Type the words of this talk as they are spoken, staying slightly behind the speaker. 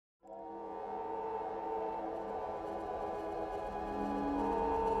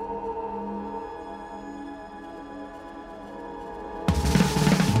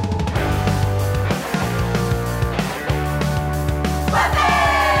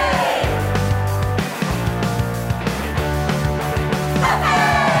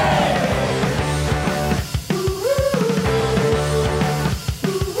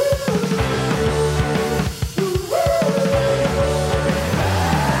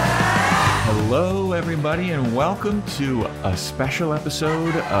everybody, and welcome to a special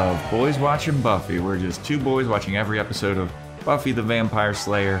episode of Boys Watching Buffy. We're just two boys watching every episode of Buffy the Vampire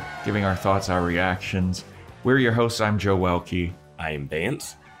Slayer, giving our thoughts, our reactions. We're your hosts. I'm Joe Welke. I'm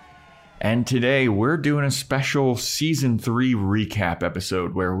Vance. And today we're doing a special Season 3 recap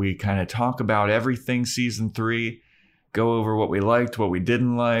episode where we kind of talk about everything Season 3, go over what we liked, what we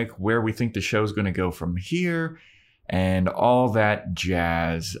didn't like, where we think the show's going to go from here, and all that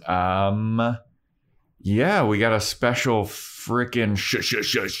jazz. Yeah, we got a special freaking shout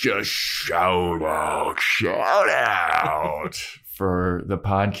out for the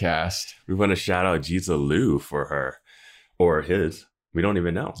podcast. We want to shout out Jiza Lu for her or his. We don't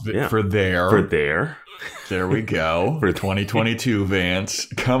even know. For their. There we go. For 2022, Vance.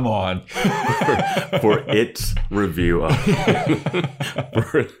 Come on. for its review of.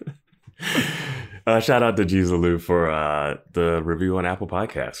 Shout out to Jiza Lu for the review on Apple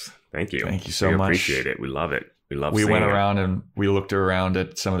Podcasts. Thank you. Thank you so much. We appreciate it. We love it. We went around and we looked around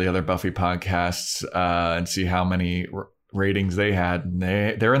at some of the other Buffy podcasts and see how many ratings they had. And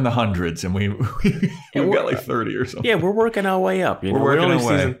they're in the hundreds, and we got like 30 or something. Yeah, we're working our way up. We're only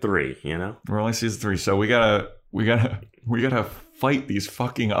season 3. We're only season 3, so we gotta fight these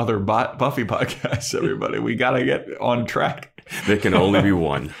fucking other Buffy podcasts. Everybody, we gotta get on track. There can only be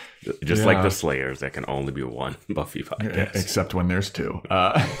one. Just like the Slayers, there can only be one Buffy podcast. Except when there's 2.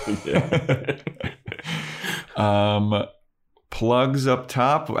 Plugs up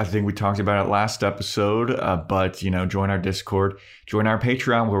top. I think we talked about it last episode, but join our Discord, join our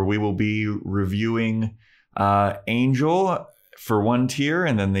Patreon, where we will be reviewing Angel for one tier,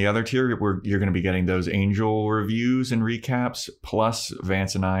 and then the other tier, you're going to be getting those Angel reviews and recaps. Plus,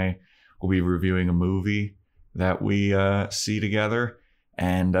 Vance and I will be reviewing a movie that we see together.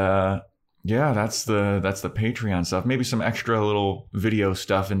 And that's the Patreon stuff. Maybe some extra little video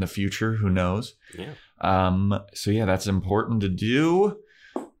stuff in the future. Who knows? Yeah. That's important to do.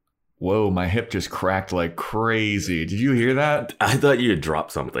 Whoa, my hip just cracked like crazy. Did you hear that? I thought you had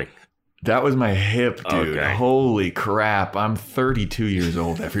dropped something. That was my hip, dude. Okay. Holy crap. I'm 32 years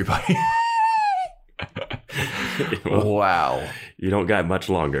old, everybody. Wow. You don't got much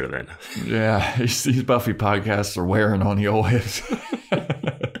longer then. Yeah, these Buffy podcasts are wearing on the old hips.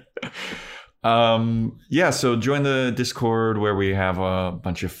 So join the Discord, where we have a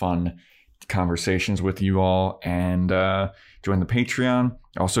bunch of fun conversations with you all, and join the Patreon.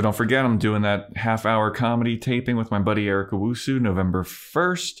 Also, don't forget, I'm doing that half-hour comedy taping with my buddy Eric Owusu, November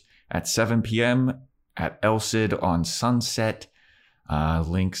 1st at 7 p.m. at El Cid on Sunset.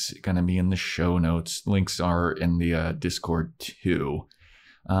 Links gonna be in the show notes. Links are in the Discord too.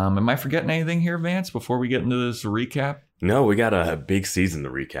 Am I forgetting anything here, Vance, before we get into this recap? No, we got a big season to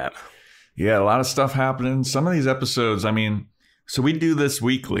recap. Yeah, a lot of stuff happening. Some of these episodes, so we do this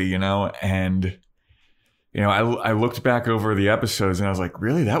weekly, and I looked back over the episodes and I was like,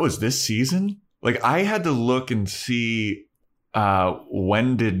 really? That was this season? Like, I had to look and see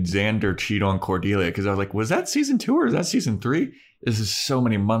when did Xander cheat on Cordelia? Because I was like, was that season 2 or is that season 3? This is so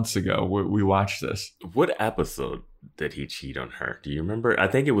many months ago we watched this. What episode did he cheat on her? Do you remember? I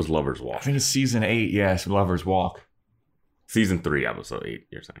think it was Lover's Walk. I think it's season 8. Yes, Lover's Walk. Season 3, episode 8,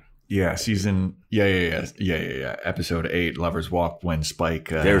 you're saying? Yeah, episode 8, Lover's Walk, when Spike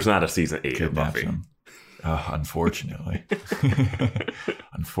there's not a season 8 of Buffy. Him. Unfortunately.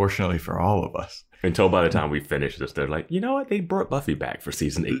 Unfortunately for all of us. Until by the time we finish this, they're like, you know what? They brought Buffy back for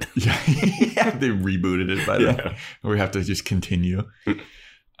season 8. Yeah, they rebooted it by then. We have to just continue.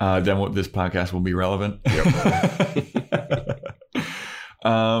 Then this podcast will be relevant. Yep.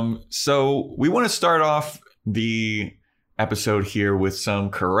 So we want to start off the episode here with some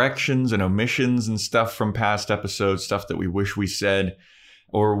corrections and omissions and stuff from past episodes, stuff that we wish we said,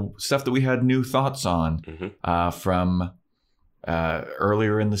 or stuff that we had new thoughts on from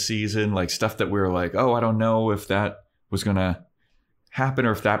earlier in the season, like stuff that we were like, oh, I don't know if that was going to happen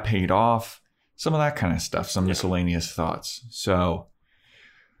or if that paid off. Some of that kind of stuff, some miscellaneous thoughts. So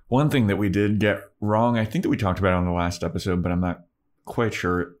one thing that we did get wrong, I think that we talked about it on the last episode, but I'm not quite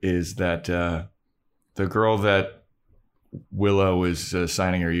sure, is that the girl that Willow is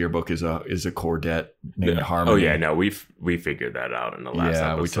signing her yearbook is a Cordette named Harmony. Oh yeah, no, we figured that out in the last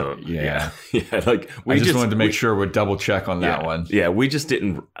episode. Yeah. Like we just wanted to make sure we'd double check on that one. Yeah, we just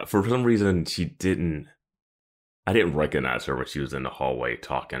didn't. For some reason, I didn't recognize her when she was in the hallway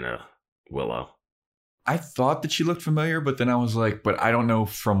talking to Willow. I thought that she looked familiar, but then I was like, but I don't know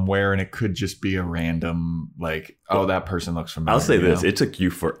from where, and it could just be a random, like, that person looks familiar. I'll say this: it took you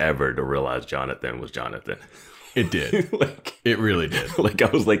forever to realize Jonathan was Jonathan. It did. Like It really did. Like I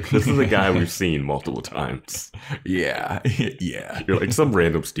was like, this is a guy we've seen multiple times. Yeah. Yeah. You're like some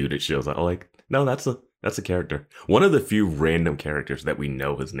random student shows up. I'm like, no, that's a character. One of the few random characters that we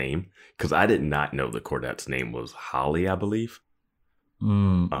know his name, because I did not know the Cordette's name was Holly, I believe. You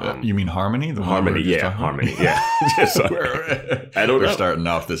mean Harmony? The Harmony, yeah, Harmony, yeah. I don't We're know. starting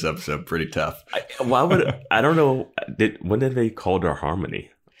off this episode pretty tough. I don't know. When did they call her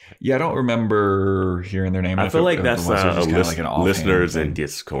Harmony? Yeah, I don't remember hearing their name. I feel like that's listeners in thing.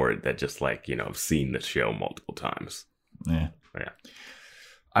 Discord that just like, have seen the show multiple times. Yeah. Yeah.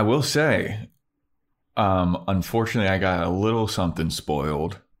 I will say, unfortunately, I got a little something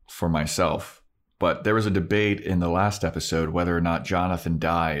spoiled for myself. But there was a debate in the last episode whether or not Jonathan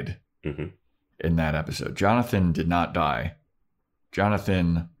died in that episode. Jonathan did not die.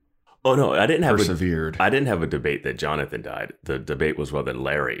 Jonathan Oh no, I didn't have persevered. I didn't have a debate that Jonathan died. The debate was whether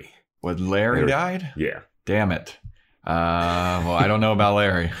Larry. What, Larry died? Yeah. Damn it. Well, I don't know about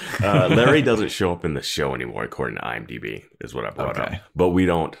Larry. Larry doesn't show up in the show anymore, according to IMDb, is what I brought up. But we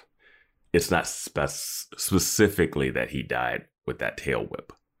don't. It's not specifically that he died with that tail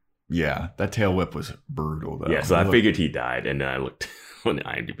whip. Yeah, that tail whip was brutal, though. Yeah, so I figured he died, and then I looked on the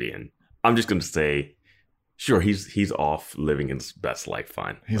IMDb, and I'm just going to say, sure, he's off living his best life,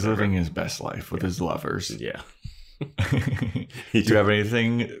 fine. He's whatever. living his best life with his lovers. Yeah. Do you have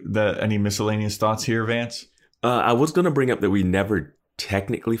any miscellaneous thoughts here, Vance? I was going to bring up that we never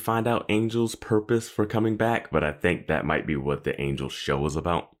technically find out Angel's purpose for coming back, but I think that might be what the Angel show is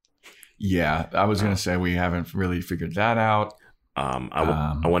about. Yeah, I was going to say we haven't really figured that out.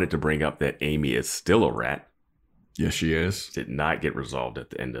 I wanted to bring up that Amy is still a rat. Yes, she is. Did not get resolved at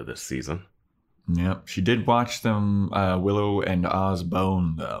the end of this season. Yep, she did watch them Willow and Oz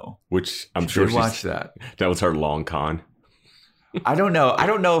bone though, which I'm sure she watched that. That was her long con. I don't know. I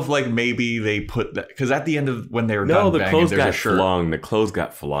don't know if like maybe they put that because at the end of when they were done, the clothes got shirt. flung. The clothes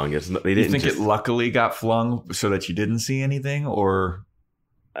got flung. They didn't. You think it luckily got flung so that she didn't see anything, or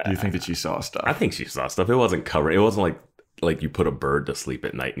do you think that she saw stuff? I think she saw stuff. It wasn't covered. It wasn't like you put a bird to sleep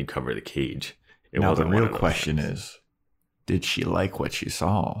at night and you cover the cage. Now the real question is, did she like what she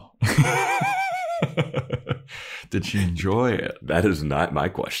saw? Did she enjoy it? That is not my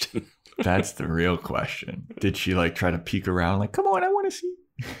question. That's the real question. Did she like try to peek around like, come on, I want to see?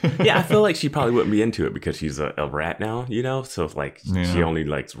 Yeah, I feel like she probably wouldn't be into it because she's a rat now, So it's like she only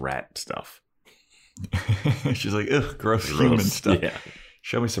likes rat stuff. She's like, ugh, gross human stuff. Yeah.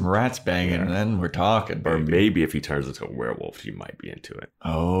 Show me some rats banging and then we're talking. Or baby. maybe if he turns into a werewolf, she might be into it.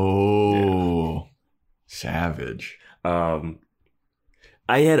 Oh, yeah. Savage.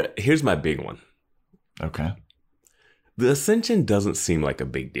 Here's my big one. Okay. The Ascension doesn't seem like a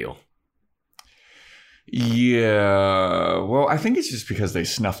big deal. Yeah. Well, I think it's just because they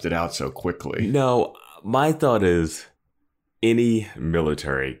snuffed it out so quickly. No, my thought is any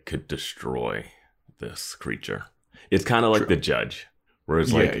military could destroy this creature. It's kind of like the Judge, where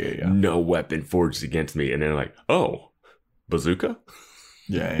it's no weapon forged against me. And then like, oh, bazooka?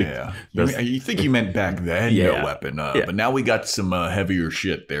 Yeah. You think you meant back then, no weapon. But now we got some heavier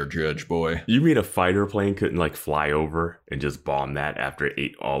shit there, Judge boy. You mean a fighter plane couldn't like fly over and just bomb that after it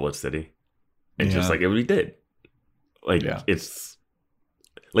ate all the city? And just like we did. Like it's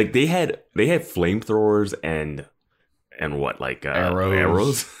like they had flamethrowers and what, like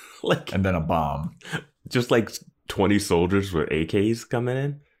arrows? Like, and then a bomb. Just like 20 soldiers with AKs coming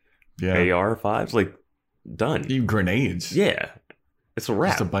in. Yeah. AR-5s, like done. Grenades. Yeah. It's a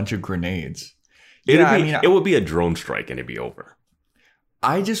wrap. Just a bunch of grenades. It would be a drone strike and it'd be over.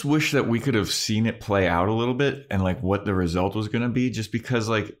 I just wish that we could have seen it play out a little bit and like what the result was going to be, just because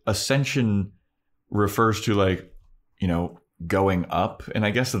like Ascension refers to like, going up. And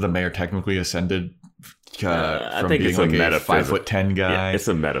I guess that the mayor technically ascended from being like a 5'10" guy. Yeah, it's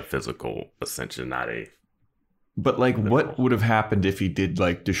a metaphysical ascension, not a... But like, what would have happened if he did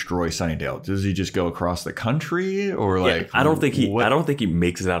like destroy Sunnydale? Does he just go across the country, or like? I don't think he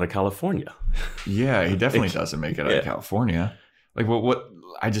makes it out of California. Yeah, he definitely doesn't make it out of California. Like, what?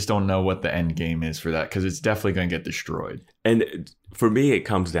 I just don't know what the end game is for that, because it's definitely going to get destroyed. And for me, it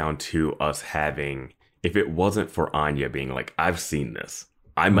comes down to us having. If it wasn't for Anya being like, I've seen this,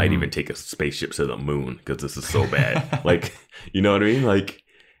 I might even take a spaceship to the moon because this is so bad. Like, you know what I mean? Like,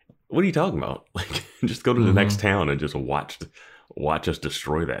 what are you talking about? Like, just go to the next town and just watch us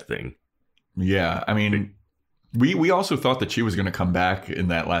destroy that thing. Yeah, I mean, we also thought that she was going to come back in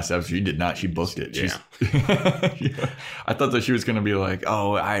that last episode. She did not. She booked it. I thought that she was going to be like,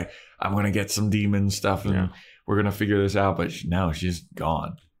 oh, I'm going to get some demon stuff and we're going to figure this out. But no, she's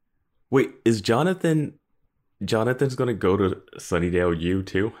gone. Wait, is Jonathan's going to go to Sunnydale U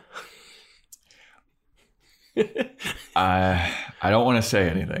too? I don't want to say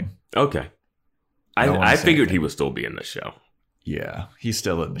anything. Okay. I figured he would still be in the show. Yeah, he's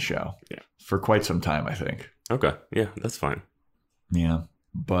still in the show. Yeah. For quite some time, I think. Okay. Yeah, that's fine. Yeah.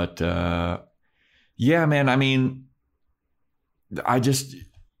 But yeah, man, I mean,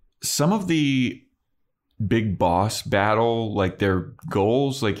 some of the big boss battle, like their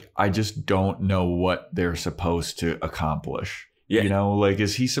goals, like I just don't know what they're supposed to accomplish. Yeah. You know, like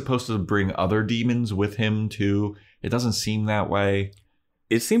is he supposed to bring other demons with him too? It doesn't seem that way.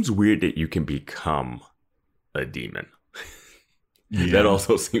 It seems weird that you can become a demon. Yeah. That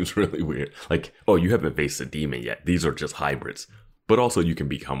also seems really weird. Like, oh, you haven't faced a demon yet. These are just hybrids. But also you can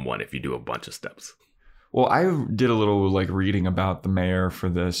become one if you do a bunch of steps. Well, I did a little like reading about the mayor for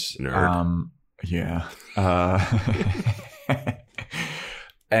this. Nerd. Yeah.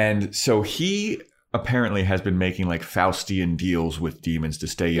 And so he apparently has been making like Faustian deals with demons to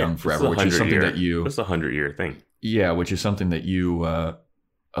stay young forever, which is something that you... It's a 100-year thing. Yeah, which is something that you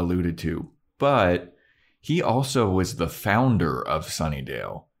alluded to. But he also was the founder of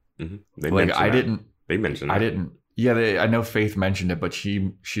Sunnydale. Mm-hmm. They mentioned that. Yeah, I know Faith mentioned it, but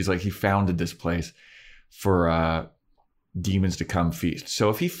she's like, he founded this place for demons to come feast. So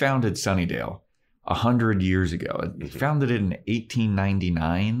if he founded Sunnydale 100 years ago, he founded it in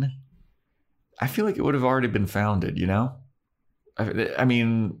 1899, I feel like it would have already been founded, you know? I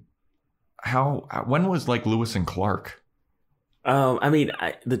mean, when was like Lewis and Clark?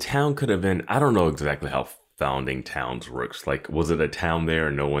 The town could have been, I don't know exactly how founding towns works. Like, was it a town there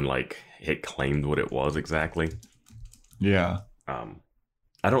and no one like had claimed what it was exactly? Yeah.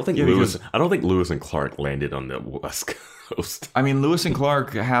 I don't think Lewis and Clark landed on the West Coast. I mean, Lewis and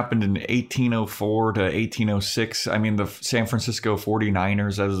Clark happened in 1804 to 1806. I mean, the San Francisco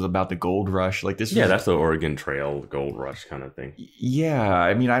 49ers, that was about the gold rush. Like this. Yeah, that's the Oregon Trail gold rush kind of thing. Yeah.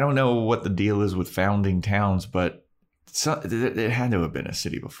 I mean, I don't know what the deal is with founding towns, but it had to have been a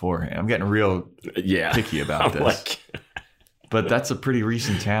city beforehand. I'm getting real picky about this. But that's a pretty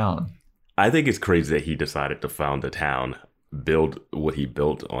recent town. I think it's crazy that he decided to found a town, build what he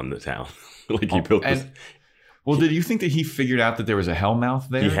built on the town. He built this. Well, did you think that he figured out that there was a Hellmouth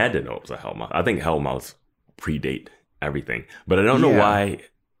there? He had to know it was a Hellmouth. I think Hellmouths predate everything. But I don't know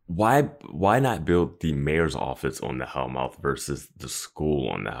why not build the mayor's office on the Hellmouth versus the school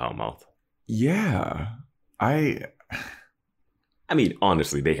on the Hellmouth? Yeah. I mean,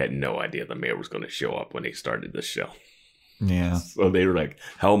 honestly, they had no idea the mayor was going to show up when they started the show. Yeah. So they were like,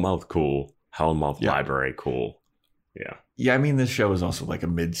 Hellmouth cool, Hellmouth Library cool. Yeah. Yeah, I mean, this show is also like a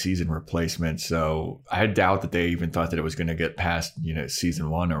mid-season replacement, so I doubt that they even thought that it was going to get past,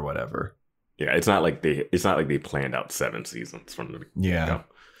 season 1 or whatever. Yeah, it's not like they planned out 7 seasons from the go.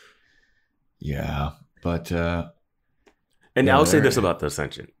 Yeah, but and I'll say this about the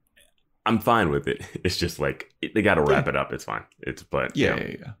Ascension. I'm fine with it. It's just like they got to wrap it up. It's fine.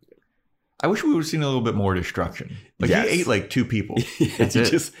 Yeah. I wish we would have seen a little bit more destruction. Like he ate like 2 people. He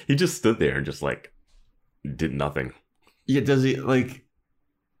just stood there and just like did nothing. Yeah, does he like?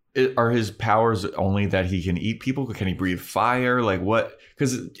 Are his powers only that he can eat people? Can he breathe fire? Like what?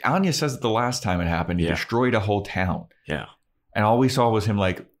 Because Anya says that the last time it happened, he destroyed a whole town. Yeah, and all we saw was him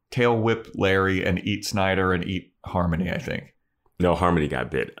like tail whip Larry and eat Snyder and eat Harmony. I think. No, Harmony got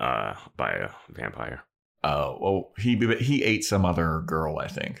bit by a vampire. Oh, well, he ate some other girl. I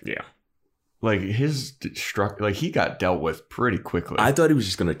think. Yeah. Like he got dealt with pretty quickly. I thought he was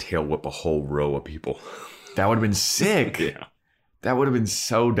just gonna tail whip a whole row of people. That would have been sick. Yeah. That would have been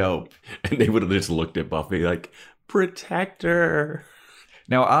so dope. And they would have just looked at Buffy like, protect her.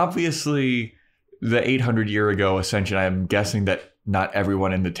 Now, obviously, the 800-year ago Ascension, I'm guessing that not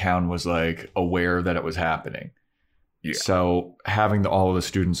everyone in the town was like aware that it was happening. Yeah. So having all of the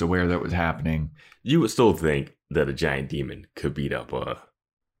students aware that it was happening. You would still think that a giant demon could beat up a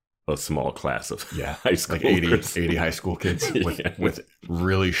small class of high school like 80 high school kids with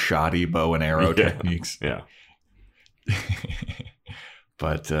really shoddy bow and arrow techniques. Yeah.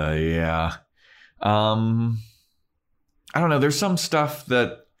 But I don't know. There's some stuff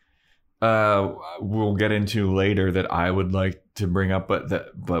that we'll get into later that I would like to bring up,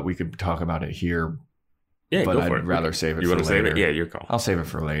 but we could talk about it here. Yeah, but go for I'd rather save it. You for want to later. save it? Yeah, your call. I'll save it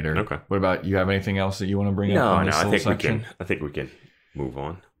for later. Okay. What about you? Have anything else that you want to bring up? No. I think we can move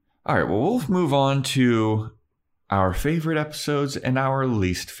on. All right, well, we'll move on to our favorite episodes and our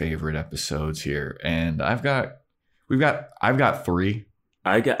least favorite episodes here. And I've got 3.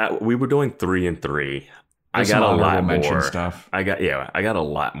 We were doing 3 and 3. There's I got a lot more stuff. I got a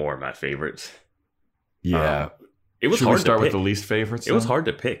lot more of my favorites. Yeah. It was Should hard we start to with the least favorites? It was hard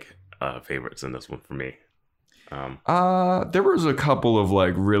to pick favorites in this one for me. There was a couple of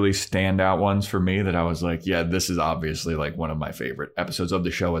like really standout ones for me that I was like, yeah, this is obviously like one of my favorite episodes of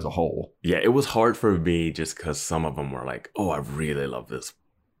the show as a whole. Yeah, it was hard for me just because some of them were like, oh, I really love this.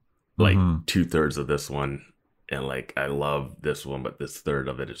 Like 2/3 of this one. And like, I love this one, but this third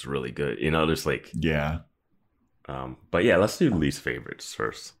of it is really good. You know, there's like, yeah. But yeah, let's do least favorites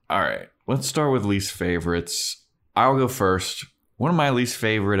first. All right, let's start with least favorites. I'll go first. One of my least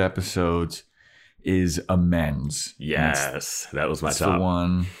favorite episodes is Amends. Yes, that was my It's top. the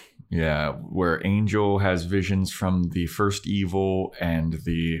one, yeah, where Angel has visions from the first evil and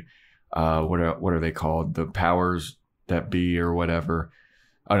the what are they called? The powers that be or whatever.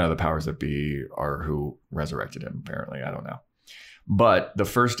 Oh no, the powers that be are who resurrected him. Apparently, I don't know. But the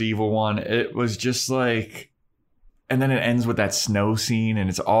first evil one, it was just like, and then it ends with that snow scene, and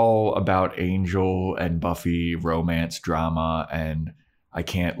it's all about Angel and Buffy romance drama and. I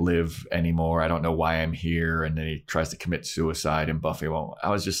can't live anymore. I don't know why I'm here. And then he tries to commit suicide and Buffy won't. I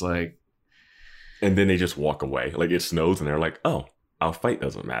was just like. And then they just walk away. Like it snows and they're like, oh, our fight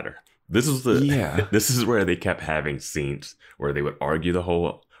doesn't matter. This is this is where they kept having scenes where they would argue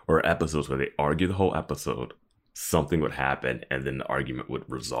or episodes where they argue the whole episode. Something would happen and then the argument would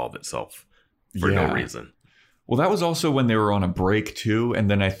resolve itself for no reason. Well, that was also when they were on a break too. And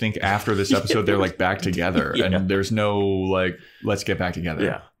then I think after this episode, they're like back together and there's no like, let's get back together.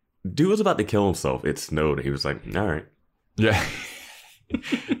 Yeah. Dude was about to kill himself. It snowed. He was like, all right. Yeah.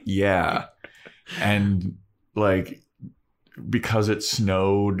 Yeah. And like, because it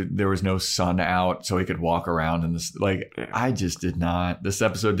snowed, there was no sun out so he could walk around in this. Like, I just did not. This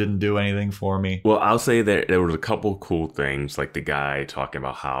episode didn't do anything for me. Well, I'll say that there was a couple cool things, like the guy talking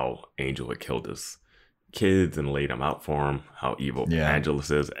about how Angel had killed his kids and laid them out for him, how evil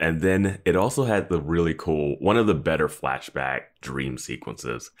Angelus is. And then it also had the really cool, one of the better flashback dream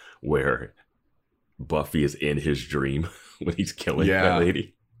sequences where Buffy is in his dream when he's killing that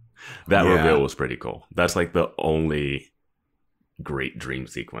lady. That reveal was pretty cool. That's like the only great dream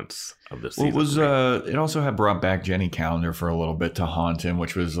sequence of the season. Well, it also had brought back Jenny Calendar for a little bit to haunt him,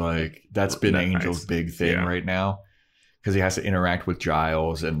 which was like, that's been Angel's big thing right now. Because he has to interact with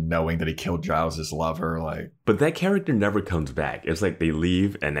Giles and knowing that he killed Giles' lover. Like, but that character never comes back. It's like they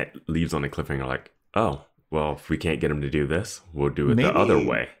leave and it leaves on a cliffhanger like, oh, well, if we can't get him to do this, we'll do it the other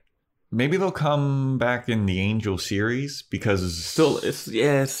way. Maybe they'll come back in the Angel series because it's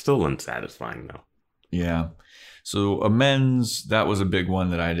still unsatisfying though. Yeah. So Amends, that was a big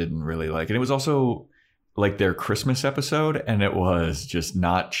one that I didn't really like. And it was also like their Christmas episode, and it was just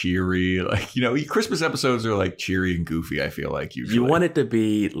not cheery. Like, you know, Christmas episodes are like cheery and goofy, I feel like usually. You want it to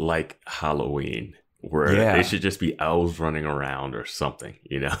be like Halloween, where they should just be elves running around or something,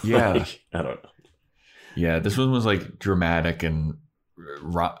 you know? Yeah. Like, I don't know. Yeah, this one was like dramatic and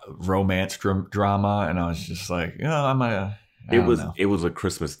romance drama, and I was just like, it was a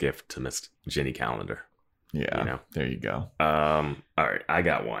Christmas gift to Miss Jenny Calendar. Yeah, you know? There you go. All right, I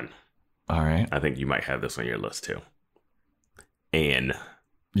got one. All right. I think you might have this on your list too. Anne.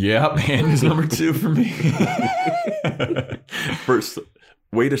 Yep, Anne is number 2 for me. First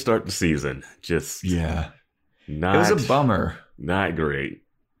way to start the season. Just it was a bummer. Not great.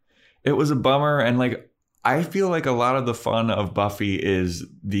 It was a bummer, and like I feel like a lot of the fun of Buffy is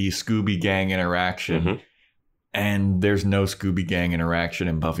the Scooby Gang interaction. And there's no Scooby Gang interaction,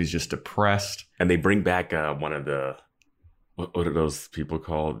 and Buffy's just depressed. And they bring back one of the what are those people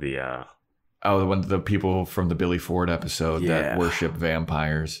called? The people from the Billy Ford episode that worship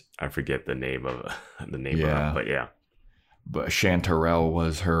vampires. I forget the name of them, but yeah. But Chanterelle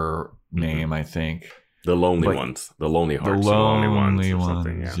was her name, I think. The Lonely Ones. The Lonely Hearts. The Lonely Ones or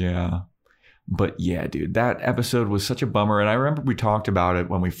something, yeah. But yeah, dude, that episode was such a bummer. And I remember we talked about it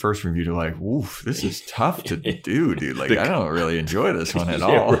when we first reviewed it, like, oof, this is tough to do, dude. Like, I don't really enjoy this one at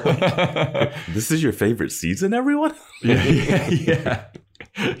all. Right. This is your favorite season, everyone? Yeah.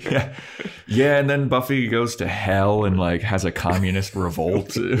 And then Buffy goes to hell and like has a communist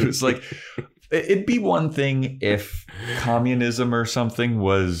revolt. It was like, it'd be one thing if communism or something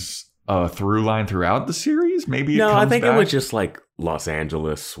was a through line throughout the series. Maybe no, I think it was just like Los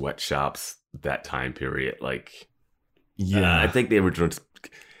Angeles sweatshops that time period. Like, I think they were just,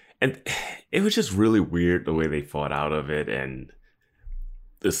 and it was just really weird the way they fought out of it, and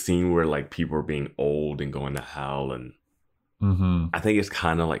the scene where like people are being old and going to hell, and I think it's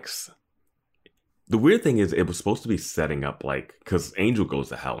kind of like the weird thing is it was supposed to be setting up like, because Angel goes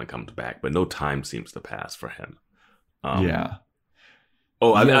to hell and comes back, but no time seems to pass for him. I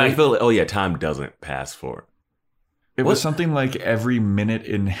feel like, time doesn't pass for. It was something like every minute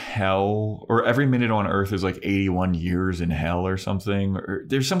in hell, or every minute on Earth is like 81 years in hell or something. Or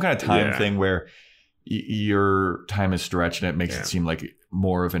there's some kind of time thing where your time is stretched and it makes it seem like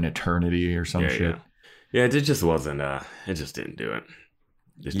more of an eternity or some shit. Yeah, it just wasn't. It just didn't do it.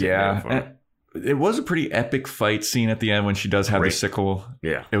 Just didn't do it for me. It was a pretty epic fight scene at the end when she does have the sickle.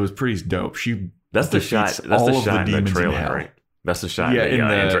 Yeah, it was pretty dope. That's the shot. That's the shot in the trailer, right? That's the shot. Yeah, in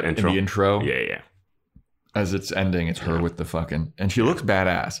the intro. Yeah. As it's ending, it's her with the fucking, and she looks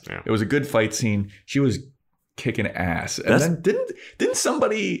badass. Yeah. It was a good fight scene. She was kicking ass. And then didn't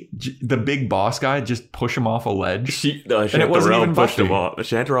somebody, the big boss guy, just push him off a ledge? Chantarelle pushed him off.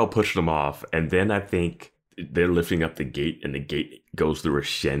 Chantarelle pushed him off, and then I think they're lifting up the gate, and the gate goes through her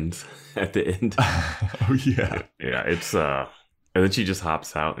shins at the end. Oh yeah, yeah. It's and then she just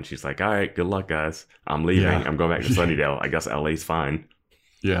hops out, and she's like, "All right, good luck, guys. I'm leaving. I'm going back to Sunnydale. I guess LA's fine."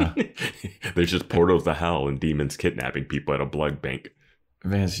 Yeah, there's just portals to hell and demons kidnapping people at a blood bank.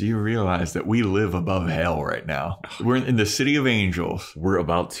 Vance, you realize that we live above hell right now. We're in the city of angels. We're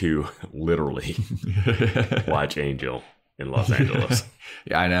about to literally watch Angel in Los Angeles.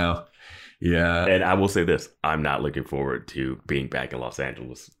 Yeah, I know. Yeah. And I will say this. I'm not looking forward to being back in Los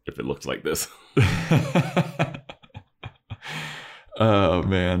Angeles if it looks like this. Oh,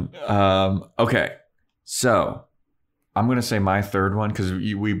 man. Okay. So I'm going to say my third one because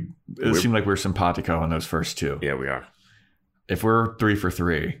it seemed like we were simpatico on those first two. Yeah, we are. If we're 3 for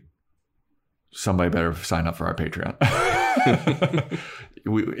 3, somebody better sign up for our Patreon.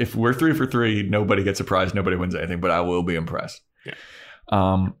 If we're 3 for 3, nobody gets a prize, nobody wins anything, but I will be impressed.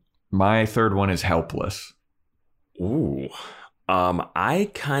 Yeah. My third one is Helpless. Ooh.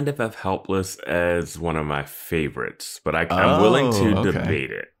 I kind of have Helpless as one of my favorites, but I'm willing to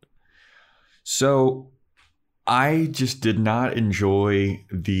debate it. So I just did not enjoy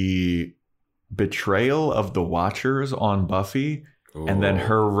the betrayal of the Watchers on Buffy. Ooh. And then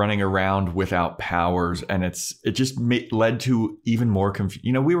her running around without powers, and it just led to even more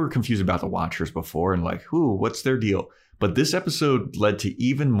confusion. We were confused about the Watchers before and like, what's their deal? But this episode led to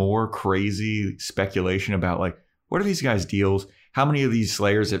even more crazy speculation about like, what are these guys' deals? How many of these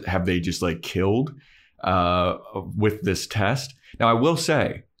Slayers have they just like killed with this test? Now, I will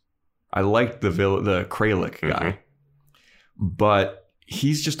say, I liked the Kralik guy, but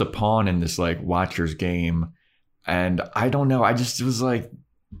he's just a pawn in this like Watchers game. And I don't know. I just was like,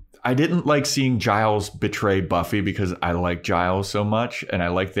 I didn't like seeing Giles betray Buffy because I like Giles so much and I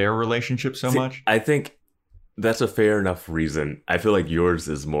like their relationship so much. I think that's a fair enough reason. I feel like yours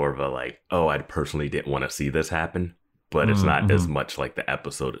is more of a like, I personally didn't want to see this happen, but it's not as much like the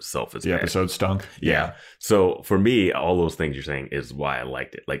episode itself is. The episode stunk. Yeah. So for me, all those things you're saying is why I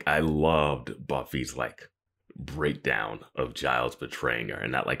liked it. Like I loved Buffy's like breakdown of Giles betraying her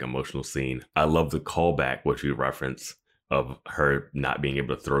and that like emotional scene. I love the callback, which you reference, of her not being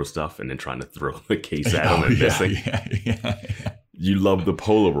able to throw stuff and then trying to throw the case at him and missing. Yeah. You love the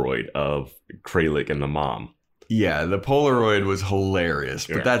Polaroid of Kralik and the mom. Yeah, the Polaroid was hilarious,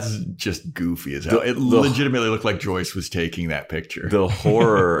 but that's just goofy as hell. It legitimately looked like Joyce was taking that picture. The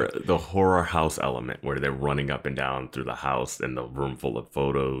horror house element where they're running up and down through the house and the room full of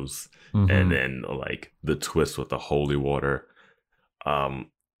photos, and then like the twist with the holy water.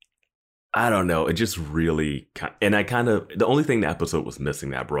 I don't know. It just really, the only thing the episode was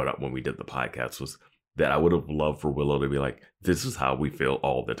missing that I brought up when we did the podcast was that I would have loved for Willow to be like, this is how we feel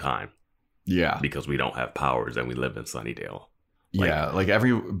all the time. Yeah. Because we don't have powers and we live in Sunnydale. Like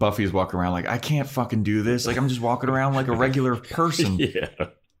every Buffy's walking around like, I can't fucking do this. Like I'm just walking around like a regular person.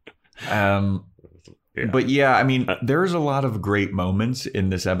 But yeah, I mean, there's a lot of great moments in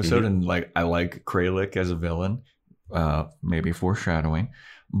this episode, and like I like Kralik as a villain, maybe foreshadowing,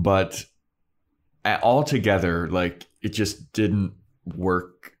 but altogether, like it just didn't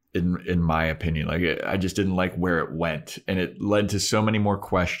work in my opinion. Like I just didn't like where it went, and it led to so many more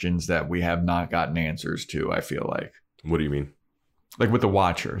questions that we have not gotten answers to. I feel like. What do you mean? Like with the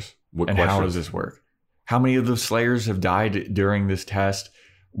Watchers, how does this work? How many of the Slayers have died during this test?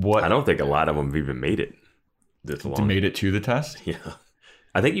 I don't think a lot of them have even made it this long. Made it to the test? Yeah.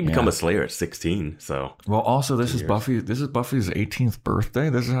 I think you become a Slayer at 16, so. Well, also, this is Buffy's 18th birthday.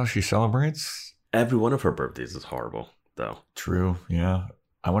 This is how she celebrates. Every one of her birthdays is horrible, though. True, yeah.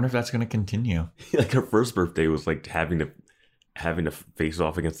 I wonder if that's going to continue. Like her first birthday was like having to face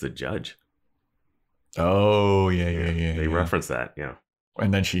off against the judge. Oh, yeah. They reference that, yeah.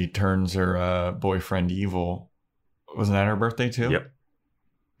 And then she turns her boyfriend evil. Wasn't that her birthday too? Yep.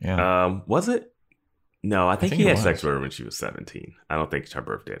 Yeah. Was it? No, I think he had sex with her when she was 17. I don't think her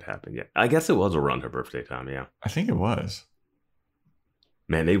birthday had happened yet. I guess it was around her birthday time, yeah. I think it was.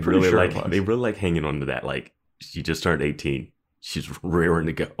 Man, they really like hanging on to that. Like, she just turned 18. She's raring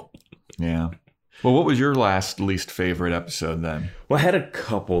to go. Yeah. Well, what was your least favorite episode then? Well, I had a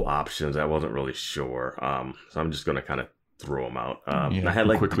couple options. I wasn't really sure. So I'm just going to kind of throw them out. I had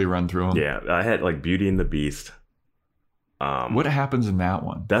quickly run through them. Yeah, I had like Beauty and the Beast. What happens in that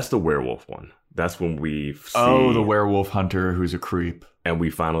one? That's the werewolf one. That's when we see... Oh, the werewolf hunter who's a creep. And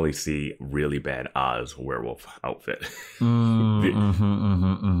we finally see really bad Oz werewolf outfit.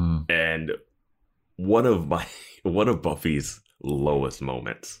 And one of Buffy's lowest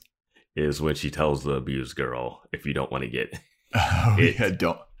moments is when she tells the abused girl, if you don't want to get hit,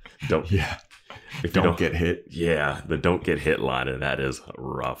 don't get hit. Yeah, the don't get hit line, and that is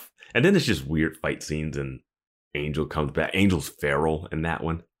rough. And then it's just weird fight scenes, and Angel comes back. Angel's feral in that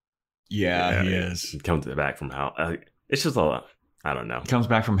one. Yeah, he is. He comes back from hell. It's just a... I don't know. He comes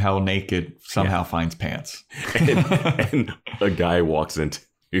back from hell naked, somehow finds pants. and a guy walks into...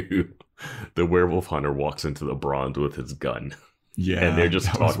 The werewolf hunter walks into the bronze with his gun. Yeah. And they're just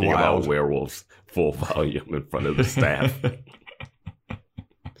talking about werewolves full volume in front of the staff.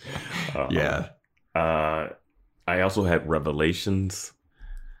 Yeah. I also had Revelations.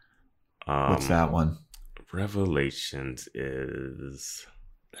 What's that one? Revelations is...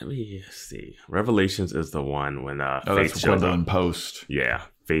 Let me see. Revelations is the one when Faith shows up. Post. Yeah,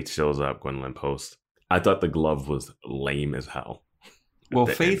 Faith shows up, Gwendolyn Post. I thought the glove was lame as hell. Well,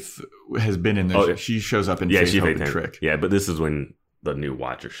 Faith has been in there. Oh, she shows up in Faith Hope and Trick. Yeah, but this is when the new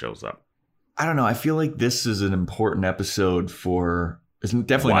Watcher shows up. I don't know. I feel like this is an important episode for... It's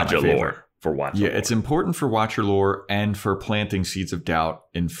definitely Watcher not my favorite. Lore. For Watcher lore. It's important for Watcher lore and for planting seeds of doubt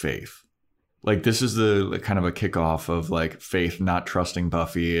in Faith. Like, this is the kind of a kickoff of, like, Faith not trusting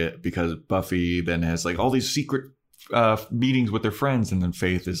Buffy because Buffy then has, like, all these secret meetings with her friends. And then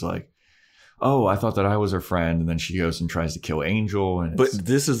Faith is like, oh, I thought that I was her friend. And then she goes and tries to kill Angel. And but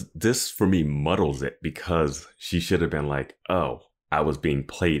this, for me, muddles it because she should have been like, oh, I was being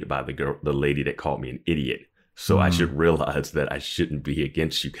played by the lady that called me an idiot. So I should realize that I shouldn't be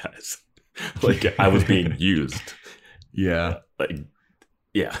against you guys. Like, I was being used. Yeah.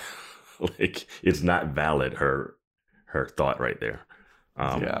 Yeah. Like, it's not valid, her thought right there.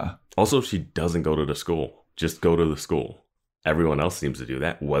 Yeah. Also, she doesn't go to the school. Just go to the school. Everyone else seems to do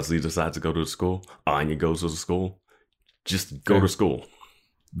that. Wesley decides to go to the school. Anya goes to the school. Just go to school.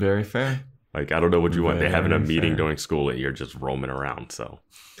 Very fair. Like, I don't know what you want. They're having a meeting during school and you're just roaming around. So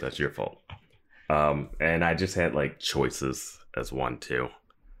that's your fault. And I just had, like, choices as one, too.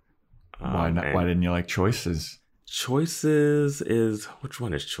 Why didn't you like choices? Choices is... Which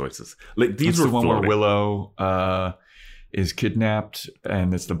one is choices? Like, these were the one floating. where Willow is kidnapped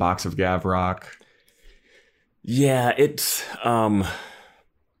and it's the box of Gavrok. Yeah, it's... Yeah,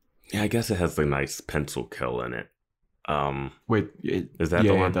 I guess it has the nice pencil kill in it. Wait, is that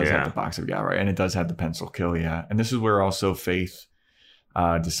the one? It does have the box of Gavrok, and it does have the pencil kill, yeah. And this is where also Faith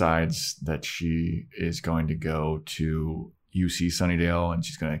decides that she is going to go to UC Sunnydale and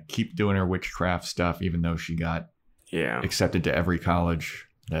she's going to keep doing her witchcraft stuff, even though she got accepted to every college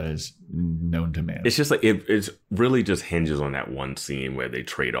that is known to man. It's just like it's really just hinges on that one scene where they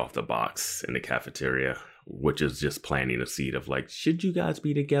trade off the box in the cafeteria, which is just planting a seed of like, should you guys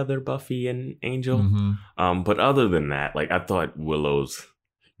be together, Buffy and Angel? Mm-hmm. But other than that, like, I thought Willow's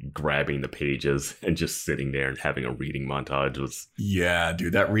grabbing the pages and just sitting there and having a reading montage was... Yeah,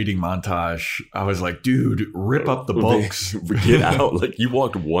 dude, that reading montage, I was like, dude, rip up the books. Get out. Like, you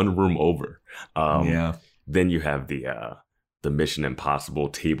walked one room over. Yeah. Then you have the Mission Impossible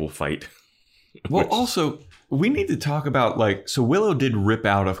table fight. Well, also, we need to talk about, like, so Willow did rip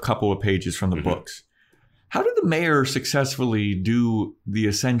out a couple of pages from the books. How did the mayor successfully do the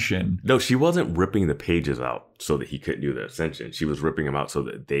Ascension? No, she wasn't ripping the pages out so that he couldn't do the Ascension. She was ripping them out so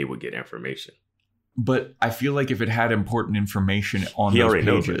that they would get information. But I feel like if it had important information on those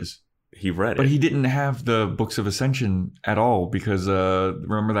pages... He read it. But he didn't have the Books of Ascension at all because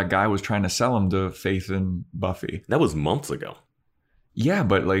remember that guy was trying to sell them to Faith and Buffy. That was months ago. Yeah,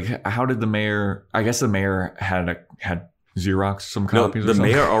 but like, how did the mayor... I guess the mayor had Xerox some copies or something.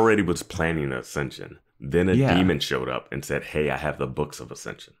 The mayor already was planning the Ascension. Then a demon showed up and said, hey, I have the Books of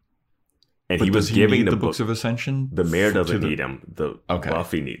Ascension. And but he was giving the Books of Ascension? The mayor doesn't need them.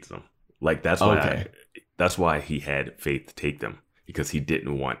 Buffy needs them. Like, that's why he had Faith take them. Because he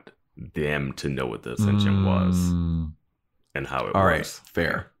didn't want them to know what the Ascension was. And how it was. All right,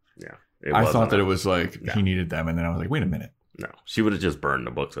 fair. Yeah. I thought that it was like, he needed them. And then I was like, wait a minute. No. She would have just burned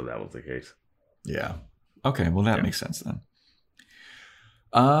the books if that was the case. Yeah. Okay, well, that makes sense then.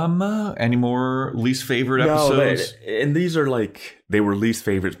 Any more least favorite episodes? And these are like, they were least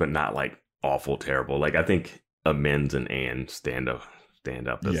favorites, but not like awful terrible. Like, I think Amends and Anne stand up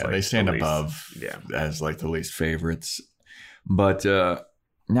as they stand above as like the least favorites. But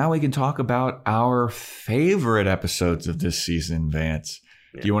now we can talk about our favorite episodes of this season, Vance.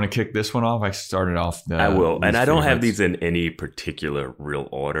 Yeah. Do you want to kick this one off? I started off. I will. And I don't have favorites. these in any particular real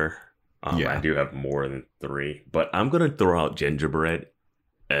order. Yeah. I do have more than 3. But I'm going to throw out Gingerbread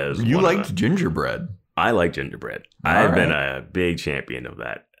as You one of liked the- gingerbread. I like Gingerbread. All I've been right. a big champion of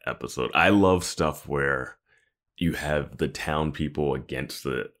that episode. I love stuff where you have the town people against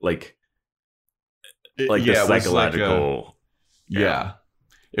the like It the was like psychological. yeah.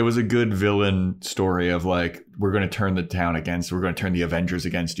 It was a good villain story of like, we're going to turn the town against, we're going to turn the Avengers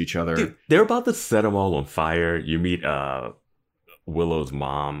against each other. Dude, they're about to set them all on fire. You meet Willow's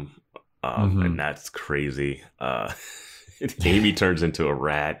mom, and that's crazy. Amy turns into a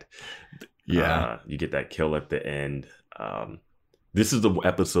rat. Yeah. You get that kill at the end. This is the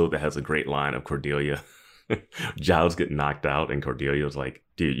episode that has a great line of Cordelia. Giles getting knocked out, and Cordelia's like,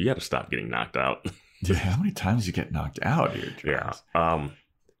 dude, you got to stop getting knocked out. Dude, how many times you get knocked out here, Charles? Yeah.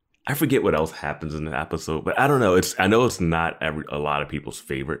 I forget what else happens in the episode, but I don't know. I know it's not a lot of people's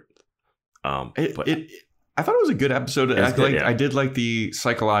favorite. But I thought it was a good episode. I did like the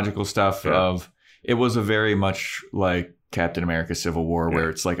psychological stuff of it was a very much like Captain America Civil War, where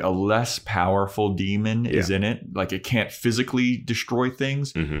it's like a less powerful demon is in it. Like it can't physically destroy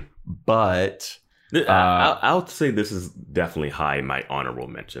things, but I'll say this is definitely high in my honorable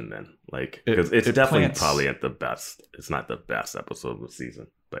mention then. Like, because it's definitely probably at the best. It's not the best episode of the season,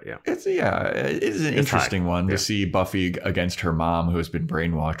 but yeah. It is an interesting one to see Buffy against her mom, who has been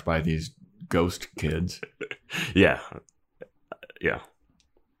brainwashed by these ghost kids. Yeah.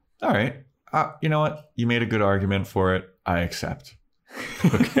 All right. You know what? You made a good argument for it. I accept.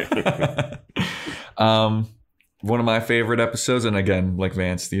 Okay. One of my favorite episodes, and again, like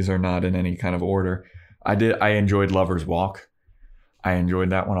Vance, these are not in any kind of order. I enjoyed Lover's Walk. I enjoyed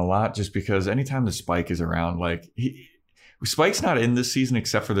that one a lot just because anytime the Spike is around, like Spike's not in this season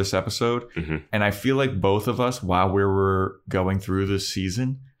except for this episode. And I feel like both of us, while we were going through this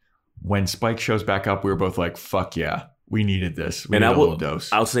season, when Spike shows back up, we were both like, fuck yeah, we needed this. We needed a little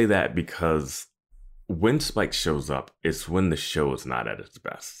dose. I'll say that because when Spike shows up, it's when the show is not at its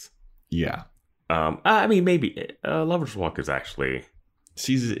best. Yeah. I mean, maybe Lover's Walk is actually...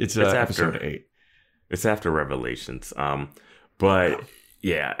 It's episode 8. It's after Revelations. But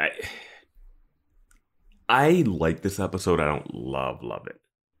yeah, I like this episode. I don't love it.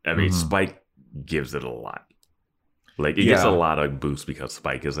 I mean, Spike gives it a lot. Like it gets a lot of boost because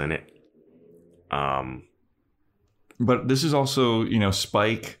Spike is in it. But this is also,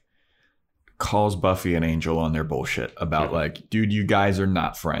 Spike calls Buffy and Angel on their bullshit about like, dude, you guys are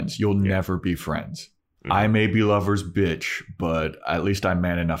not friends. You'll never be friends. I may be lovers, bitch, but at least I'm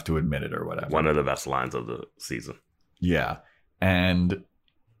man enough to admit it or whatever. One of the best lines of the season. Yeah. And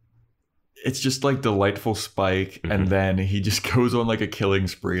it's just like delightful Spike. And then he just goes on like a killing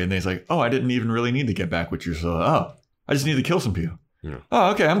spree. And then he's like, oh, I didn't even really need to get back with you. So, I just need to kill some people. Yeah. Oh,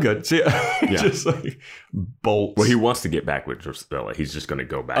 okay, I'm good. See, just like bolts. Well, he wants to get back with Drusilla. He's just going to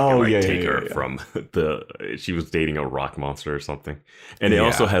go back and take her from she was dating a rock monster or something. And it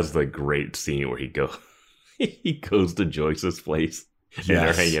also has the great scene where he goes to Joyce's place and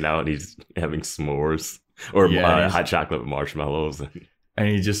they're hanging out and he's having s'mores or hot chocolate with marshmallows.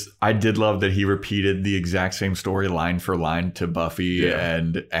 And I did love that he repeated the exact same story line for line to Buffy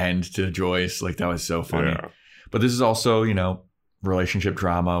and to Joyce. Like that was so funny. Yeah. But this is also, relationship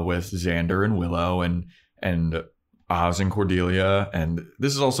drama with Xander and Willow and Oz and Cordelia. And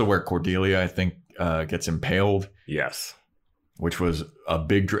this is also where Cordelia, I think, gets impaled. Yes. Which was a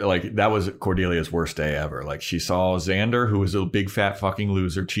big, that was Cordelia's worst day ever. Like she saw Xander, who was a big fat fucking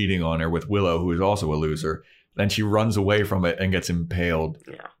loser, cheating on her with Willow, who is also a loser. Then she runs away from it and gets impaled.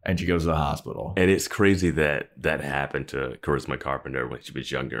 Yeah. And she goes to the hospital. And it's crazy that happened to Charisma Carpenter when she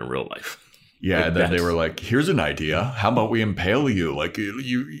was younger in real life. Yeah, and then they were like, here's an idea. How about we impale you? Like,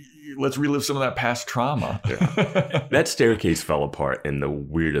 let's relive some of that past trauma. Yeah. That staircase fell apart in the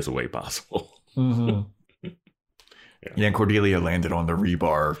weirdest way possible. Yeah, and Cordelia landed on the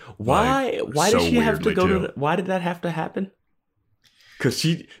rebar. Why did she have to go why did that have to happen? Because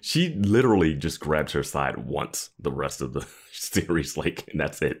she literally just grabs her side once the rest of the series, and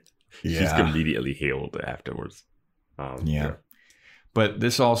that's it. Yeah. She's immediately healed afterwards. Yeah. But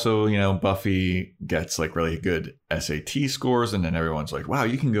this also, Buffy gets really good SAT scores, and then everyone's like, wow,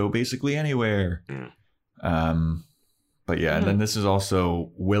 you can go basically anywhere. But yeah, and then this is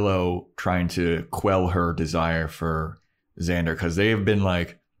also Willow trying to quell her desire for Xander, because they have been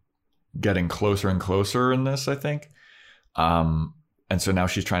getting closer and closer in this, I think. And so now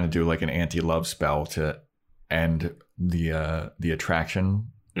she's trying to do an anti-love spell to end the attraction.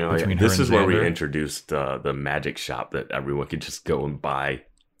 Between her this is Xander. Where we introduced the magic shop that everyone could just go and buy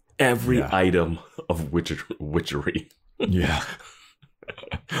every item of witchery. Yeah.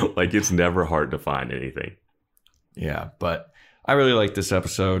 Like, it's never hard to find anything. Yeah, but I really like this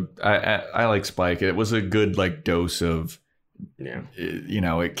episode. I like Spike. It was a good like dose of,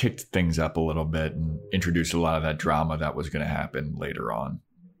 it kicked things up a little bit and introduced a lot of that drama that was going to happen later on.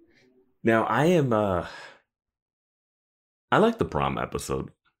 Now I like the prom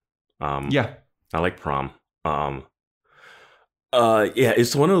episode. I like prom.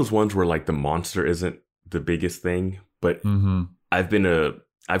 It's one of those ones where like the monster isn't the biggest thing, but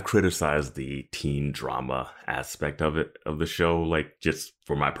I've criticized the teen drama aspect of the show, like just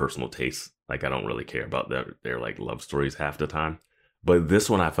for my personal taste. Like I don't really care about their like love stories half the time. But this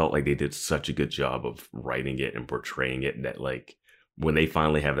one, I felt like they did such a good job of writing it and portraying it that like when they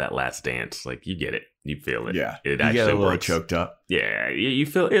finally have that last dance, like you get it, you feel it. Yeah, it you actually get a little works. choked up. Yeah, you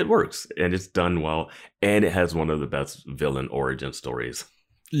feel it works and it's done well, and it has one of the best villain origin stories.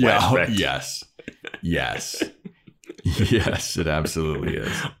 Yeah. Yes. Yes, it absolutely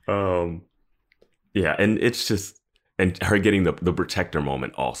is. Yeah, and it's just, and her getting the protector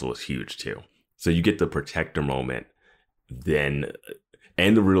moment also is huge too. So you get the protector moment, then,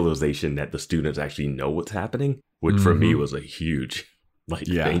 and the realization that the students actually know what's happening, which for me was a huge, like,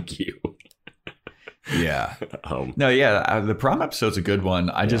 thank you. Yeah. The prom episode's a good one.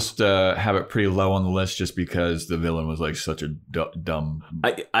 I just have it pretty low on the list just because the villain was like such a dumb.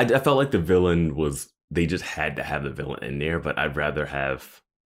 I felt like the villain was, they just had to have the villain in there, but I'd rather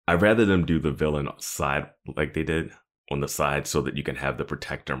them do the villain side like they did on the side so that you can have the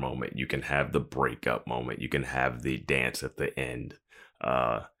protector moment, you can have the breakup moment, you can have the dance at the end,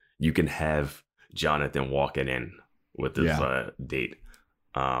 you can have Jonathan walking in with his date.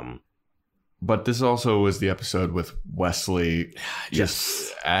 But this also was the episode with Wesley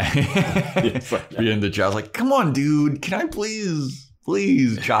just being the Giles, like, come on, dude, can I please,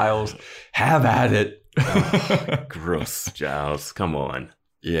 Giles, have at it. Gross, Giles, come on.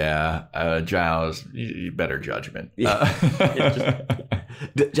 Yeah, Giles, you better judgment.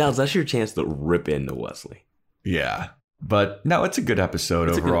 Giles, that's your chance to rip into Wesley. Yeah, but no, it's a good episode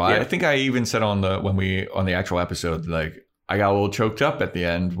overall. I think I even said on the actual episode, like, I got a little choked up at the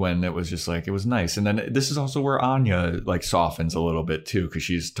end when it was just like, it was nice. And then this is also where Anya like softens a little bit too, because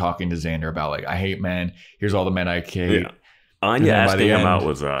she's talking to Xander about like, I hate men. Here's all the men I hate. Yeah. Anya asking him out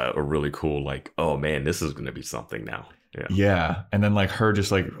was a really cool, like, oh man, this is going to be something now. Yeah. And then like her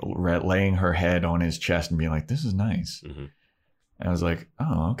just like laying her head on his chest and being like, this is nice. And I was like,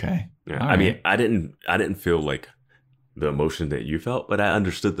 oh, okay. Yeah. I mean, I didn't feel like the emotion that you felt, but I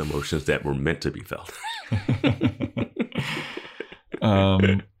understood the emotions that were meant to be felt.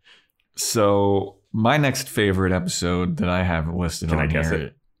 So my next favorite episode that I have listed on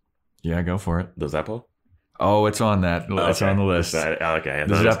here. Yeah, go for it. The Zeppo? Oh, it's on that. It's on the list. Okay.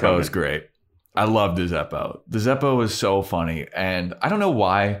 The Zeppo is great. I love the Zeppo. The Zeppo is so funny. And I don't know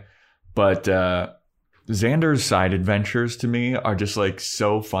why, but Xander's side adventures to me are just like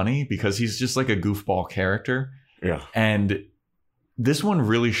so funny because he's just like a goofball character. Yeah. And this one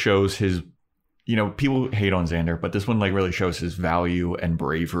really shows his, people hate on Xander, but this one like really shows his value and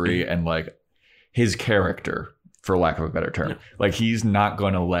bravery and like his character, for lack of a better term. Like he's not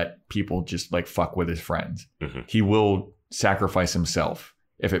going to let people just like fuck with his friends. He will sacrifice himself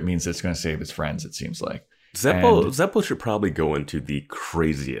if it means it's going to save his friends, it seems like. Zeppo should probably go into the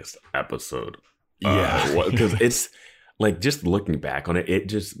craziest episode. Yeah. Because it's like, just looking back on it, it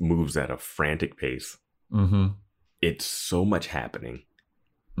just moves at a frantic pace. It's so much happening.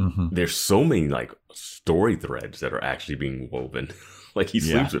 There's so many like story threads that are actually being woven. Like he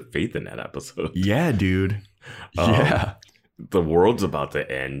sleeps with Faith in that episode. Yeah, dude. Yeah. The world's about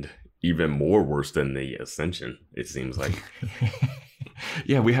to end even more worse than the Ascension, it seems like.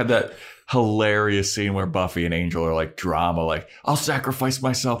 Yeah, we had that hilarious scene where Buffy and Angel are like drama, like, I'll sacrifice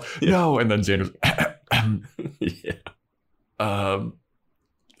myself. No. And then Xander's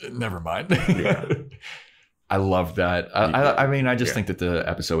never mind. I love that. I mean, I just think that the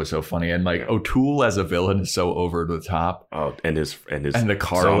episode was so funny, and like O'Toole as a villain is so over the top. Oh, and the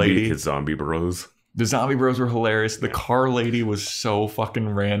car lady, his zombie bros. The zombie bros were hilarious. The car lady was so fucking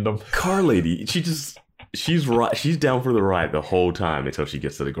random. Car lady, she's down for the ride the whole time until she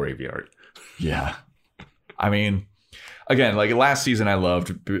gets to the graveyard. Yeah, I mean, again, like last season, I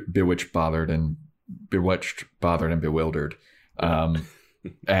loved Bewitched, Bothered, and Bewildered.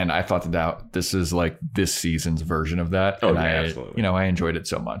 And I thought that this is like this season's version of that. Oh, and absolutely. I enjoyed it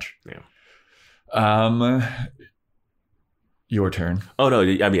so much. Yeah. Your turn. Oh, no.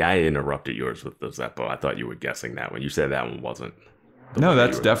 I mean, I interrupted yours with the Zeppo. I thought you were guessing that one. You said that one wasn't. No,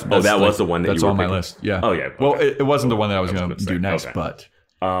 that's definitely. Oh, that was the one that that's you were on my picking. list. Yeah. Oh, yeah. Okay. Well, it wasn't the one that I was going to do next, but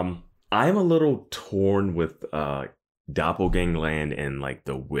I'm a little torn with Doppelgangland and like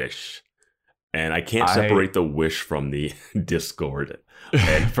the Wish. And I can't separate the Wish from the Discord.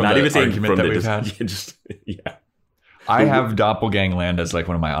 And from not the even saying argument from that the we've had. Yeah. I have Doppelgangland as like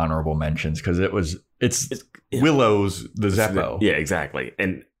one of my honorable mentions because it's Willow's the Zeppo. Yeah, exactly.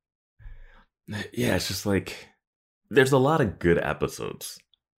 And yeah, it's just like there's a lot of good episodes.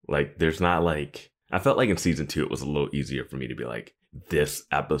 Like there's not like I felt like in season 2 it was a little easier for me to be like, this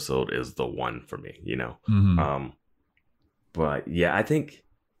episode is the one for me, you know? Mm-hmm. But yeah, I think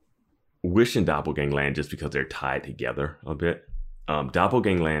Wish and Doppelgangland, just because they're tied together a bit.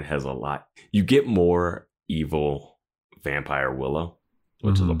 Doppelgangland has a lot. You get more evil vampire Willow,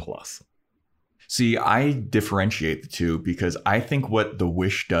 which is a plus. See, I differentiate the two because I think what the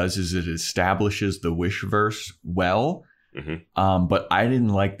Wish does is it establishes the Wishverse well. Mm-hmm. But I didn't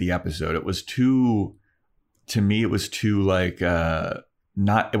like the episode. It was too, to me, it was too like it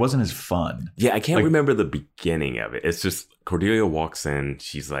wasn't as fun. Yeah, I can't remember the beginning of it. It's just Cordelia walks in,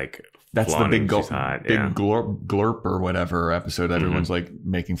 she's like, that's the big glurp or whatever episode. Everyone's like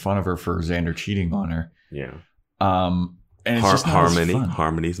making fun of her for Xander cheating on her. Yeah. And it's just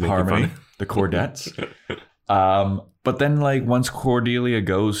Harmony's making fun. The Cordettes. But then like once Cordelia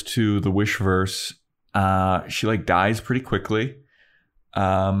goes to the Wishverse, she like dies pretty quickly.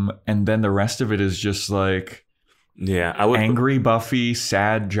 And then the rest of it is just like angry Buffy,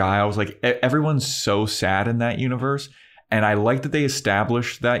 sad Giles. Like everyone's so sad in that universe. And I like that they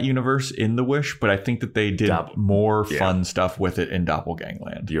established that universe in The Wish, but I think that they did more fun stuff with it in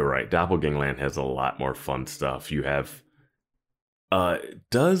Doppelgangland. You're right. Doppelgangland has a lot more fun stuff. You have,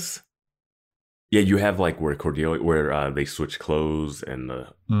 you have like where Cordelia, where they switch clothes and the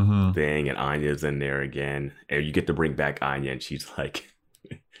thing, and Anya's in there again, and you get to bring back Anya, and she's like,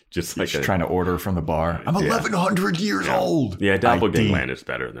 she's trying to order from the bar. I'm 1,100 years old. Yeah, Doppelgangland is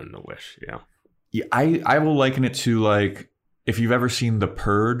better than The Wish. Yeah. Yeah, I will liken it to like if you've ever seen The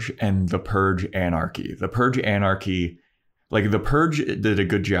Purge and The Purge Anarchy. The Purge Anarchy, like The Purge did a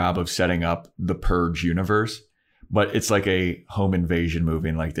good job of setting up the Purge universe, but it's like a home invasion movie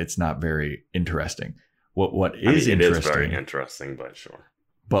and like it's not very interesting. What is interesting? It is very interesting, but sure.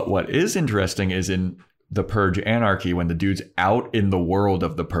 But what is interesting is in The Purge Anarchy when the dude's out in the world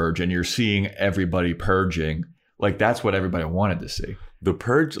of the Purge and you're seeing everybody purging. Like that's what everybody wanted to see. The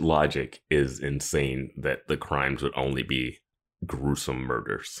Purge logic is insane that the crimes would only be gruesome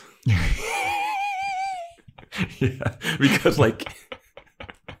murders. Yeah. Because, like,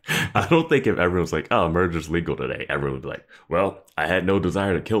 I don't think if everyone's like, oh, murder's legal today, everyone would be like, well, I had no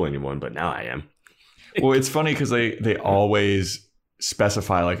desire to kill anyone, but now I am. Well, it's funny because they always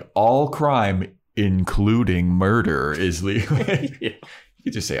specify, like, all crime, including murder, is legal. Yeah.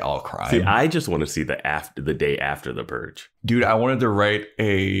 You just say all crime. See, I just want to see the day after the Purge. Dude, I wanted to write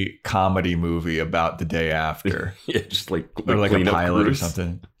a comedy movie about the day after. Yeah, just like or like a pilot or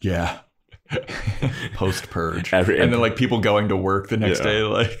something. Yeah. Post Purge. And then like people going to work the next day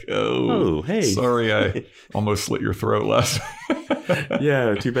like, oh, hey. Sorry, I almost slit your throat last.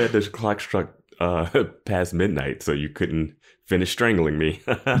 Yeah, too bad the clock struck past midnight, so you couldn't finish strangling me.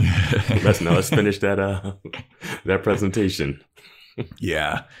 Let's finish that presentation.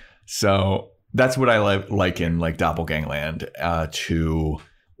 Yeah. So that's what I like in like Doppelgangland to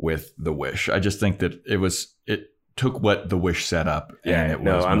with The Wish. I just think that it took what The Wish set up and it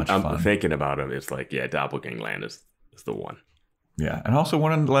was much fun. I'm thinking about it. It's like, yeah, Doppelgangland is the one. Yeah. And I also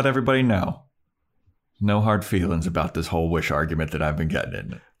wanted to let everybody know no hard feelings about this whole Wish argument that I've been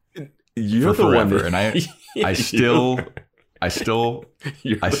getting in You're for the forever. one that, and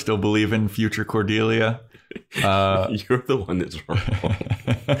I still believe in future Cordelia. You're the one that's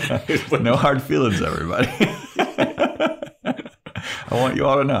wrong. No hard feelings, everybody. I want you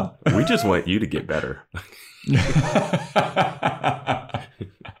all to know. We just want you to get better.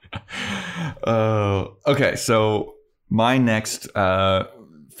 Okay, so my next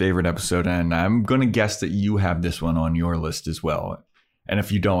favorite episode, and I'm going to guess that you have this one on your list as well. And if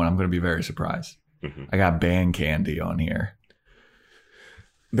you don't, I'm going to be very surprised. Mm-hmm. I got Band Candy on here.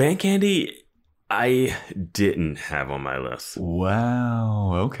 Band Candy, I didn't have on my list.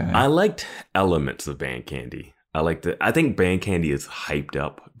 Wow. Okay. I liked elements of Band Candy. I think Band Candy is hyped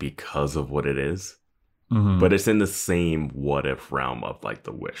up because of what it is, but it's in the same what if realm of like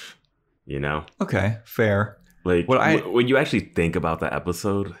The Wish, you know? Okay. Fair. Like when you actually think about the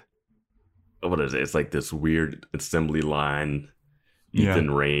episode, what is it? It's like this weird assembly line.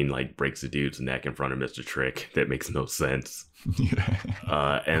 Ethan Rain like breaks a dude's neck in front of Mr. Trick. That makes no sense.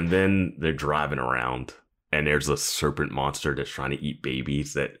 And then they're driving around and there's a serpent monster that's trying to eat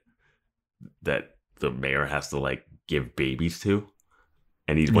babies that the mayor has to like give babies to.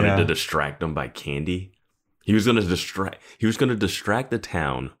 and he wanted to distract them by candy. He was going to distract the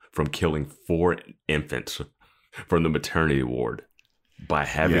town from killing 4 infants from the maternity ward by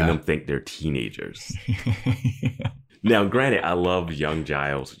having them think they're teenagers. Now, granted, I love young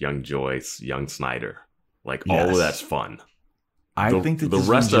Giles, young Joyce, young Snyder. Like, all of that's fun. I think that the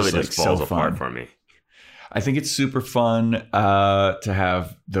rest of it just falls apart for me. I think it's super fun to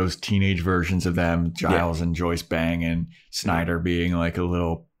have those teenage versions of them, Giles and Joyce banging, Snyder being like a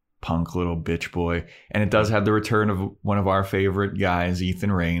little punk little bitch boy. And it does have the return of one of our favorite guys,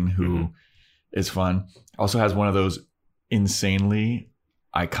 Ethan Rayne, who is fun. Also has one of those insanely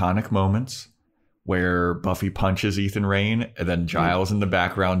iconic moments where Buffy punches Ethan Rayne and then Giles in the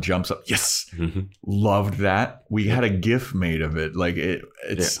background jumps up. Yes. Loved that. We had a GIF made of it. Like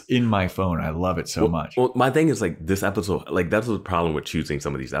it's in my phone. I love it so much. Well, my thing is like this episode, like that's the problem with choosing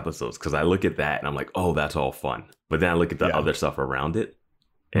some of these episodes. Cause I look at that and I'm like, oh, that's all fun. But then I look at the other stuff around it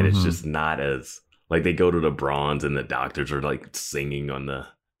and it's just not as like they go to the bronze and the doctors are like singing on the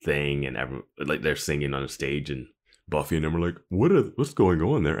thing and like they're singing on the stage and Buffy and them are like, what's going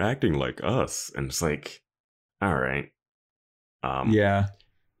on? They're acting like us. And it's like, all right.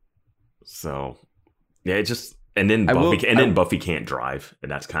 So yeah, it just and then Buffy can't drive, and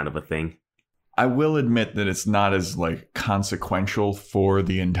that's kind of a thing. I will admit that it's not as like consequential for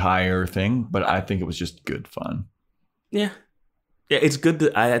the entire thing, but I think it was just good fun. Yeah, it's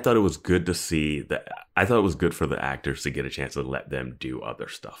good I thought it was good to see that. I thought it was good for the actors to get a chance to let them do other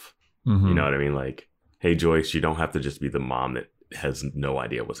stuff. You know what I mean? Like, hey, Joyce, you don't have to just be the mom that has no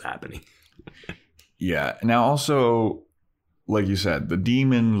idea what's happening. Yeah. Now, also, like you said, the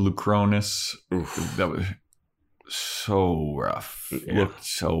demon Lucronus, that was so rough. Looked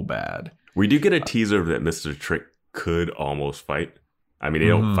so bad. We do get a teaser that Mr. Trick could almost fight. I mean, they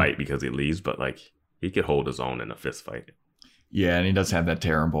don't fight because he leaves, but like he could hold his own in a fist fight. Yeah, and he does have that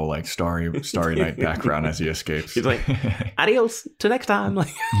terrible like Starry Night background as he escapes. He's like, adios, till next time.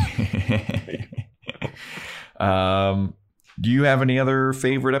 Like, do you have any other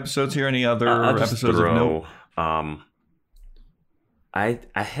favorite episodes here? Any other episodes of note? I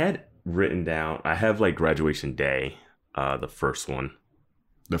had written down. I have like Graduation Day, the first one.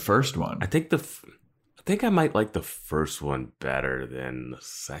 The first one. I think I might like the first one better than the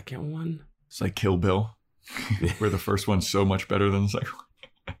second one. It's like Kill Bill, where the first one's so much better than the second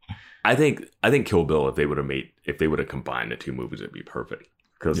one. I think Kill Bill, if they would have combined the two movies, it'd be perfect.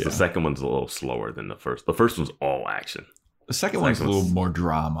 Because the second one's a little slower than the first. The first one's all action. The second one's a little more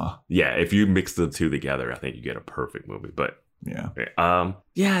drama. Yeah, if you mix the two together, I think you get a perfect movie. But I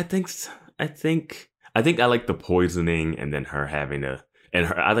think I like the poisoning and then her having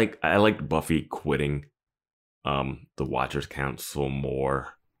I liked Buffy quitting the Watchers Council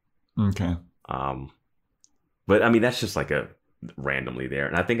more. Okay. But I mean that's just like a randomly there.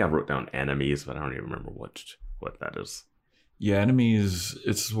 And I think I wrote down enemies, but I don't even remember what that is. Yeah, enemies.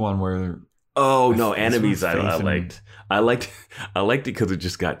 It's one where. Oh no, enemies! I liked. I liked it because it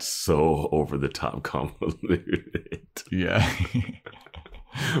just got so over the top convoluted. Yeah,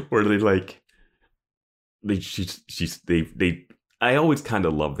 where they I always kind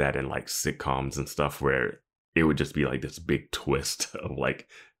of love that in like sitcoms and stuff where it would just be like this big twist of like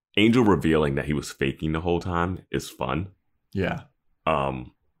Angel revealing that he was faking the whole time is fun. Yeah.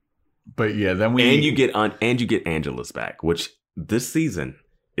 But yeah, then you get Angelus back, which this season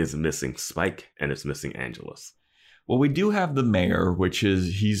is missing Spike and it's missing Angelus. Well, we do have the mayor, which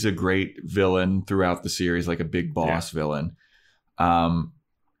is he's a great villain throughout the series, like a big boss villain.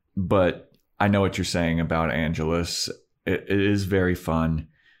 But I know what you're saying about Angelus. It is very fun.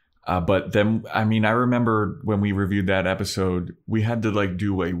 But then, I mean, I remember when we reviewed that episode, we had to like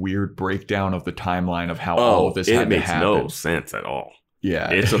do a weird breakdown of the timeline of how all of this had to happen. It makes no sense at all.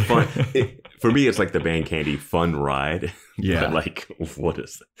 Yeah. It's a fun, for me, it's like the Band Candy fun ride. Yeah. But like, what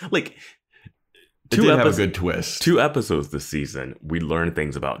is that? Like, it did have a good twist. 2 episodes this season, we learn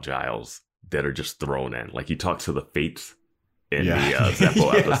things about Giles that are just thrown in. Like, he talks to the Fates in the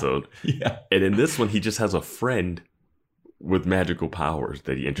Zeppo episode. Yeah. And in this one, he just has a friend with magical powers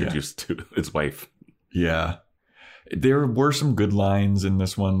that he introduced to his wife. Yeah. There were some good lines in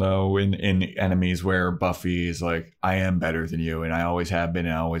this one, though, in Enemies, where Buffy is like, I am better than you, and I always have been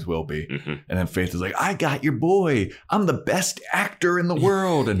and I always will be. Mm-hmm. And then Faith is like, I got your boy. I'm the best actor in the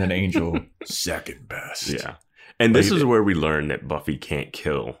world. And then Angel, second best. Yeah. And this is where we learn that Buffy can't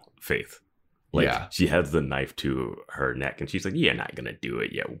kill Faith. Like, she has the knife to her neck, and she's like, you're not going to do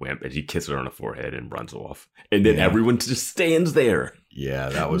it, you wimp. And she kisses her on the forehead and runs off. And then everyone just stands there. Yeah,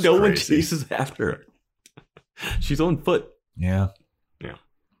 that was no crazy. One chases after her. She's on foot. Yeah. Yeah.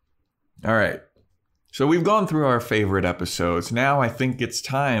 All right. So we've gone through our favorite episodes. Now I think it's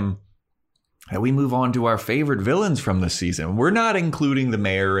time that we move on to our favorite villains from the season. We're not including the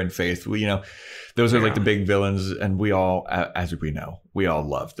mayor and Faith. Those are like the big villains, and we all, as we know, we all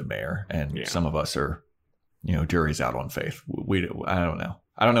love the mayor, and some of us are, jury's out on Faith. I don't know.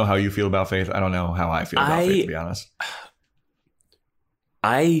 I don't know how you feel about Faith. I don't know how I feel about Faith, to be honest.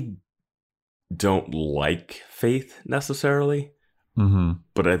 I don't like Faith necessarily,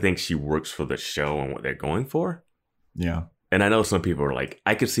 but I think she works for the show and what they're going for. Yeah. And I know some people are like,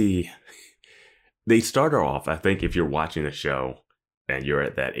 I could see they start her off. I think if you're watching the show and you're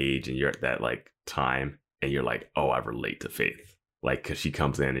at that age and you're at that like time and you're like, oh, I relate to Faith. Like, because she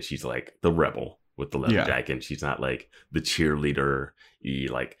comes in and she's like the rebel with the leather jacket. And she's not like the cheerleader,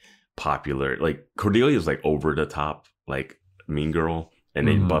 like popular. Like Cordelia's like over the top, like mean girl. And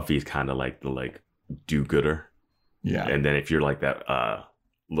then Buffy's kind of like the like do-gooder. Yeah. And then if you're like that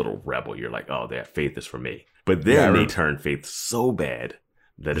little rebel, you're like, oh, that Faith is for me. But then they turn Faith so bad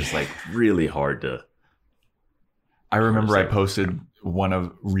that it's like really hard to. I remember I reposted one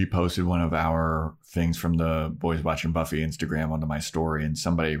of our things from the Boys Watching Buffy Instagram onto my story, and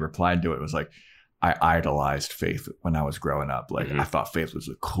somebody replied to it. It was like, I idolized Faith when I was growing up. Like, I thought Faith was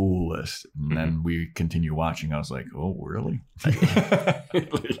the coolest. And then we continue watching. I was like, oh, really?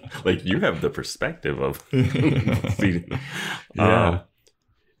 like you have the perspective of.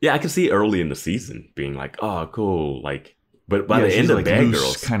 Yeah, I can see early in the season being like, oh, cool. Like, but by the end of Bad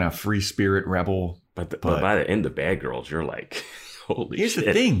Girls, kind of free spirit rebel. But by the end of Bad Girls, you're like, holy here's shit.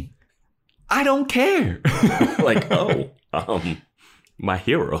 Here's the thing. I don't care. Like, my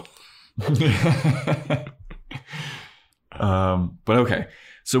hero. But okay.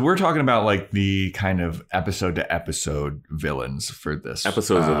 So we're talking about like the kind of episode to episode villains for this.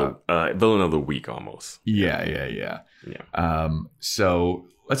 Episodes of the villain of the week almost. Yeah. So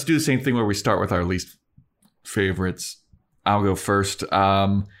let's do the same thing where we start with our least favorites. I'll go first.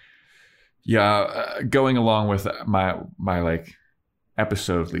 Going along with my like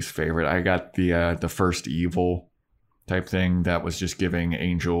episode least favorite, I got the first evil type thing that was just giving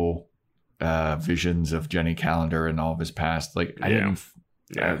Angel visions of Jenny Calendar and all of his past. Like I didn't.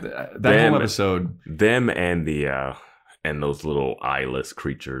 That whole episode. Them and the and those little eyeless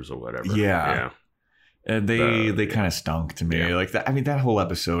creatures or whatever. Yeah. And they kind of stunk to me. Yeah. Like that. I mean, that whole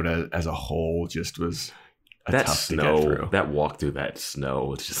episode as a whole just was that tough snow. To get through. That walk through that snow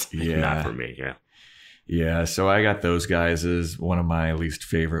was just not for me. Yeah. Yeah. So I got those guys as one of my least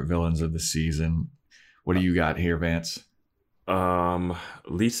favorite villains of the season. What do you got here, Vance?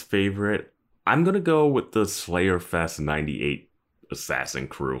 Least favorite. I'm gonna go with the Slayer Fest '98 assassin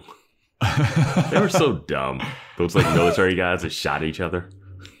crew. They were so dumb. Those like military guys that shot each other.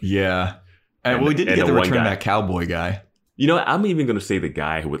 Yeah. And we didn't get to return that cowboy guy. You know, I'm even going to say the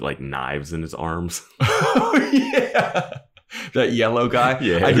guy with like knives in his arms. Oh, yeah. That yellow guy.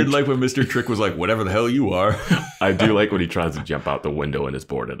 Yeah. I did like when Mr. Trick was like, whatever the hell you are. I do like when he tries to jump out the window and is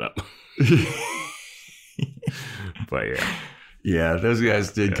boarded up. But yeah. Yeah, those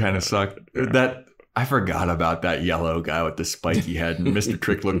guys did kind of suck. Yeah. I forgot about that yellow guy with the spiky head. And Mr.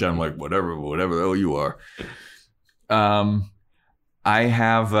 Trick looked down like, whatever the hell you are. I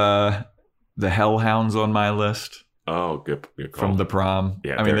have the Hellhounds on my list. Oh, good call. From the prom.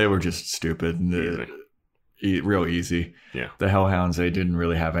 Yeah, I mean, they were just stupid. Real easy. Yeah. The Hellhounds, they didn't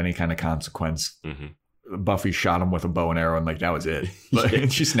really have any kind of consequence. Buffy shot him with a bow and arrow, and like that was it.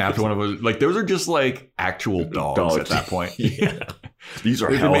 And she snapped one of those. Like those are just like actual dogs at that point. Yeah. These are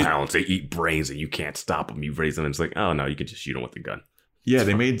hellhounds. They eat brains, and you can't stop them. You raise them, and it's like, oh no, you can just shoot them with a gun. Yeah,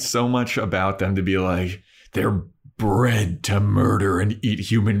 they made so much about them to be like they're bred to murder and eat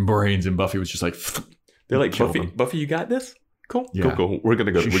human brains, and Buffy was just like, they're like, Buffy, you got this? Cool, yeah. Cool. We're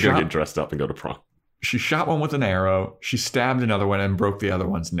gonna get dressed up and go to prom. She shot one with an arrow. She stabbed another one and broke the other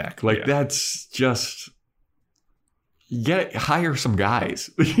one's neck. Like that's just. Hire some guys.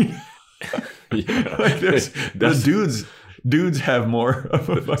 Like dudes have more of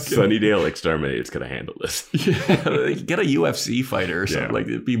a fucking... Sunnydale Exterminators could have handled this. Yeah, get a UFC fighter or something. Yeah. Like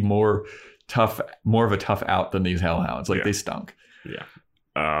it'd be more of a tough out than these hellhounds. Like they stunk. Yeah.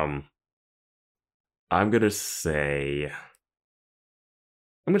 I'm gonna say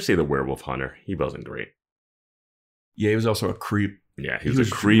the werewolf hunter. He wasn't great. Yeah, he was also a creep. Yeah, he was a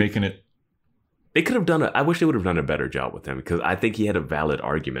creep. Making it. They could have done I wish they would have done a better job with him, because I think he had a valid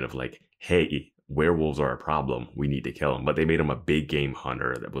argument of like, hey, werewolves are a problem. We need to kill them. But they made him a big game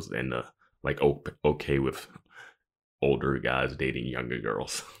hunter that was in the like okay with older guys dating younger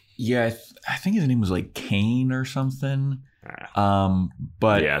girls. Yeah, I think his name was like Kane or something.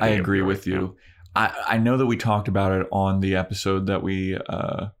 But yeah, I agree with you. Yeah. I know that we talked about it on the episode that we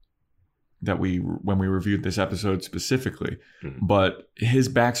when we reviewed this episode specifically. Mhm. But his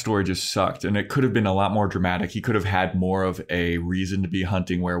backstory just sucked, and it could have been a lot more dramatic. He could have had more of a reason to be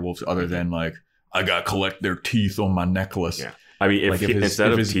hunting werewolves other than like, I gotta collect their teeth on my necklace. Yeah. I mean, Like,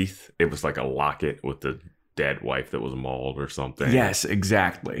 instead of teeth, it was like a locket with the dead wife that was mauled or something. Yes,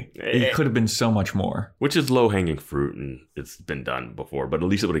 exactly. It could have been so much more. Which is low-hanging fruit, and it's been done before. But at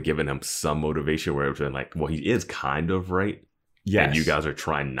least it would have given him some motivation where it would have been like, well, he is kind of right. Yes. And you guys are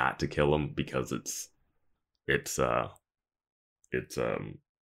trying not to kill him because it's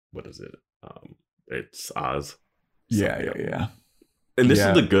what is it? It's Oz. Yeah. And this Yeah.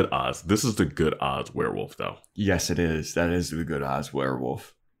 is the good Oz. This is the good Oz werewolf, though. Yes, it is. That is the good Oz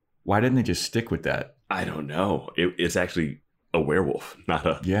werewolf. Why didn't they just stick with that? I don't know. It's actually a werewolf, not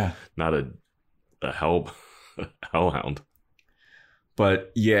a hellhound.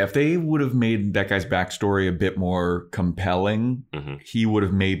 But yeah, if they would have made that guy's backstory a bit more compelling, Mm-hmm. he would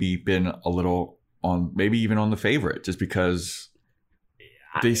have maybe been a little on, maybe even on the favorite, just because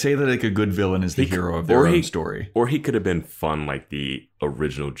they say that like a good villain is the hero of their own story. Or he could have been fun like the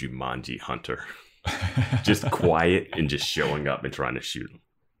original Jumanji hunter. Just quiet and just showing up and trying to shoot him.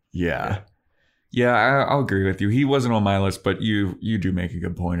 Yeah, I'll agree with you. He wasn't on my list, but you do make a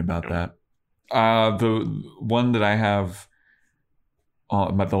good point about that. The one that I have,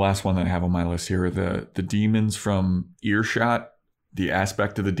 the last one that I have on my list here are the demons from Earshot, the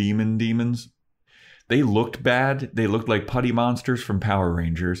aspect of the demons. They looked bad. They looked like putty monsters from Power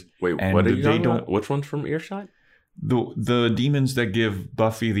Rangers. Wait, and what are you talking about? Which one's from Earshot? The demons that give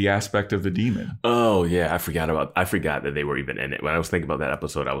Buffy the aspect of the demon. Oh yeah, I forgot that they were even in it. When I was thinking about that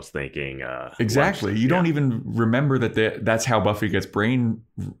episode, I was thinking exactly. You don't even remember that's how Buffy gets brain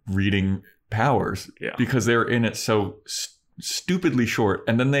reading powers. Yeah, because they're in it so stupidly short,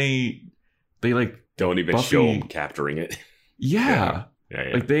 and then they like don't even Buffy, show them capturing it. Yeah.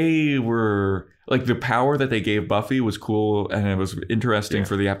 Like they were like the power that they gave Buffy was cool, and it was interesting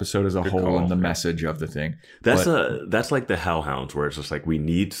for the episode as a whole and the message of the thing. That's like the Hellhounds, where it's just like we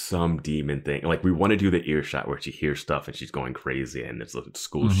need some demon thing. Like we want to do the Earshot where she hears stuff and she's going crazy and it's a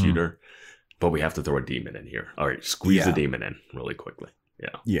school shooter, but we have to throw a demon in here. All right, squeeze the demon in really quickly.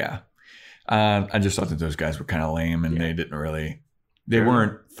 Yeah. I just thought that those guys were kind of lame, and they didn't really, they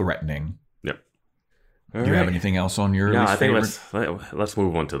weren't threatening. Yep. Do you have anything else on your No, least I think favorite? let's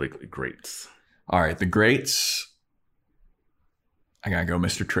move on to the greats. All right, the greats. I gotta go,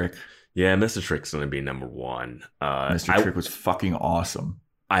 Mr. Trick. Yeah, Mr. Trick's gonna be number one. Mr. Trick was fucking awesome.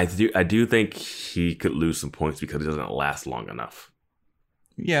 I do think he could lose some points because he doesn't last long enough.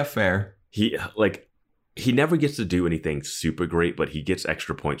 Yeah, fair. He never gets to do anything super great, but he gets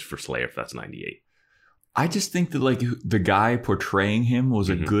extra points for Slayer if that's 98. I just think that like the guy portraying him was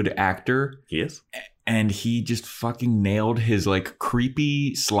a good actor. He is. And he just fucking nailed his like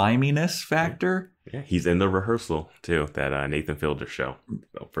creepy sliminess factor. Yeah, he's in the rehearsal too, that Nathan Fielder show,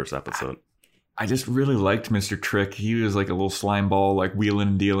 first episode. I just really liked Mr. Trick. He was like a little slime ball, like wheeling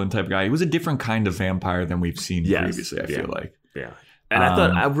and dealing type guy. He was a different kind of vampire than we've seen previously, I feel like. Yeah. And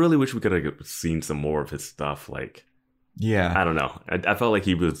I really wish we could have seen some more of his stuff. Like, yeah, I don't know. I felt like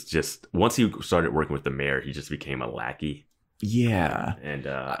he was just, once he started working with the mayor, he just became a lackey. Yeah. And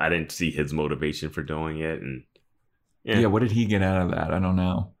I didn't see his motivation for doing it. And yeah, what did he get out of that? I don't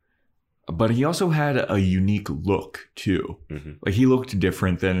know. But he also had a unique look too. Like he looked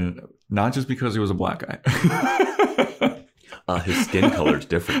different than, not just because he was a black guy. His skin color's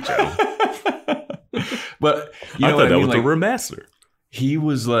different, Joe. But you know, I thought that was like, the remaster. He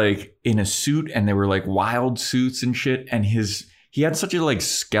was like in a suit, and they were like wild suits and shit. And he had such a like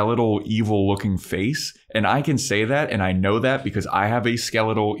skeletal, evil looking face. And I can say that, and I know that because I have a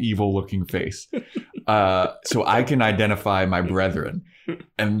skeletal, evil looking face. So I can identify my brethren.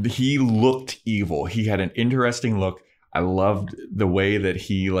 And he looked evil. He had an interesting look. I loved the way that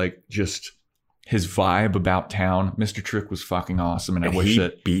he like just his vibe about town. Mr. Trick was fucking awesome. And I wish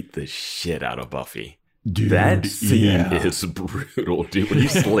that beat the shit out of Buffy. Dude, that scene is brutal, dude. When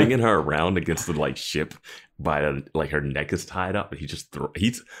he's slinging her around against the like ship by like her neck is tied up, and he just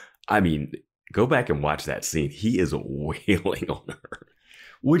go back and watch that scene. He is wailing on her.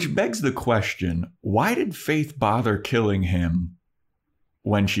 Which begs the question, why did Faith bother killing him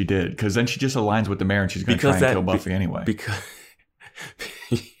when she did? Because then she just aligns with the mayor and she's going to try and kill Buffy anyway. Because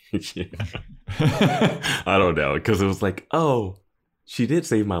I don't know. Because it was like, oh, she did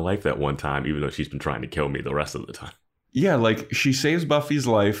save my life that one time, even though she's been trying to kill me the rest of the time. Yeah, like she saves Buffy's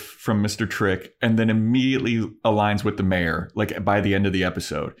life from Mr. Trick and then immediately aligns with the mayor, like by the end of the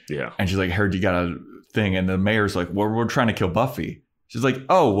episode. Yeah. And she's like, I heard you got a thing. And the mayor's like, well, we're trying to kill Buffy. She's like,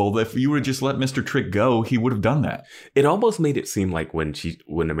 oh, well, if you would have just let Mr. Trick go, he would have done that. It almost made it seem like when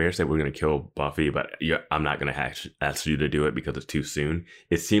the mayor said we're going to kill Buffy, but I'm not going to ask you to do it because it's too soon.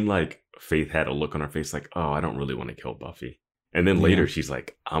 It seemed like Faith had a look on her face like, oh, I don't really want to kill Buffy. And then later she's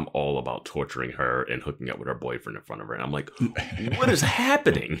like, I'm all about torturing her and hooking up with her boyfriend in front of her. And I'm like, what is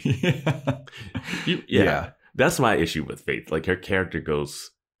happening? Yeah. That's my issue with Faith. Like her character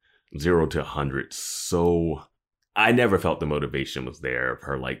goes 0 to 100 so... I never felt the motivation was there of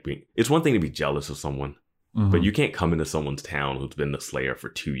her like being... It's one thing to be jealous of someone, but you can't come into someone's town who's been the Slayer for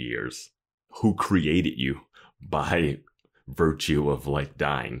 2 years, who created you by virtue of like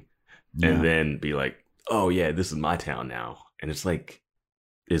dying, and then be like, oh yeah, this is my town now. And it's like,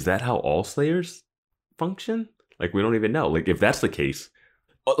 is that how all Slayers function? Like, we don't even know. Like, if that's the case,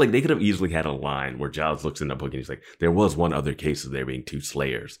 like they could have easily had a line where Giles looks in the book and he's like, there was one other case of there being 2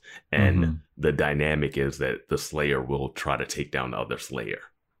 Slayers. And the dynamic is that the Slayer will try to take down the other Slayer.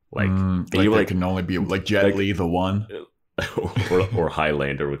 Like, you like can only be like Jet Li, the one. or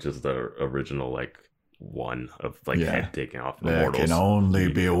Highlander, which is the original like one of like head taking off the there mortals. Can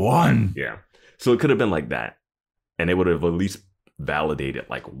only be one. Yeah. So it could have been like that. And it would have at least validated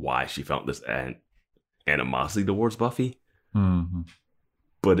like why she felt this animosity towards Buffy.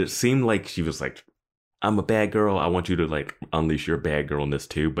 But it seemed like she was like, I'm a bad girl. I want you to like unleash your bad girlness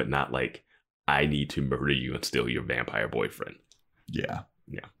too, but not like I need to murder you and steal your vampire boyfriend. Yeah.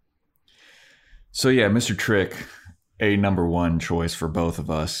 Yeah. So yeah, Mr. Trick, a number 1 choice for both of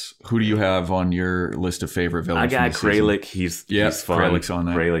us. Who do you have on your list of favorite villains? I got Kralik. He's fun. Kralik's on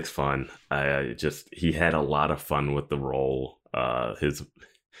there. Kralik's fun. He had a lot of fun with the role.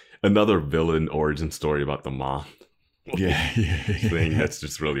 Another villain origin story about the mom. Thing that's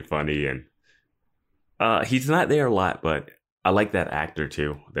just really funny, and he's not there a lot, but I like that actor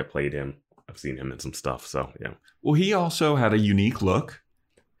too that played him. I've seen him in some stuff, so yeah. Well, he also had a unique look.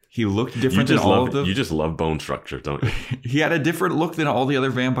 He looked different than all of them. You just love bone structure, don't you? He had a different look than all the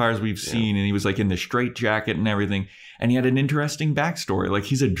other vampires we've seen, and he was like in the straight jacket and everything, and he had an interesting backstory. Like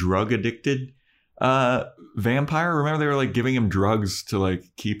he's a drug addicted vampire. Remember they were like giving him drugs to like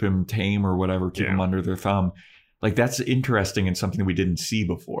keep him tame or whatever, keep him under their thumb. Like, that's interesting and something we didn't see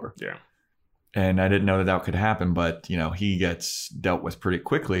before. Yeah. And I didn't know that could happen, but, you know, he gets dealt with pretty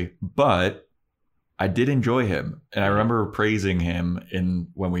quickly. But I did enjoy him. And I remember praising him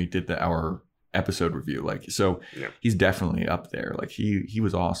when we did our episode review. Like, so he's definitely up there. Like, he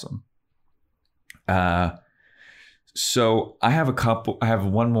was awesome. So I have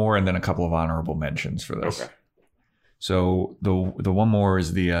one more and then a couple of honorable mentions for this. Okay. So the one more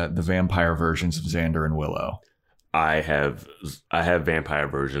is the vampire versions of Xander and Willow. I have vampire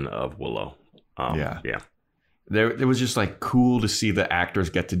version of Willow. Yeah. It was just like cool to see the actors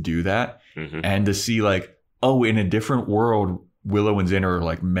get to do that, and to see like, oh, in a different world, Willow and Xander are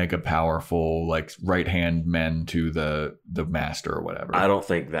like mega powerful, like right hand men to the master or whatever. I don't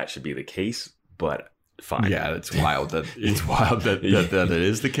think that should be the case, but fine. Yeah, it's wild that that it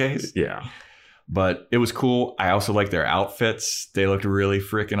is the case. Yeah. But it was cool. I also like their outfits. They looked really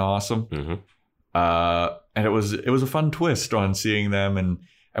freaking awesome. And it was a fun twist on seeing them and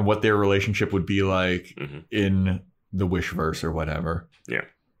what their relationship would be like in the Wishverse or whatever. Yeah.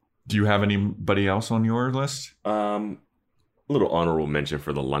 Do you have anybody else on your list? A little honorable mention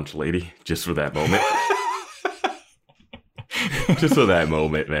for the lunch lady, just for that moment. Just for that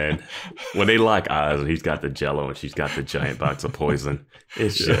moment, man. When they lock eyes and he's got the Jello and she's got the giant box of poison,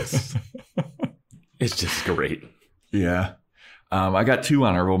 it's just great. Yeah. I got 2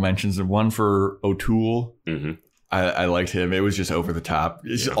 honorable mentions, and one for O'Toole. I liked him. It was just over the top.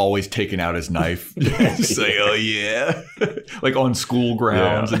 He's always taking out his knife. Just like, oh yeah. Like on school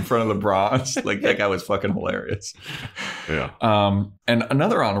grounds in front of the Bronx. Like that guy was fucking hilarious. Yeah. And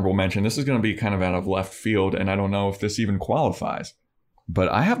another honorable mention, this is going to be kind of out of left field, and I don't know if this even qualifies, but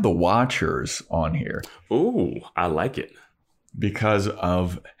I have the Watchers on here. Ooh, I like it. Because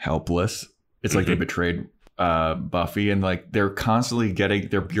of Helpless. It's like they betrayed Buffy, and like their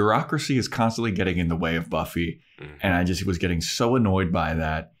bureaucracy is constantly getting in the way of Buffy. And I just was getting so annoyed by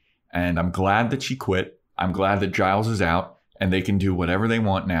that. And I'm glad that she quit. I'm glad that Giles is out and they can do whatever they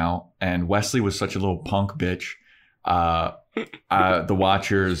want now. And Wesley was such a little punk bitch. The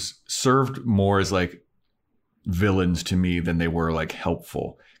Watchers served more as like villains to me than they were like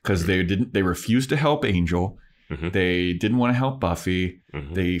helpful, because they refused to help Angel. They didn't want to help Buffy.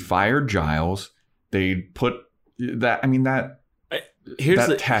 They fired Giles. They put that, I mean, here's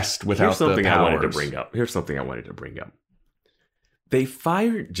the test without the powers. Here's something I wanted to bring up. They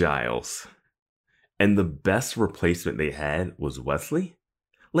fired Giles, and the best replacement they had was Wesley.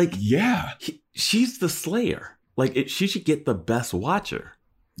 Like, yeah, she's the Slayer. She should get the best watcher.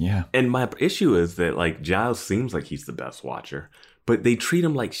 Yeah. And my issue is that like Giles seems like he's the best watcher, but they treat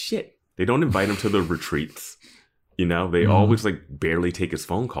him like shit. They don't invite him to the retreats. You know, they always like barely take his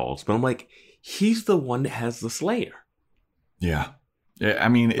phone calls. But I'm like, he's the one that has the Slayer. Yeah. I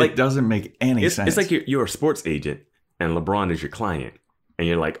mean, it doesn't make any sense. It's like you're a sports agent and LeBron is your client. And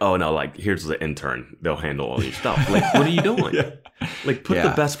you're like, oh no, like here's the intern. They'll handle all your stuff. Like, what are you doing? Like, put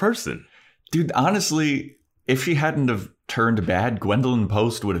the best person. Dude, honestly, if she hadn't have turned bad, Gwendolyn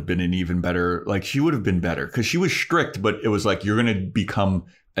Post would have been an even better, like she would have been better because she was strict, but it was like, you're going to become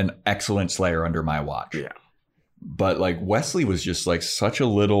an excellent Slayer under my watch. Yeah. But like Wesley was just like such a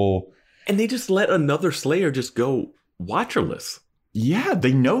little. And they just let another Slayer just go watcherless. Yeah,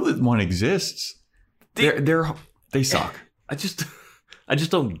 they know that one exists. They suck. I just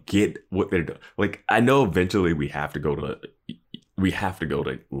don't get what they're doing. Like, I know eventually we have to go to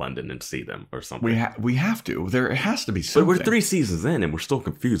London and see them or something. We have to. There has to be something. But we're 3 seasons in and we're still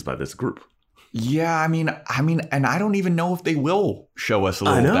confused by this group. Yeah, I mean, and I don't even know if they will show us a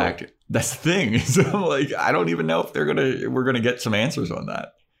little back. That's the thing. So like, I don't even know if we're gonna get some answers on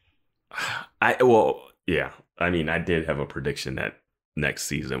that. I mean, I did have a prediction that next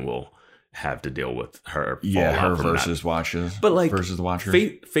season we'll have to deal with her. Yeah, her versus Watchers. But like versus the Watchers.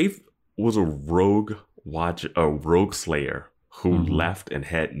 Faith was a rogue Slayer who left and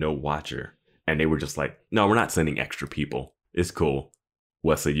had no Watcher, and they were just like, no, we're not sending extra people. It's cool.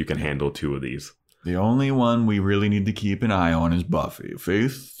 Wesley, you can handle 2 of these. The only one we really need to keep an eye on is Buffy.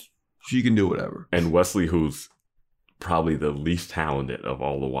 Faith, she can do whatever. And Wesley, who's probably the least talented of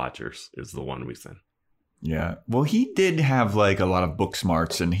all the Watchers, is the one we send. Yeah. Well, he did have like a lot of book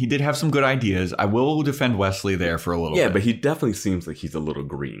smarts and he did have some good ideas. I will defend Wesley there for a little bit. Yeah, but he definitely seems like he's a little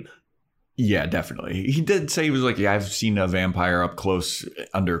green. Yeah, definitely. He did say he was like, yeah, I've seen a vampire up close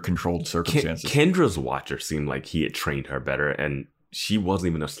under controlled circumstances. Kendra's Watcher seemed like he had trained her better, and she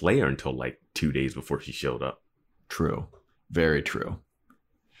wasn't even a Slayer until like 2 days before she showed up. True. Very true.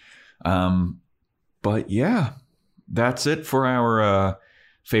 But yeah, that's it for our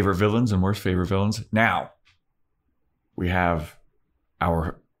favorite villains and worst favorite villains. Now, we have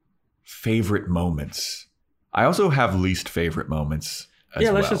our favorite moments. I also have least favorite moments as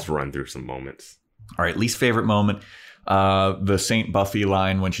well. Let's just run through some moments. All right, least favorite moment. The Saint Buffy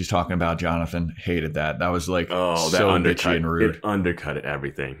line when she's talking about Jonathan. Hated that. That was like so bitchy and rude. It undercut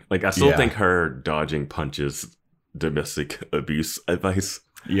everything. Like, I still think her dodging punches domestic abuse advice.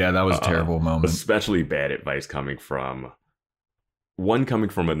 Yeah, that was a terrible moment. Especially bad advice coming from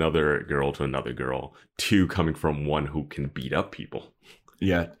another girl to another girl. 2, coming from one who can beat up people.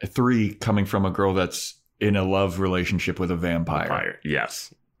 Yeah. 3, coming from a girl that's in a love relationship with a vampire.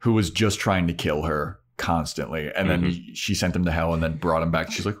 Yes. Who was just trying to kill her constantly. And then she sent him to hell and then brought him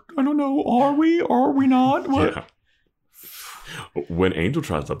back. She's like, I don't know. Are we? Are we not? What? Yeah. When Angel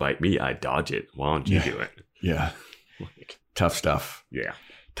tries to bite me, I dodge it. Why don't you do it? Yeah. Tough stuff. Yeah.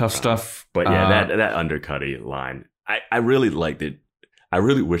 Tough stuff. But yeah, that undercutty line, I really liked it. I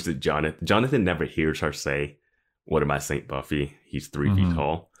really wish that Jonathan never hears her say, what am I, Saint Buffy? He's 3 feet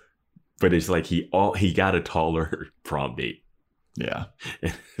tall. But it's like he got a taller prom date. Yeah.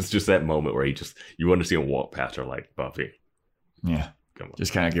 It's just that moment where you want to see him walk past her like, Buffy. Yeah. Come on.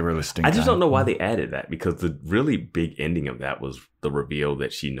 Just kind of give her the stink. I just don't know why they added that, because the really big ending of that was the reveal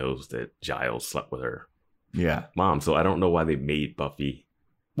that she knows that Giles slept with her mom. So I don't know why they made Buffy.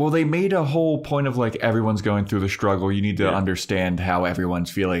 Well, they made a whole point of like, everyone's going through the struggle. You need to understand how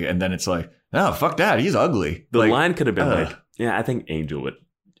everyone's feeling. And then it's like, oh, fuck that. He's ugly. The line could have been like, yeah, I think Angel would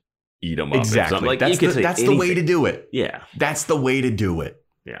eat him up. Exactly. Like, that's the way to do it. Yeah. That's the way to do it.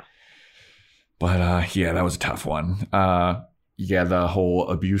 Yeah. But yeah, that was a tough one. Yeah, the whole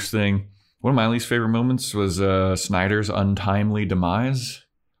abuse thing. One of my least favorite moments was Snyder's untimely demise.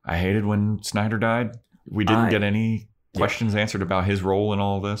 I hated when Snyder died. We didn't get any questions answered about his role in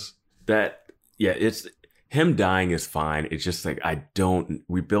all this. It's him dying is fine. It's just like,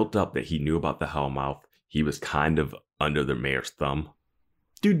 we built up that he knew about the Hellmouth. He was kind of under the mayor's thumb.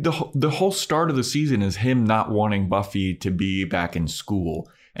 Dude, the whole start of the season is him not wanting Buffy to be back in school.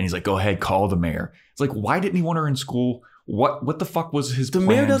 And he's like, go ahead, call the mayor. It's like, why didn't he want her in school? What the fuck was his plan?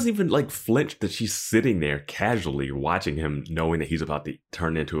 The mayor doesn't even like flinch that she's sitting there casually watching him, knowing that he's about to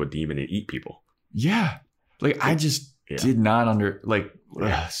turn into a demon and eat people. Yeah. Like, I just did not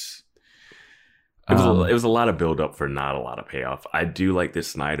yes. It was a lot of buildup for not a lot of payoff. I do like that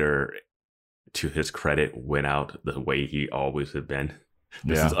Snyder, to his credit, went out the way he always had been.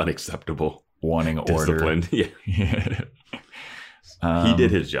 This is unacceptable. Wanting disciplined. Order. Yeah. He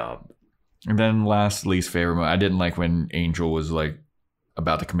did his job. And then least favorite, I didn't like when Angel was like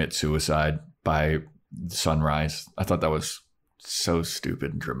about to commit suicide by sunrise. I thought that was so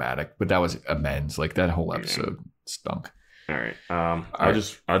stupid and dramatic, but that was immense. Like that whole episode stunk. All right. I'll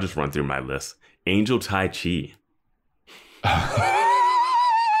just run through my list. Angel Tai Chi.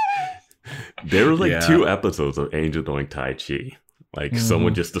 There were like 2 episodes of Angel doing Tai Chi. Like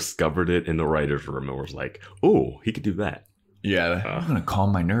someone just discovered it in the writer's room and was like, "Oh, he could do that." Yeah, I'm gonna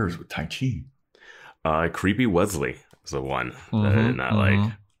calm my nerves with Tai Chi. Creepy Wesley is the one that I did not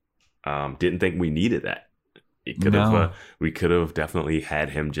like. Didn't think we needed that. We could have definitely had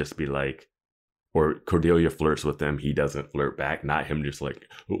him just be like, or Cordelia flirts with him, he doesn't flirt back. Not him just like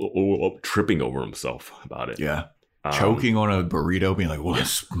tripping over himself about it. Yeah. Choking on a burrito, being like,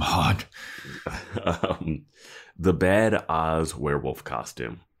 "What's hot?" The Bad Oz werewolf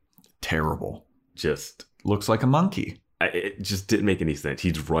costume. Terrible. Just looks like a monkey. It just didn't make any sense.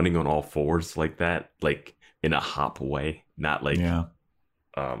 He's running on all fours like that, like in a hop way, not like yeah,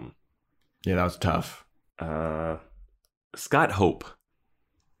 that was tough. Scott Hope.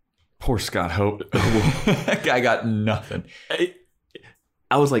 Poor Scott Hope. That guy got nothing.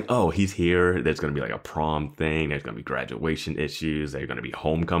 I was like, oh, he's here. There's going to be like a prom thing. There's going to be graduation issues. There's going to be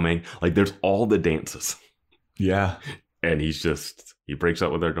homecoming. Like there's all the dances. Yeah. And he breaks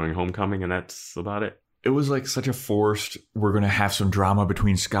up with her during homecoming and that's about it. It was like such a forced, we're going to have some drama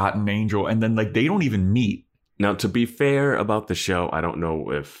between Scott and Angel. And then like they don't even meet. Now, to be fair about the show, I don't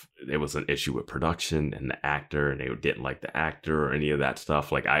know if it was an issue with production and the actor and they didn't like the actor or any of that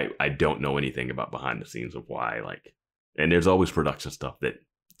stuff. Like I don't know anything about behind the scenes of why, like, and there's always production stuff that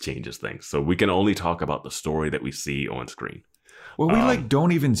changes things. So we can only talk about the story that we see on screen. Well, we like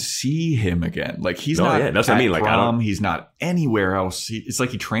don't even see him again. Like he's not. Yeah, that's what I mean. Like prom, he's not anywhere else. It's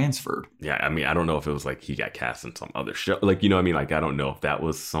like he transferred. Yeah, I mean, I don't know if it was like he got cast in some other show. Like, you know what I mean? Like I don't know if that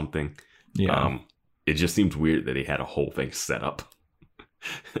was something. Yeah. It just seems weird that he had a whole thing set up,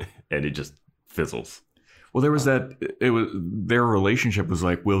 and it just fizzles. Well, there was that. It was their relationship was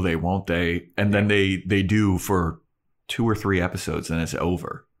like, will they, won't they? And then they do for 2 or 3 episodes, and it's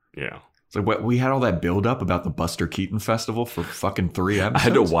over. Yeah. It's like we had all that build up about the Buster Keaton festival for fucking 3 episodes. I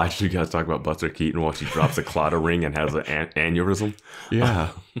had to watch you guys talk about Buster Keaton while she drops a clotted ring and has an aneurysm.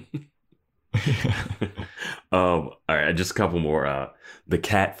 Yeah. All right, just a couple more. The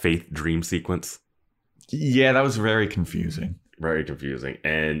cat Faith dream sequence. Yeah, that was very confusing. Very confusing.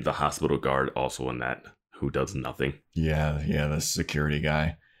 And the hospital guard also in that, who does nothing. Yeah, the security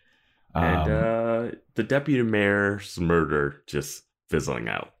guy. And the deputy mayor's murder just fizzling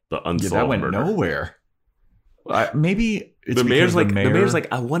out. The unsolved that went murder. Nowhere. Maybe it's the mayor's like, the mayor's like,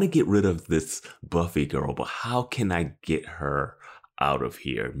 I want to get rid of this Buffy girl, but how can I get her out of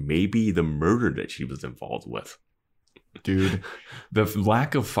here? Maybe the murder that she was involved with. Dude, the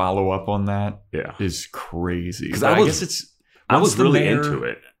lack of follow up on that is crazy. Because I was really into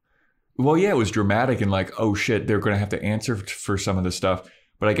it. Well, yeah, it was dramatic and like, oh shit, they're going to have to answer for some of the stuff.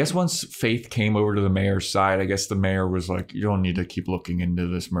 But I guess once Faith came over to the mayor's side, I guess the mayor was like, you don't need to keep looking into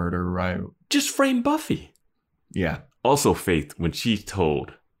this murder, right? Just frame Buffy. Yeah. Also, Faith, when she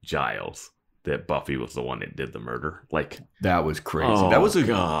told Giles that Buffy was the one that did the murder, like that was crazy. Oh, that was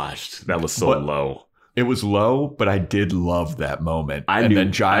that was so low. It was low, but I did love that moment.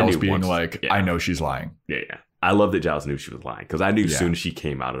 Then Giles being like, I know she's lying. Yeah. I love that Giles knew she was lying because I knew as soon as she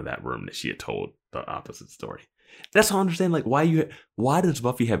came out of that room that she had told the opposite story. That's how I understand, like, why does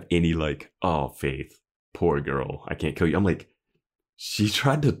Buffy have any, like, oh, Faith, poor girl, I can't kill you. I'm like, she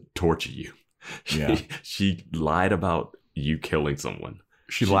tried to torture you. She lied about you killing someone.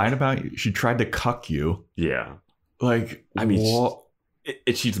 She lied about you. She tried to cuck you. Yeah. Like, I mean,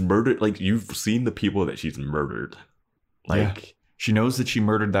 she's murdered. Like, you've seen the people that she's murdered. Like, she knows that she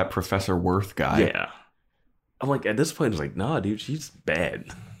murdered that Professor Worth guy. Yeah. I'm like, at this point, it's like, nah, dude, she's bad.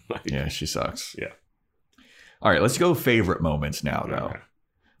 Like, yeah, she sucks. Yeah. All right, let's go favorite moments now, though.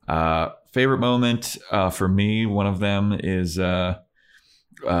 Okay. Favorite moment for me, one of them is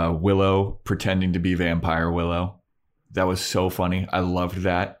Willow pretending to be Vampire Willow. That was so funny. I loved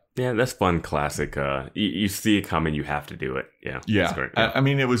that. Yeah, that's fun. Classic. You see it coming, you have to do it. Yeah. Yeah. Great. I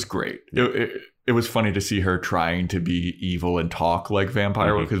mean, it was great. It was funny to see her trying to be evil and talk like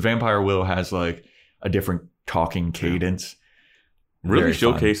Vampire Willow, because Vampire Willow has like a different talking cadence. Really Very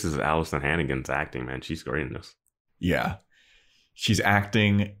showcases Allison Hannigan's acting, man. She's great in this. Yeah. She's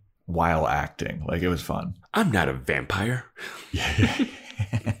acting while acting. Like, it was fun. I'm not a vampire.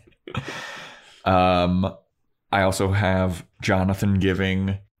 I also have Jonathan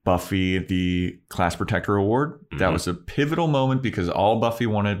giving Buffy the Class Protector Award. That was a pivotal moment because all Buffy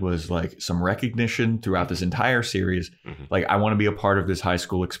wanted was like some recognition throughout this entire series. Like, I want to be a part of this high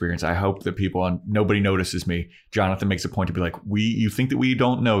school experience. I hope that nobody notices me. Jonathan makes a point to be like, you think that we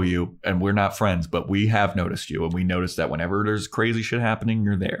don't know you and we're not friends, but we have noticed you. And we noticed that whenever there's crazy shit happening,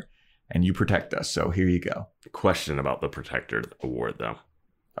 you're there and you protect us. So here you go. Question about the Protector Award, though.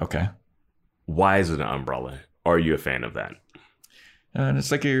 Okay. Why is it an umbrella? Are you a fan of that? And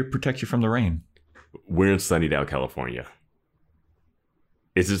it's like it protects you from the rain. We're in Sunnydale, California.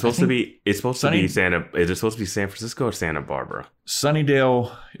 Is it supposed to be? It's supposed to be Santa. Is it supposed to be San Francisco or Santa Barbara?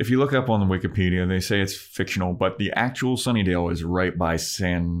 Sunnydale. If you look up on the Wikipedia, they say it's fictional, but the actual Sunnydale is right by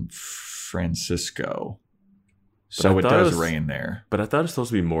San Francisco, so it does rain there. But I thought it's supposed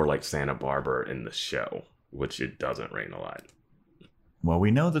to be more like Santa Barbara in the show, which it doesn't rain a lot. Well,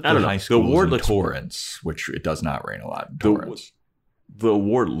 we know that the high school is in Torrance, which it does not rain a lot in Torrance. The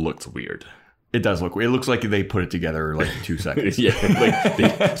award looks weird. It does look weird. It looks like they put it together like 2 seconds. Yeah,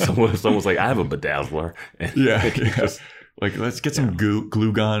 like someone's like, I have a bedazzler. And like, let's get some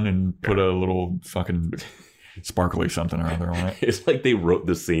glue gun and put a little fucking sparkly something or other on it. It's like they wrote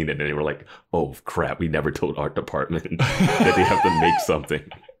the scene and then they were like, oh crap, we never told art department that they have to make something.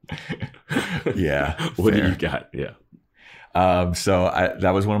 Yeah. What do you got? Yeah. So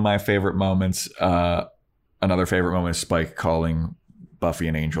that was one of my favorite moments. Another favorite moment is Spike calling Buffy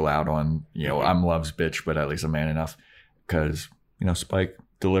and Angel out on, I'm Love's bitch, but at least I'm man enough. Because, Spike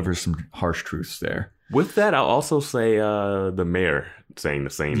delivers some harsh truths there. With that, I'll also say the mayor saying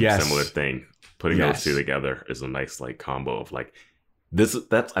the same similar thing. Putting those two together is a nice like combo of like that's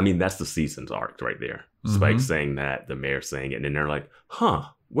the season's arc right there. Spike saying that, the mayor saying it, and then they're like,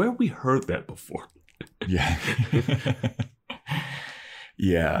 where have we heard that before? Yeah.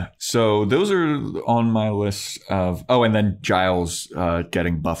 Yeah. So those are on my list of... Oh, and then Giles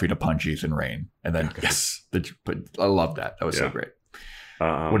getting Buffy to punch Ethan Rayne. And then, but I love that. That was so great.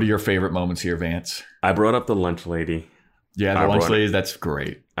 What are your favorite moments here, Vance? I brought up the lunch lady. Yeah, the lunch lady, that's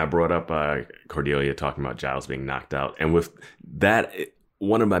great. I brought up Cordelia talking about Giles being knocked out. And with that,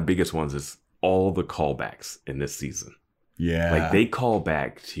 one of my biggest ones is all the callbacks in this season. Yeah. Like they call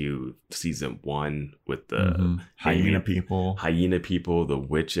back to season 1 with the hyena people, the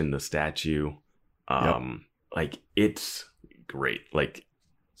witch and the statue. Like it's great. Like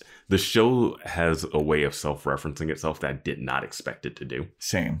the show has a way of self-referencing itself that I did not expect it to do.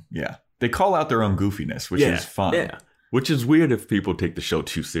 Same. Yeah. They call out their own goofiness, which is fun. Yeah. Which is weird if people take the show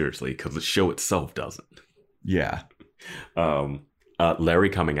too seriously because the show itself doesn't. Yeah. Larry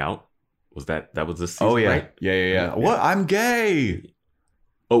coming out. Was that was this season? Oh yeah, right? yeah. What? I'm gay.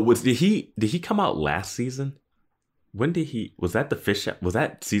 Oh, did he come out last season? When did he? Was that the fish? Was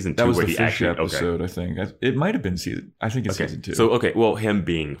that season 2? That was where the he fish episode. Okay. I think it might have been season. I think it's season 2. So well, him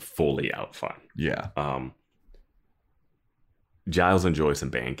being fully out, fine. Yeah. Giles and Joyce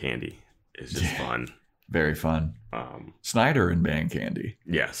and Band Candy is just fun. Very fun. Snyder and Band Candy.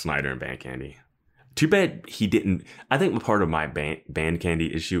 Yeah, Snyder and Band Candy. Too bad he didn't. I think part of my Band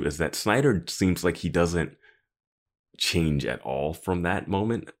Candy issue is that Snyder seems like he doesn't change at all from that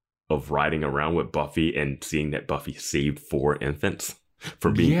moment of riding around with Buffy and seeing that Buffy saved 4 infants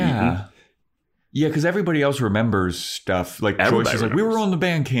from being eaten. Yeah, because everybody else remembers stuff. Like Joyce is like, we were on the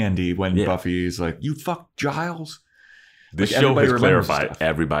Band Candy when Buffy's like, you fucked Giles. The show has clarified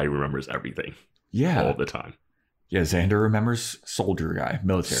everybody remembers everything. Yeah. All the time. Yeah, Xander remembers soldier guy,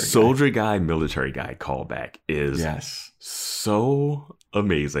 military military guy callback is so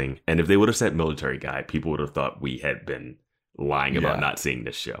amazing. And if they would have said military guy, people would have thought we had been lying about not seeing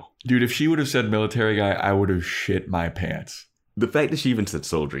this show. Dude, if she would have said military guy, I would have shit my pants. The fact that she even said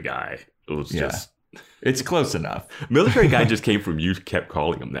soldier guy, it was just... It's close enough. Military guy just came from you kept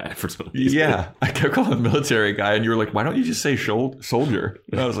calling him that for some reason. Yeah, I kept calling him military guy, and you were like, why don't you just say soldier?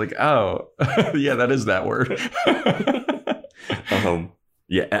 And I was like, oh, yeah, that is that word.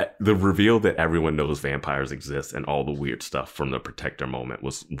 The reveal that everyone knows vampires exist and all the weird stuff from the Protector moment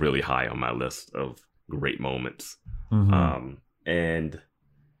was really high on my list of great moments. And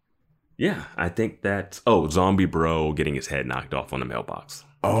yeah, I think that... Oh, Zombie Bro getting his head knocked off on the mailbox.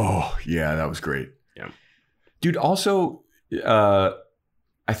 Oh, yeah, that was great. Yeah. Dude, also, I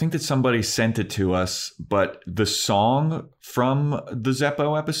think that somebody sent it to us, but the song from the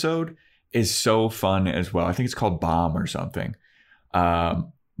Zeppo episode is so fun as well. I think it's called Bomb or something.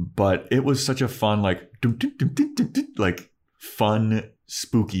 But it was such a fun, like fun,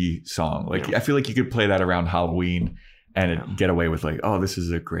 spooky song. Like, I feel like you could play that around Halloween and get away with like, oh, this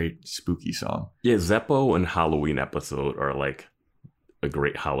is a great spooky song. Yeah, Zeppo and Halloween episode are like a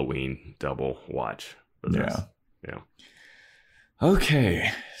great Halloween double watch. Yeah.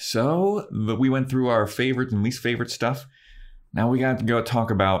 Okay, so we went through our favorite and least favorite stuff. Now we got to go talk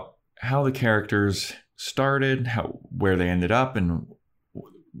about how the characters started, where they ended up, and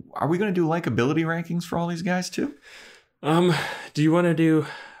are we going to do likability rankings for all these guys too? Do you want to do?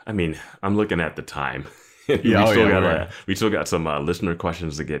 I mean, I'm looking at the time. We still got some listener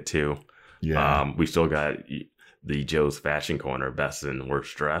questions to get to. Yeah. We still got the Joe's Fashion Corner, best and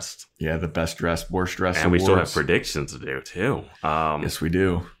worst dressed. Yeah, the best dressed, worst dressed, and awards. We still have predictions to do too. Yes, we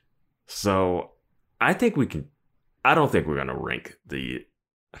do. So I think we can. I don't think we're gonna rank the.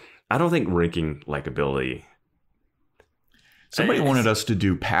 I don't think ranking likability. Somebody wanted us to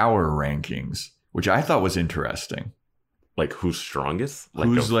do power rankings, which I thought was interesting. Like who's strongest?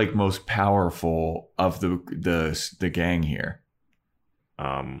 Who's like most powerful of the gang here?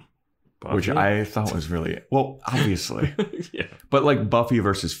 Buffy? Which I thought was really obviously. Yeah. But like Buffy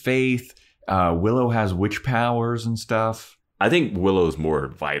versus Faith, Willow has witch powers and stuff. I think Willow's more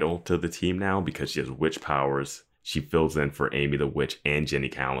vital to the team now because she has witch powers. She fills in for Amy the Witch and Jenny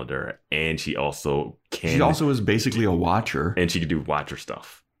Calendar, and she also is basically a watcher, and she can do watcher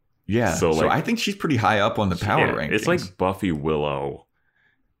stuff. Yeah, so I think she's pretty high up on the power rankings. It's like Buffy, Willow,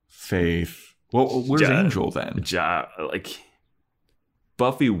 Faith. Well, where's Angel then? Like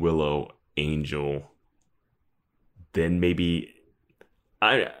Buffy, Willow, Angel. Then maybe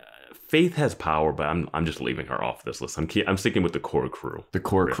Faith has power, but I'm just leaving her off this list. I'm sticking with the core crew. The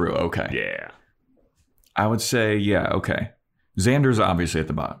core crew, okay. Yeah. I would say, okay. Xander's obviously at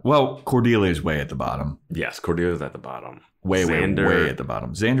the bottom. Well, Cordelia's way at the bottom. Yes, Cordelia's at the bottom. Way at the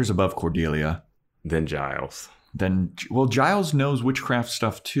bottom. Xander's above Cordelia. Then Giles. Giles knows witchcraft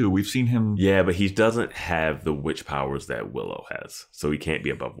stuff too. We've seen him. Yeah, but he doesn't have the witch powers that Willow has, so he can't be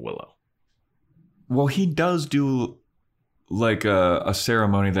above Willow. Well, he does do like a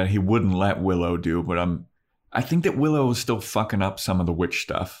ceremony that he wouldn't let Willow do, but I think that Willow is still fucking up some of the witch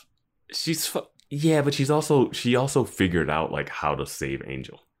stuff. But she also figured out like how to save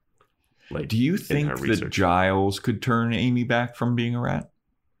Angel. Like, do you think that Giles could turn Amy back from being a rat?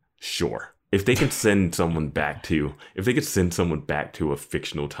 Sure. If they could send someone back to a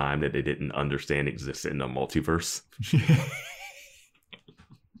fictional time that they didn't understand existed in the multiverse.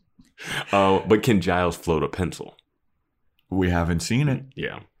 But can Giles float a pencil? We haven't seen it.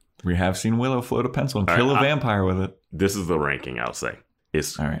 Yeah. We have seen Willow float a pencil and kill a vampire with it. This is the ranking I'll say.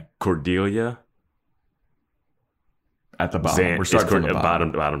 It's all right. Cordelia at the bottom. We're starting from the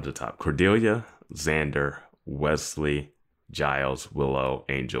bottom to top. Cordelia, Xander, Wesley, Giles, Willow,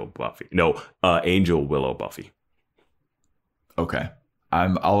 Angel, Buffy. No, Angel, Willow, Buffy. Okay.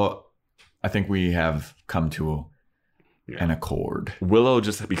 I think we have come to an accord. Willow,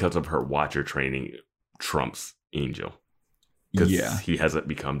 just because of her watcher training, trumps Angel. Because he hasn't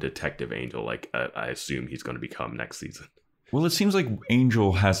become Detective Angel like I assume he's going to become next season. Well, it seems like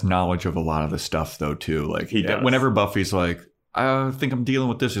Angel has knowledge of a lot of the stuff, though, too. Like, he does. Whenever Buffy's like, I think I'm dealing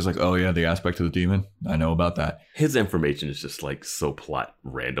with this, he's like, oh, yeah, the aspect of the demon. I know about that. His information is just, like, so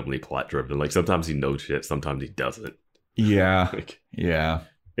randomly plot-driven. Like, sometimes he knows shit, sometimes he doesn't. Yeah.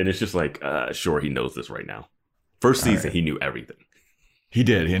 And it's just like, sure, he knows this right now. First season, he knew everything. He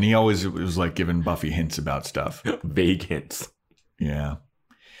did, and he always was, like, giving Buffy hints about stuff. Vague hints. Yeah.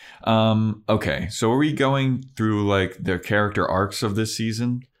 Okay, so are we going through like their character arcs of this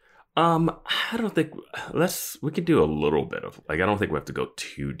season? I don't think we could do a little bit of I don't think we have to go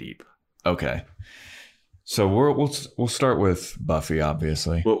too deep. Okay. So we'll start with Buffy,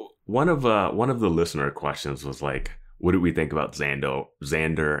 obviously. Well, one of the listener questions was like, what do we think about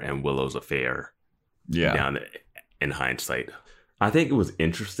Xander and Willow's affair? Yeah. Down in hindsight. I think it was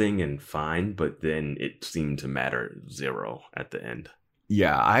interesting and fine, but then it seemed to matter zero at the end.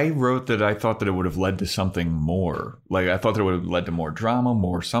 Yeah, I wrote that I thought that it would have led to something more. Like, I thought that it would have led to more drama,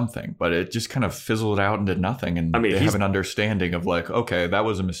 more something. But it just kind of fizzled out into nothing. And they have an understanding of like, okay, that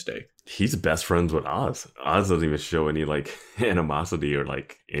was a mistake. He's best friends with Oz. Oz doesn't even show any like animosity or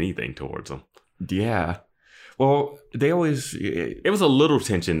like anything towards him. Yeah. Well, they always... It was a little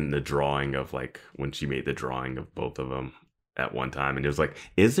tension in the drawing of like when she made the drawing of both of them at one time. And it was like,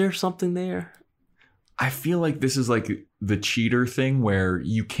 is there something there? I feel like this is like the cheater thing where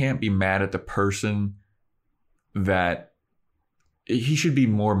you can't be mad at the person that he should be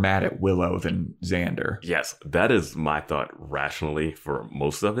more mad at Willow than Xander. Yes, that is my thought rationally for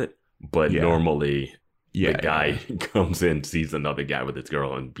most of it. But normally the guy comes in, sees another guy with his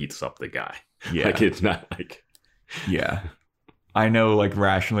girl and beats up the guy. Yeah. Like it's not like... Yeah. I know like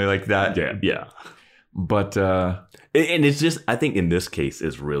rationally like that. Yeah. But... And it's just, I think in this case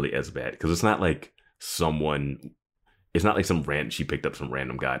is really as bad because it's not like she picked up some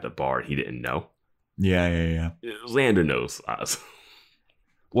random guy at the bar and he didn't know. Yeah. Xander knows Oz.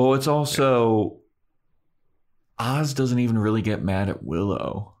 Well, it's also Oz doesn't even really get mad at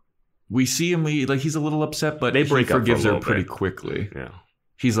Willow. We see him, he's a little upset, but They he break up for a forgives her little pretty bit. quickly. Yeah.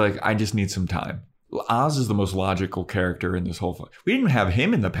 He's like, I just need some time. Oz is the most logical character in this whole. We didn't have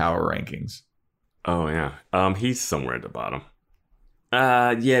him in the power rankings. Oh yeah. He's somewhere at the bottom.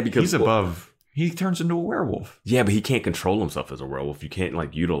 Yeah, because He's above. He turns into a werewolf. Yeah, but he can't control himself as a werewolf. You can't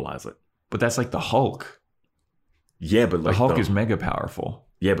like utilize it. But that's like the Hulk. Yeah, but like the Hulk is mega powerful.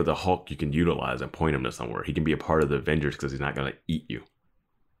 Yeah, but the Hulk you can utilize and point him to somewhere. He can be a part of the Avengers because he's not going to eat you.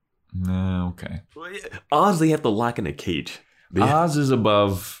 No, okay. Oz, they have to lock in a cage. Oz is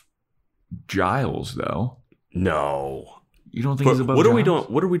above Giles, though. No. You don't think he's above What Giles? are we doing?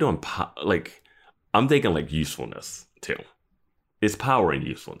 What are we doing? Like, I'm thinking like usefulness too. It's power and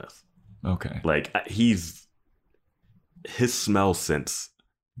usefulness. Okay. Like his smell sense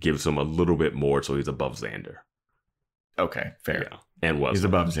gives him a little bit more, so he's above Xander. Okay, fair. Yeah. And Wesley. He's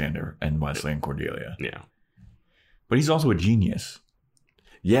above Xander and Wesley and Cordelia. Yeah. But he's also a genius.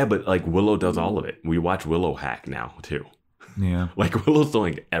 Yeah, but like Willow does all of it. We watch Willow hack now too. Yeah. Like Willow's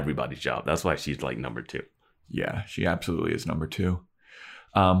doing everybody's job. That's why she's like number 2. Yeah, she absolutely is number 2.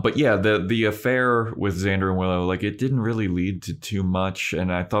 But yeah, the affair with Xander and Willow, like it didn't really lead to too much.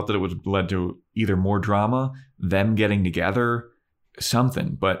 And I thought that it would led to either more drama, them getting together,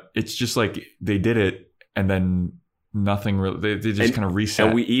 something. But it's just like they did it and then nothing really, they just kind of reset.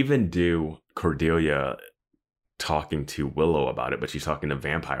 And we even do Cordelia talking to Willow about it, but she's talking to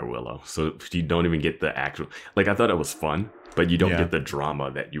Vampire Willow. So you don't even get the actual, like I thought it was fun, but you don't get the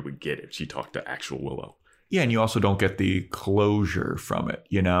drama that you would get if she talked to actual Willow. Yeah, and you also don't get the closure from it,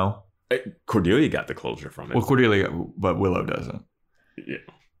 you know? Cordelia got the closure from it. Well, Cordelia, but Willow doesn't. Yeah.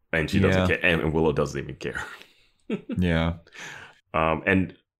 And she doesn't care. And Willow doesn't even care. Yeah.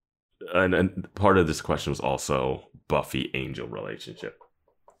 And part of this question was also Buffy-Angel relationship.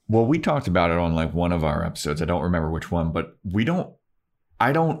 Well, we talked about it on like one of our episodes. I don't remember which one, but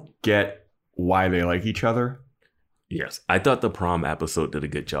I don't get why they like each other. Yes. I thought the prom episode did a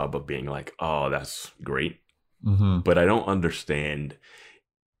good job of being like, oh, that's great. Mm-hmm. But I don't understand.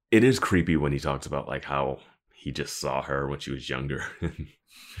 It is creepy when he talks about like how he just saw her when she was younger.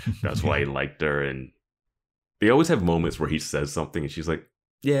 That's why he liked her. And they always have moments where he says something and she's like,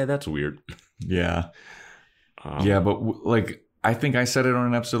 yeah, that's weird. Yeah. Yeah, but like, I think I said it on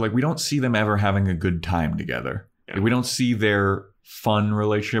an episode, like we don't see them ever having a good time together. Yeah. Like, we don't see their fun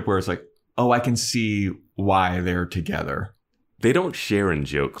relationship where it's like, oh, I can see why they're together. They don't share in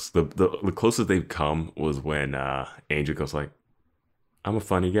jokes. The closest they've come was when Angel goes like, I'm a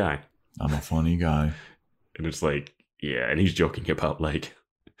funny guy. I'm a funny guy. And it's like, yeah. And he's joking about like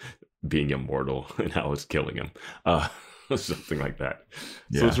being immortal and how it's killing him. Something like that.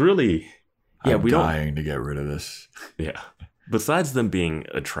 Yeah. So it's really, yeah, I'm dying to get rid of this. Yeah. Besides them being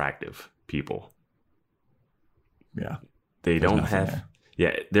attractive people. Yeah. They don't have, there.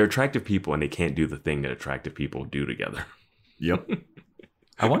 Yeah, they're attractive people and they can't do the thing that attractive people do together. Yep.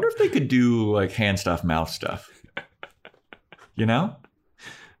 I wonder if they could do like hand stuff, mouth stuff. You know?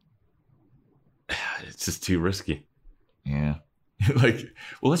 It's just too risky. Yeah. Like,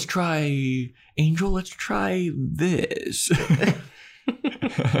 well, let's try Angel. Let's try this.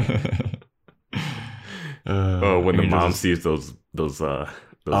 When the mom sees those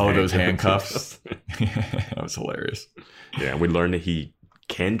handcuffs. That was hilarious. Yeah, we learned that he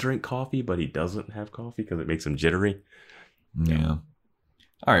can drink coffee, but he doesn't have coffee because it makes him jittery. Yeah.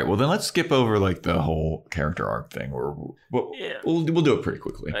 All right. Well, then let's skip over like the whole character arc thing, or we'll do it pretty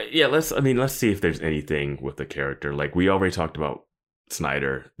quickly. Let's see if there's anything with the character. Like we already talked about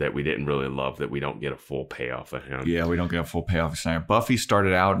Snyder that we didn't really love, that we don't get a full payoff of him. Yeah, we don't get a full payoff of Snyder. Buffy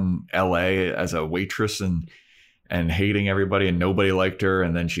started out in LA as a waitress and hating everybody, and nobody liked her,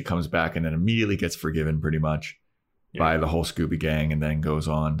 and then she comes back and then immediately gets forgiven pretty much by the whole Scooby Gang, and then goes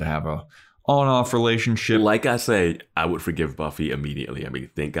on to have a on-off relationship. Like I said, I would forgive Buffy immediately. I mean,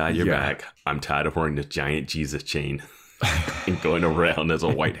 thank God you're back. I'm tired of wearing this giant Jesus chain and going around as a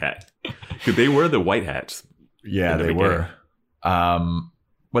white hat. Because they were the white hats. Yeah, they were.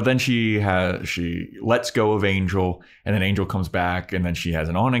 But then she lets go of Angel, and then Angel comes back, and then she has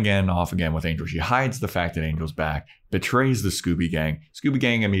an on again, off again with Angel. She hides the fact that Angel's back, betrays the Scooby Gang. Scooby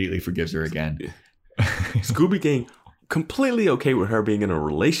Gang immediately forgives her again. Scooby Gang completely okay with her being in a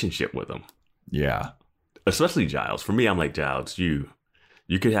relationship with him. Yeah. Especially Giles. For me, I'm like, Giles, you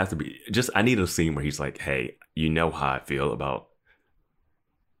could have to be I need a scene where he's like, hey, you know how I feel about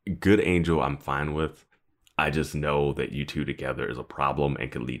good Angel, I'm fine with. I just know that you two together is a problem and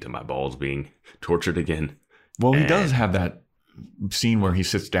could lead to my balls being tortured again. Well, he does have that scene where he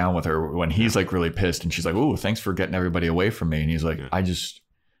sits down with her when he's like really pissed and she's like, "Oh, thanks for getting everybody away from me." And he's like, "I just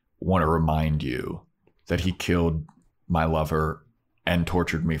want to remind you that he killed my lover and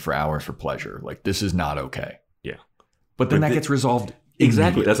tortured me for hours for pleasure. Like, this is not okay." Yeah. But then that gets resolved.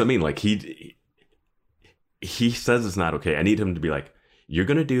 Exactly. That's what I mean. Like, he says it's not okay. I need him to be like, "You're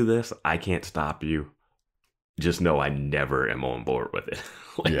going to do this. I can't stop you. Just know I never am on board with it."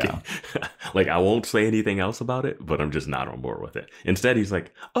 Like, I won't say anything else about it, but I'm just not on board with it. Instead, he's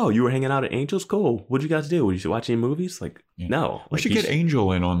like, "Oh, you were hanging out at Angel's? Cool. What'd you guys do? Were you watching movies?" Like, no. We should get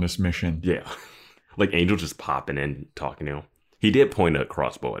Angel in on this mission. Yeah. Like, Angel just popping in, talking to him. He did point a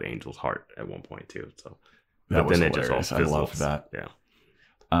crossbow at Angel's heart at one point, too. So, but then it just all fizzles. I love that. Yeah.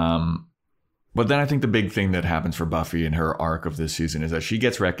 But then I think the big thing that happens for Buffy in her arc of this season is that she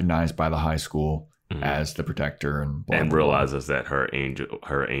gets recognized by the high school as the protector and blah, and blah, realizes that her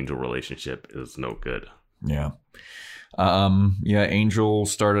angel relationship is no good. Yeah. Angel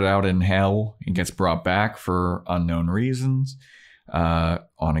started out in hell and gets brought back for unknown reasons. On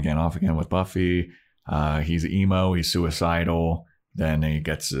again, off again with Buffy. He's emo, he's suicidal. Then he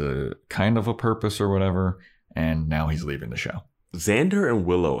gets a kind of a purpose or whatever. And now he's leaving the show. Xander and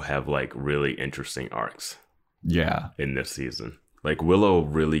Willow have like really interesting arcs. Yeah. In this season. Like, Willow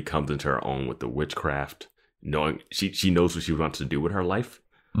really comes into her own with the witchcraft, knowing she knows what she wants to do with her life.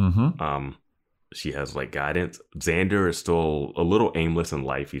 Mm-hmm. She has like guidance. Xander is still a little aimless in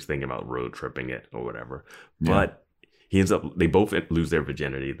life. He's thinking about road tripping it or whatever. But they both lose their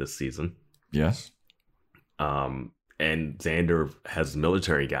virginity this season. Yes. And Xander has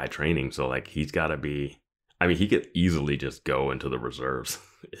military guy training, so like he's got to be. I mean, he could easily just go into the reserves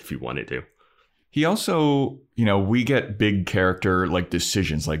if he wanted to. He also, we get big character like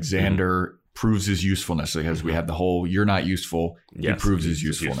decisions. Like Xander proves his usefulness because we have the whole "you're not useful." He proves his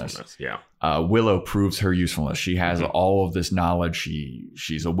usefulness. Yeah. Willow proves her usefulness. She has all of this knowledge.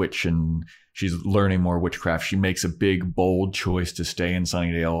 She's a witch and she's learning more witchcraft. She makes a big, bold choice to stay in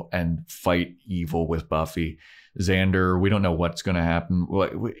Sunnydale and fight evil with Buffy. Xander, we don't know what's going to happen.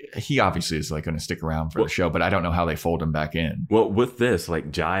 Well, he obviously is like going to stick around for the show, but I don't know how they fold him back in. Well, with this,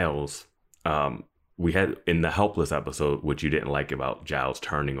 like Giles, we had in the Helpless episode, which you didn't like about Giles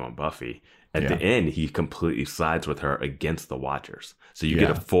turning on Buffy. At the end, he completely sides with her against the Watchers. So you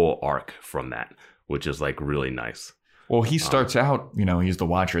get a full arc from that, which is like really nice. Well, he starts out, he's the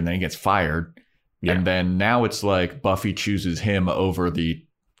Watcher, and then he gets fired. Yeah. And then now it's like Buffy chooses him over the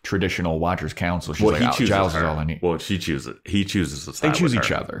traditional Watchers Council. She's like, Giles is all I need. Well, she chooses. He chooses to side. They choose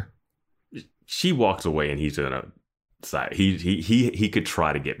each other. She walks away, and he's gonna side. He could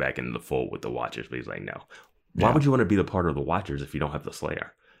try to get back into the fold with the Watchers, but he's like, no. Why would you want to be the part of the Watchers if you don't have the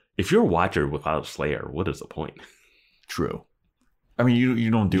Slayer? If you're a Watcher without a Slayer, what is the point? True. I mean, you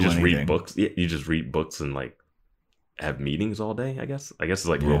don't do anything. Read books. Yeah, you just read books and like have meetings all day. I guess it's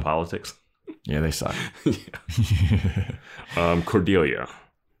like real politics. Yeah, they suck. Cordelia.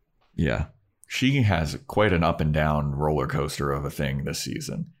 Yeah. She has quite an up and down roller coaster of a thing this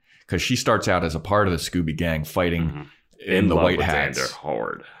season. Because she starts out as a part of the Scooby Gang fighting in the White Hats. Xander,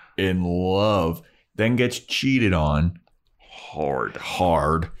 hard. In love. Then gets cheated on. Hard.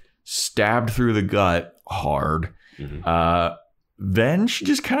 Stabbed through the gut. Hard. Then she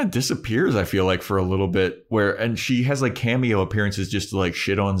just kind of disappears, I feel like, for a little bit. And she has like cameo appearances just to like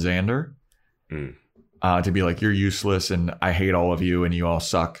shit on Xander. To be like, you're useless and I hate all of you and you all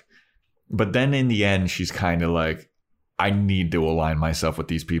suck. But then in the end, she's kind of like, I need to align myself with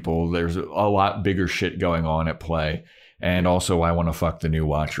these people. There's a lot bigger shit going on at play. And also, I want to fuck the new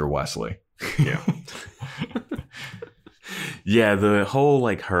Watcher, Wesley. Yeah. Yeah, the whole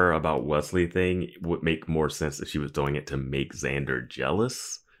like her about Wesley thing would make more sense if she was doing it to make Xander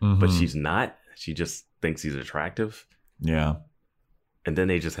jealous. But she's not. She just thinks he's attractive. Yeah. And then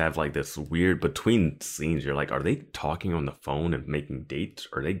they just have like this weird between scenes. You're like, are they talking on the phone and making dates?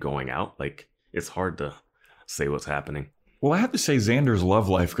 Are they going out? Like, it's hard to say what's happening. Well, I have to say Xander's love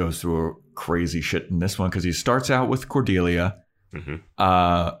life goes through a crazy shit in this one because he starts out with Cordelia,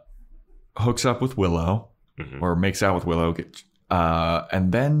 hooks up with Willow, or makes out with Willow,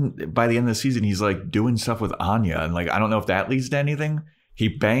 and then by the end of the season, he's like doing stuff with Anya, and like I don't know if that leads to anything. He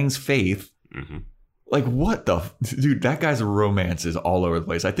bangs Faith. Like, what the... Dude, that guy's romance is all over the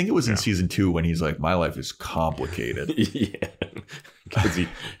place. I think it was in season 2 when he's like, my life is complicated. Yeah. Because he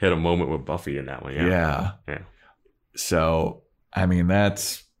had a moment with Buffy in that one. Yeah. So, I mean,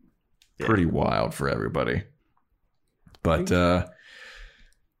 that's pretty wild for everybody. But,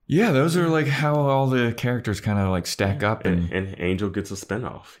 those are like how all the characters kind of like stack up. And Angel gets a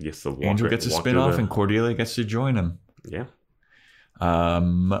spinoff. Angel gets a spinoff and Cordelia gets to join him. Yeah.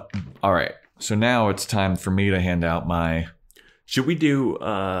 All right. So now it's time for me to hand out my Should we do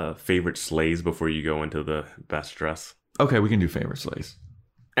favorite slays before you go into the best dress? Okay, we can do favorite slays.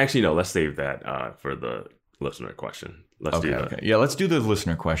 Actually, no. Let's save that for the listener question. Let's do that. Okay. Yeah, let's do the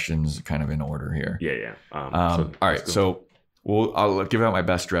listener questions kind of in order here. Yeah. All right. So I'll give out my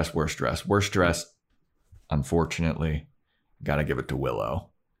best dress, worst dress. Worst dress, unfortunately, gotta give it to Willow.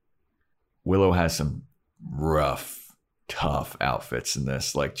 Willow has some rough, tough outfits in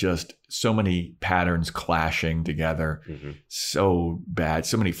this. Like just so many patterns clashing together. Mm-hmm. So bad.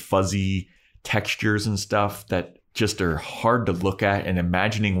 So many fuzzy textures and stuff that just are hard to look at. And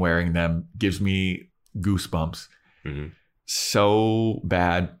imagining wearing them gives me goosebumps. Mm-hmm. So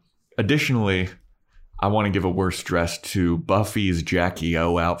bad. Additionally, I want to give a worst dress to Buffy's Jackie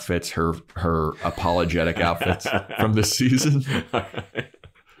O outfits, her apologetic outfits from this season.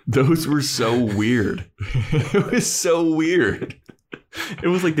 Those were so weird. It was so weird. It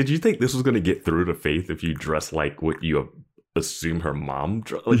was like, did you think this was going to get through to Faith if you dress like what you assume her mom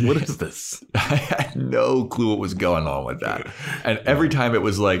dressed? Like, what is this? I had no clue what was going on with that. And every time it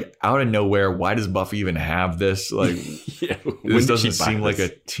was like out of nowhere, why does Buffy even have this? Like, this doesn't seem like a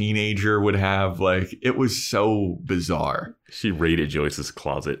teenager would have. Like, it was so bizarre. She raided Joyce's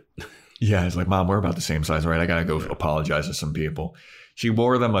closet. Yeah, it's like, Mom, we're about the same size, right? I got to go apologize to some people. She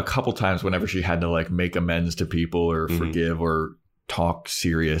wore them a couple times whenever she had to like make amends to people or forgive or talk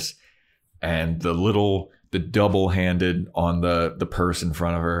serious. And the double-handed on the purse in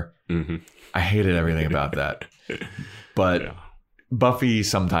front of her. Mm-hmm. I hated everything about that. But Buffy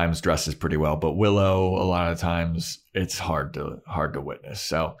sometimes dresses pretty well, but Willow, a lot of times, it's hard to witness.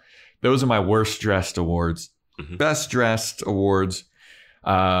 So those are my worst dressed awards. Mm-hmm. Best dressed awards,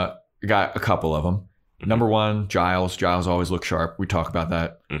 got a couple of them. Mm-hmm. Number one, Giles. Giles always looks sharp. We talk about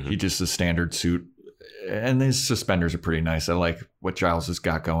that. Mm-hmm. He just a standard suit. And his suspenders are pretty nice. I like what Giles has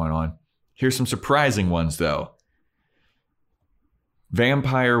got going on. Here's some surprising ones, though.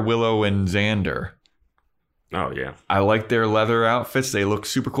 Vampire, Willow, and Xander. Oh, yeah. I like their leather outfits. They look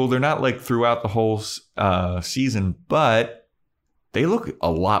super cool. They're not like throughout the whole season, but they look a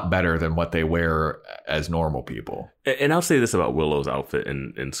lot better than what they wear as normal people. And I'll say this about Willow's outfit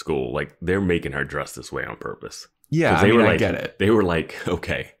in school. Like, they're making her dress this way on purpose. Yeah, I get it. They were like,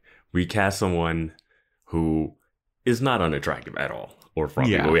 okay, we cast someone who is not unattractive at all. Or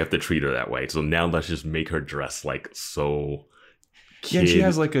frumpy, but we have to treat her that way. So now let's just make her dress like so kid, yeah, she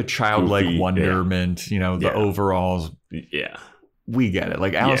has like a childlike wonderment, the overalls. Yeah. We get it.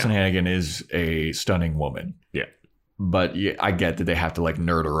 Like Allison Hannigan is a stunning woman. Yeah. But I get that they have to like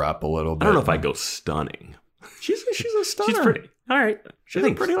nerd her up a little bit. I don't know if I go stunning. She's a stunner. She's pretty. All right. She's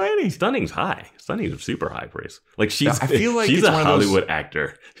a pretty lady. Stunning's high. Stunning's super high praise. Like I feel like she's a Hollywood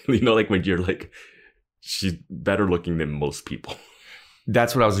actor. Like when you're like, she's better looking than most people.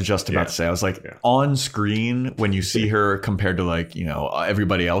 That's what I was just about to say. I was like, on screen, when you see her compared to like,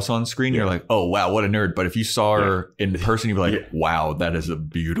 everybody else on screen, you're like, oh, wow, what a nerd. But if you saw her in person, you'd be like, wow, that is a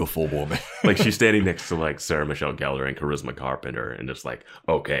beautiful woman. Like she's standing next to like Sarah Michelle Gellar and Charisma Carpenter and just like,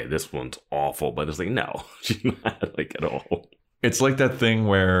 okay, this one's awful. But it's like, no, she's not like at all. It's like that thing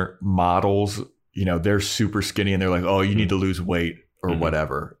where models, they're super skinny and they're like, oh, you need to lose weight or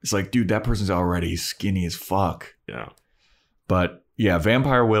whatever. It's like, dude, that person's already skinny as fuck. Yeah. But yeah,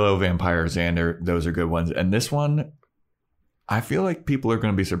 Vampire Willow, Vampire Xander, those are good ones. And this one, I feel like people are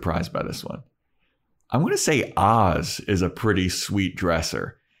going to be surprised by this one. I'm going to say Oz is a pretty sweet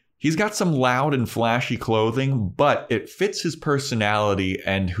dresser. He's got some loud and flashy clothing, but it fits his personality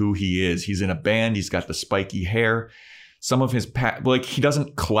and who he is. He's in a band. He's got the spiky hair. Some of his, he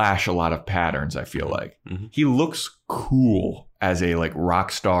doesn't clash a lot of patterns, I feel like. Mm-hmm. He looks cool as a like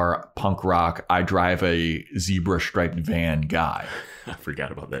rock star, punk rock, I drive a zebra striped van guy. I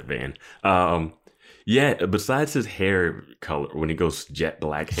forgot about that van. Besides his hair color, when he goes jet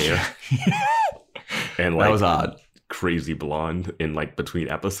black hair. And like that was odd. Crazy blonde in like between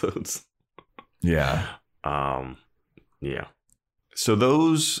episodes. Yeah. Yeah. So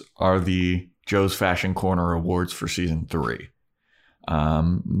those are the Joe's Fashion Corner Awards for season 3.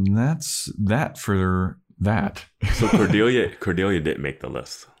 That's that for that. So Cordelia didn't make the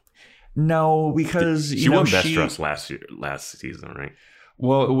list. No, because she won Best Dress last season, right?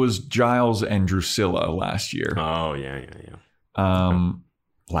 Well, it was Giles and Drusilla last year. Oh yeah.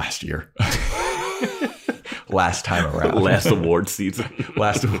 Last year. Last time around. Last award season.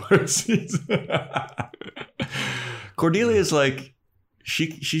 Cordelia is like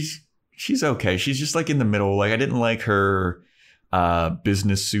she's okay. She's just like in the middle. Like I didn't like her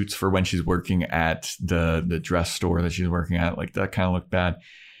business suits for when she's working at the dress store that she's working at. Like that kind of looked bad.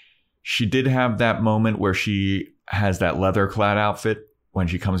 She did have that moment where she has that leather clad outfit when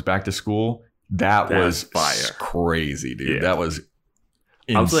she comes back to school. That was fire. Crazy, dude. Yeah. That was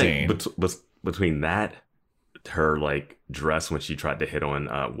I was insane. like, between that, her like dress when she tried to hit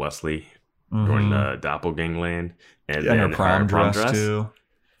on Wesley during the doppelgangland, and then her prom dress too.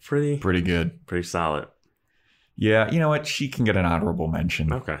 Pretty good. Pretty solid. Yeah, you know what? She can get an honorable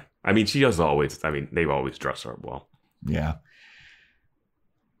mention. Okay. I mean, she does always. I mean, they've always dressed her well. Yeah.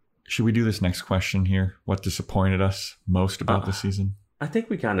 Should we do this next question here? What disappointed us most about the season? I think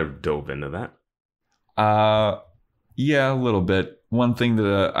we kind of dove into that. Yeah, a little bit. One thing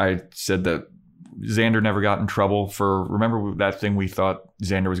that I said that Xander never got in trouble for. Remember that thing we thought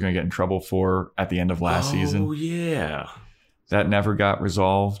Xander was going to get in trouble for at the end of last season? Oh, yeah. That never got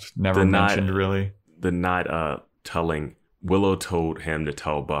resolved. Never mentioned, really. The not telling. Willow told him to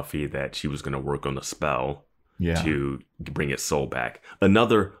tell Buffy that she was going to work on the spell to bring his soul back.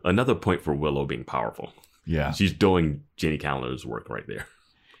 Another point for Willow being powerful. Yeah. She's doing Jenny Callender's work right there.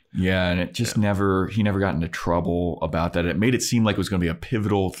 Yeah, and it just he never got into trouble about that. It made it seem like it was going to be a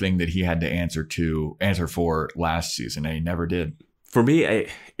pivotal thing that he had to answer for last season, and he never did. For me,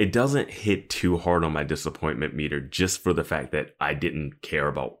 it doesn't hit too hard on my disappointment meter just for the fact that I didn't care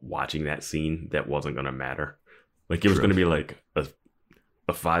about watching that scene that wasn't going to matter. Like, it was going to be like a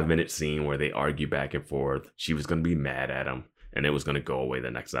 5-minute scene where they argue back and forth. She was going to be mad at him, and it was going to go away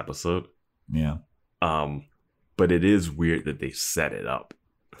the next episode. Yeah. But it is weird that they set it up.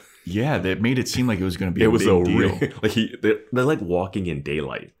 Yeah, that made it seem like it was going to be a big deal. Like they're like walking in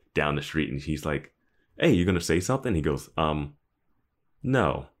daylight down the street, and he's like, "Hey, you going to say something?" He goes,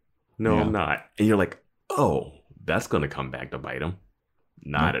 No, I'm not." And you're like, "Oh, that's going to come back to bite him."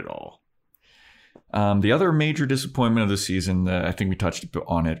 Not at all. The other major disappointment of the season, I think we touched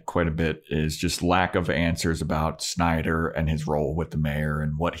on it quite a bit, is just lack of answers about Snyder and his role with the mayor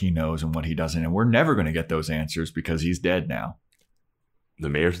and what he knows and what he doesn't. And we're never going to get those answers because he's dead now. The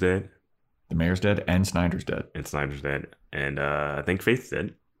mayor's dead. The mayor's dead and Snyder's dead. And I think Faith's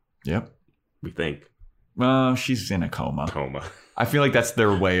dead. Yep. We think. Well, she's in a coma. I feel like that's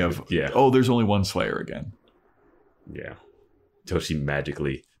their way of, there's only one Slayer again. Yeah. Until she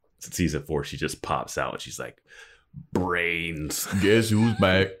magically, season 4, she just pops out and she's like, brains. Guess who's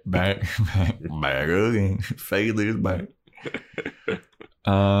back again. Faith is back.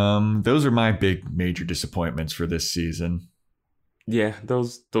 Those are my big major disappointments for this season. Yeah,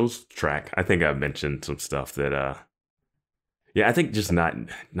 those track. I think I've mentioned some stuff that I think just not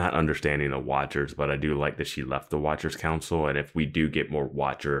understanding the Watchers, but I do like that she left the Watchers Council, and if we do get more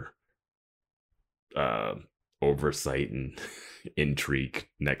Watcher oversight and intrigue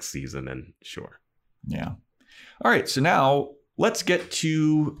next season, then sure. Yeah. All right, so now let's get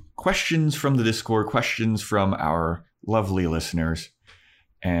to questions from the Discord, questions from our lovely listeners.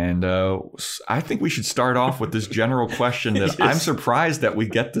 And I think we should start off with this general question that I'm surprised that we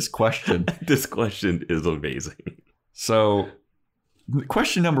get this question. This question is amazing. So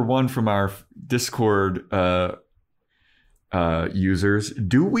question number 1 from our Discord users: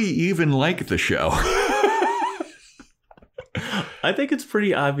 do we even like the show? I think it's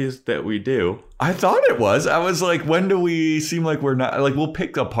pretty obvious that we do. I thought it was. I was like, when do we seem like we're not? Like, we'll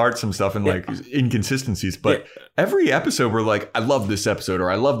pick apart some stuff and like inconsistencies, but every episode we're like, I love this episode,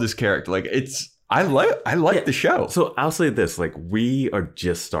 or I love this character. Like, I like the show. So I'll say this: like, we are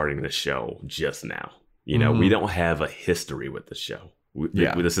just starting the show just now. You know, we don't have a history with the show.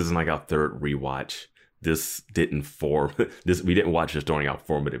 This isn't like our third rewatch. This didn't form. We didn't watch this during our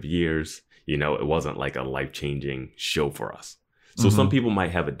formative years. You know, it wasn't like a life-changing show for us. So some people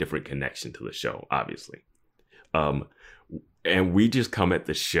might have a different connection to the show, obviously. And we just come at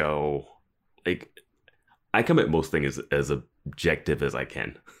the show, like, I come at most things as objective as I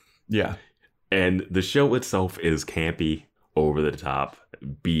can. Yeah. And the show itself is campy, over the top,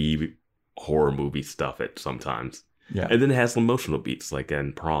 B horror movie stuff at sometimes. Yeah. And then it has some emotional beats, like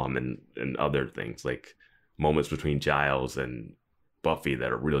in Prom and other things, like moments between Giles and Buffy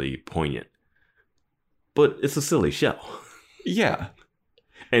that are really poignant. But it's a silly show. Yeah.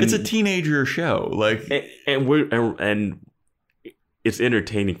 And it's a teenager show. Like, and it's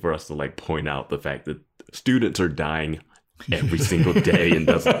entertaining for us to like point out the fact that students are dying every single day and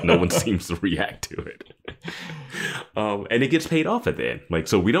no one seems to react to it. And it gets paid off at the end. Like,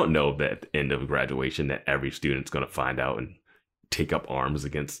 so we don't know that at the end of graduation that every student's going to find out and take up arms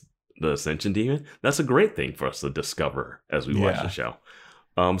against the Ascension Demon. That's a great thing for us to discover as we watch the show.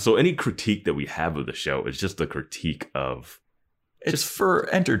 So any critique that we have of the show is just a critique of... It's for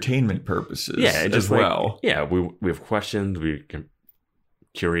entertainment purposes as well. Yeah, we have questions, we're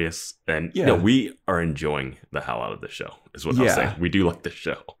curious, and we are enjoying the hell out of the show, is what I'll say. We do like the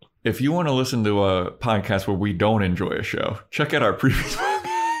show. If you want to listen to a podcast where we don't enjoy a show, check out our previous podcast.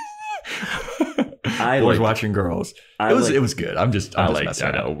 Boys watching girls. It was good. I'm just messing I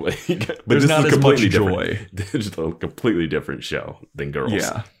it up. know. But There's this not is as much completely joy. different. It's a completely different show than Girls.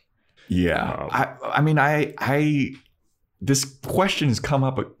 Yeah. I mean, this question has come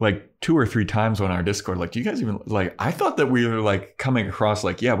up like 2 or 3 times on our Discord. Like, do you guys even like? I thought that we were like coming across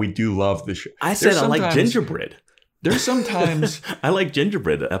like, yeah, we do love the show. I said I like gingerbread. There's sometimes I like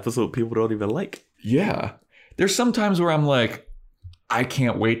gingerbread, the episode people don't even like. Yeah. There's sometimes where I'm like, I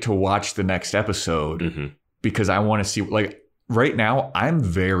can't wait to watch the next episode because I want to see, like, right now, I'm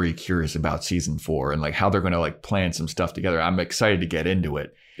very curious about season 4 and like how they're going to like plan some stuff together. I'm excited to get into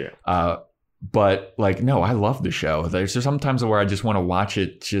it. Yeah. But like, no, I love the show. There's just sometimes where I just want to watch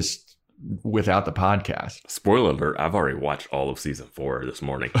it just without the podcast. Spoiler alert, I've already watched all of season 4 this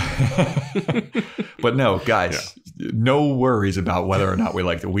morning. But no, guys, no worries about whether or not we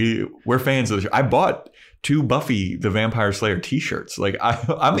like it. We're fans of the show. I bought 2 Buffy the Vampire Slayer t-shirts. Like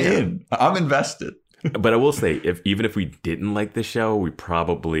I'm in. I'm invested. But I will say, even if we didn't like the show, we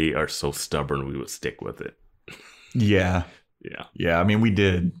probably are so stubborn we would stick with it. Yeah. I mean, we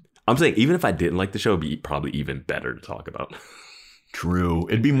did. I'm saying even if I didn't like the show, it'd be probably even better to talk about. True.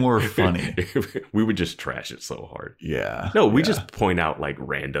 It'd be more funny. We would just trash it so hard. Yeah. No, we just point out like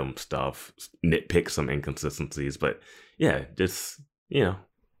random stuff, nitpick some inconsistencies, but yeah, just, Yeah.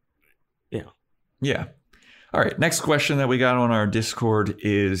 All right. Next question that we got on our Discord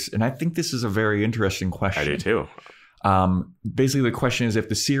is, and I think this is a very interesting question. I do too. Basically, the question is, if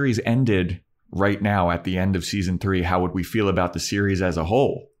the series ended right now at the end of season 3, how would we feel about the series as a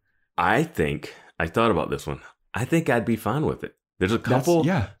whole? I thought about this one. I think I'd be fine with it. There's a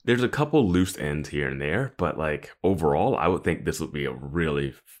couple loose ends here and there, but like overall, I would think this would be a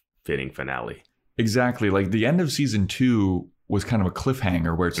really fitting finale. Exactly. Like the end of season 2 was kind of a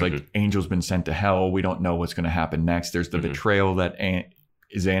cliffhanger where it's like Angel's been sent to hell. We don't know what's going to happen next. There's the betrayal that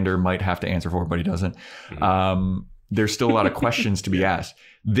Xander might have to answer for, but he doesn't. There's still a lot of questions to be asked.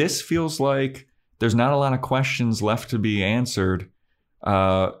 This feels like there's not a lot of questions left to be answered.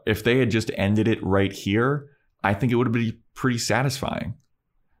 If they had just ended it right here, I think it would be pretty satisfying.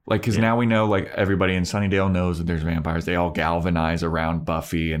 Like, because now we know, like, everybody in Sunnydale knows that there's vampires. They all galvanize around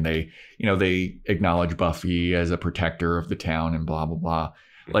Buffy, and they acknowledge Buffy as a protector of the town and blah, blah, blah.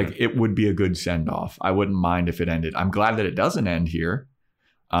 Like, it would be a good send-off. I wouldn't mind if it ended. I'm glad that it doesn't end here.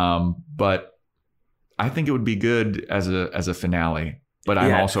 But I think it would be good as a finale. But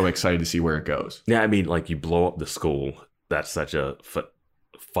I'm also excited to see where it goes. Yeah, I mean, like, you blow up the school. That's such a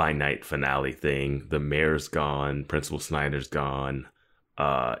finite finale thing. The mayor's gone. Principal Snyder's gone.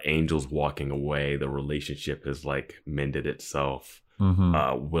 Angel's walking away. The relationship has like mended itself.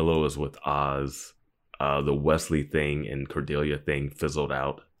 Willow is with Oz. The Wesley thing and Cordelia thing fizzled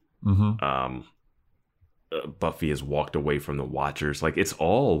out. Buffy has walked away from the Watchers. Like, it's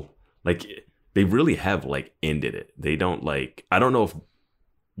all like they really have like ended it. They don't like. I don't know if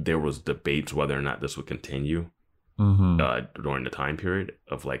there was debates whether or not this would continue during the time period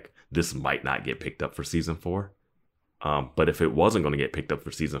of like this might not get picked up for season 4. But if it wasn't going to get picked up for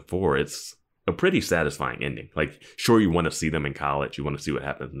season 4, it's a pretty satisfying ending. Like, sure, you want to see them in college. You want to see what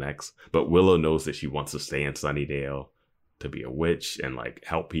happens next. But Willow knows that she wants to stay in Sunnydale to be a witch and, like,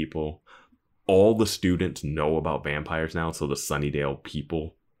 help people. All the students know about vampires now. So the Sunnydale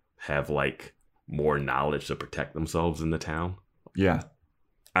people have, like, more knowledge to protect themselves in the town. Yeah.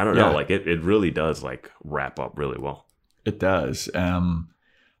 I don't know. Like, it really does, like, wrap up really well. It does.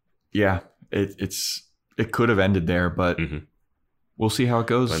 It could have ended there, but we'll see how it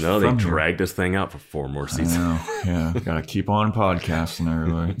goes. I know they dragged this thing out for 4 more seasons. I know. Yeah, gotta keep on podcasting,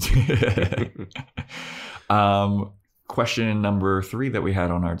 everybody. Question number 3 that we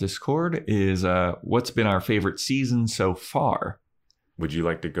had on our Discord is, what's been our favorite season so far? Would you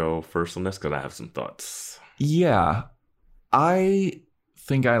like to go first on this? Because I have some thoughts. Yeah, I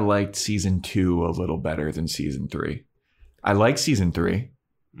think I liked season 2 a little better than season 3. I like season 3.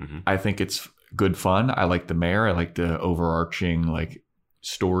 I think it's good fun. I like the mayor. I like the overarching like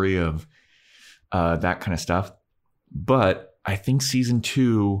story of that kind of stuff. But I think season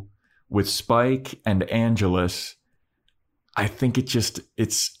 2 with Spike and Angelus, I think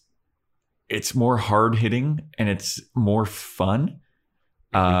it's more hard hitting and it's more fun.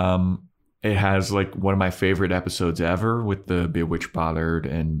 It has like one of my favorite episodes ever with the Bewitched, Bothered,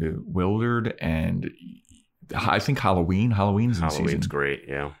 and Bewildered, and I think Halloween's great.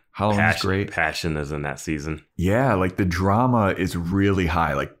 Yeah. Halloween's great. Passion is in that season. Yeah, like the drama is really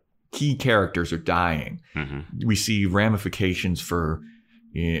high. Like key characters are dying. We see ramifications for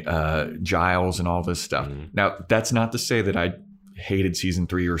Giles and all this stuff. Now, that's not to say that I hated season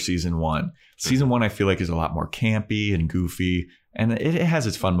 3 or season 1. Season 1 I feel like is a lot more campy and goofy. And it has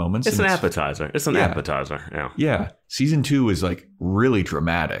its fun moments. It's an appetizer. It's an appetizer. Yeah. Yeah. Season 2 is like really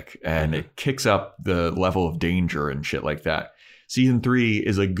dramatic and it kicks up the level of danger and shit like that. Season 3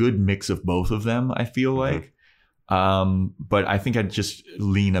 is a good mix of both of them, I feel like. But I think I'd just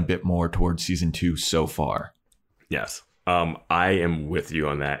lean a bit more towards season 2 so far. Yes. I am with you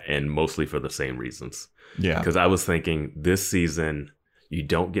on that, and mostly for the same reasons. Yeah. Because I was thinking this season, you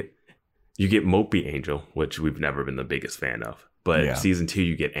get Mopey Angel, which we've never been the biggest fan of. But season 2,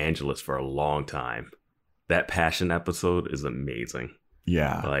 you get Angelus for a long time. That Passion episode is amazing.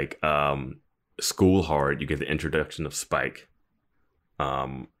 Yeah. Like, School Hard, you get the introduction of Spike.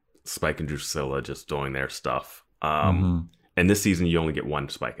 Spike and Drusilla just doing their stuff. And this season, you only get one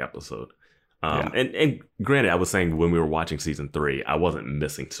Spike episode. And granted, I was saying when we were watching season 3, I wasn't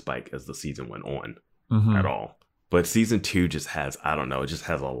missing Spike as the season went on at all. But season 2 just has, I don't know, it just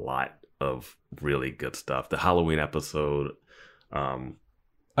has a lot of really good stuff. The Halloween episode.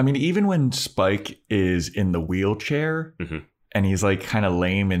 I mean, even when Spike is in the wheelchair and he's like kind of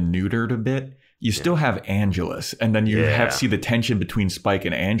lame and neutered a bit, you still have Angelus. And then you see the tension between Spike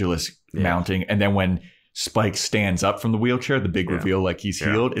and Angelus mounting. And then when Spike stands up from the wheelchair, the big reveal like he's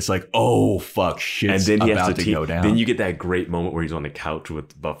healed, it's like, oh, fuck, shit's and then he about to go down. Then you get that great moment where he's on the couch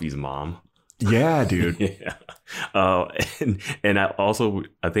with Buffy's mom. Yeah, dude. And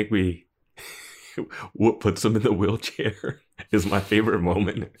I think what puts him in the wheelchair is my favorite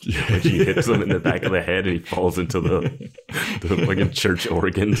moment. When she hits him in the back of the head and he falls into the fucking church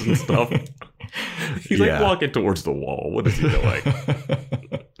organs and stuff. He's like walking towards the wall. What is he doing?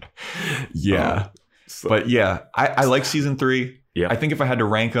 But yeah, I like season 3. Yeah. I think if I had to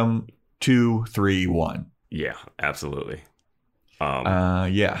rank them, 2, 3, 1. Yeah, absolutely.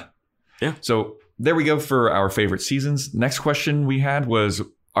 Yeah. So there we go for our favorite seasons. Next question we had was,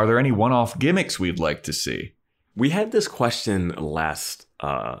 are there any one-off gimmicks we'd like to see? We had this question last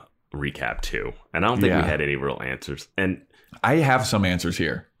recap too, and I don't think we had any real answers. And I have some answers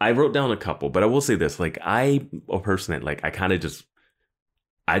here. I wrote down a couple, but I will say this: like I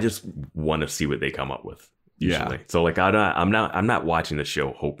just want to see what they come up with. Usually. Yeah. So like I'm not watching the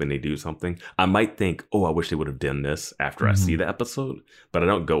show hoping they do something. I might think, oh, I wish they would have done this after I see the episode, but I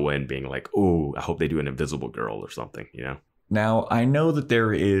don't go in being like, oh, I hope they do an Invisible Girl or something, you know? Now, I know that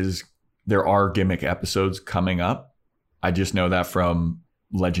there are gimmick episodes coming up. I just know that from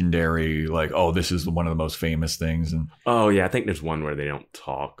Legendary, like, oh, this is one of the most famous things. And oh yeah, I think there's one where they don't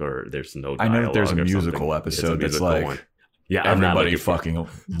talk or there's no dialogue. I know that there's a musical episode that's like one. Yeah, everybody fucking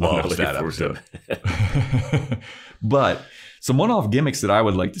loves that episode. But some one-off gimmicks that I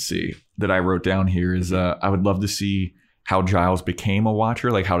would like to see that I wrote down here is I would love to see how Giles became a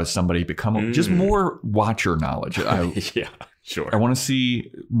Watcher. Like, how does somebody become just more Watcher knowledge? Yeah, sure. I want to see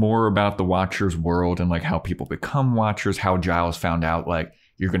more about the Watcher's world and like how people become Watchers, how Giles found out like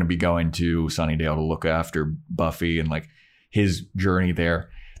you're going to be going to Sunnydale to look after Buffy and like his journey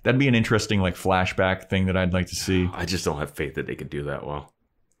there. That'd be an interesting like flashback thing that I'd like to see. I just don't have faith that they could do that well.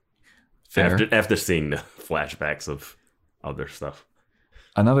 Fair. After seeing the flashbacks of other stuff.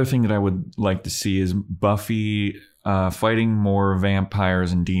 Another thing that I would like to see is Buffy fighting more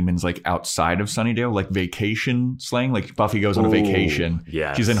vampires and demons like outside of Sunnydale, like vacation slang. Like Buffy goes on a vacation.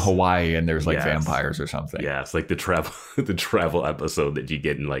 Yes. She's in Hawaii and there's like vampires or something. Yeah, it's like the travel episode that you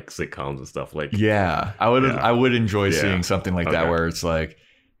get in like sitcoms and stuff. Like I would enjoy seeing something like that where it's like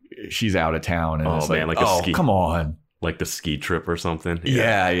she's out of town and it's like a ski, come on, like the ski trip or something.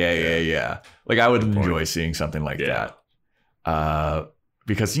 Yeah. Like I would enjoy seeing something like that.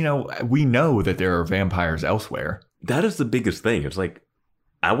 Because we know that there are vampires elsewhere. That is the biggest thing. It's like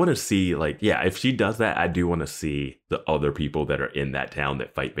I want to see if she does that, I do want to see the other people that are in that town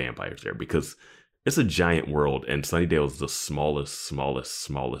that fight vampires there, because it's a giant world and Sunnydale is the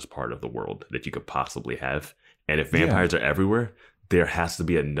smallest part of the world that you could possibly have. And if vampires are everywhere, there has to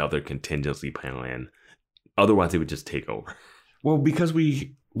be another contingency plan. Otherwise, it would just take over. Well, because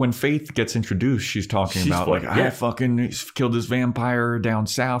when Faith gets introduced, she's talking about I fucking killed this vampire down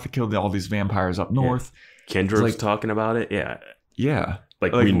south. I killed all these vampires up north. Yeah. Kendra's talking about it. Yeah. Yeah.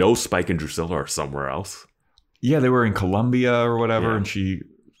 Like we know Spike and Drusilla are somewhere else. Yeah, they were in Colombia or whatever, and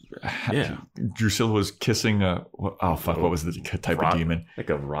Drusilla was kissing what was the type of demon? Like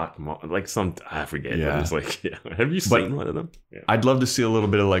a rock, like some, I forget. Yeah. It's like, have you seen one of them? Yeah. I'd love to see a little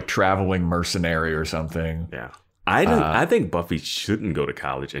bit of like traveling mercenary or something. Yeah. I think Buffy shouldn't go to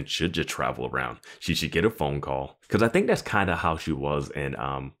college and should just travel around. She should get a phone call, because I think that's kind of how she was in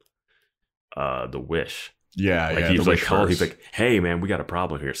The Wish. Yeah, like he was like, he's like, hey man, we got a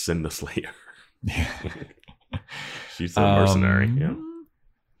problem here. Send the Slayer. Yeah. She's a mercenary. Yeah.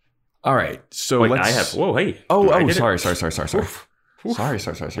 All right. So Wait, let's. I have. Whoa, hey. Oh, do I oh, get it? sorry. Oof. Oof. Sorry.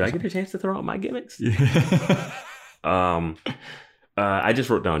 Did I get a chance to throw out my gimmicks? Yeah. I just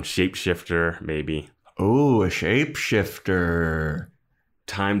wrote down shapeshifter, maybe. Oh, a shapeshifter.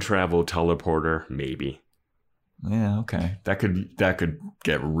 Time travel teleporter, maybe. Yeah, okay. That could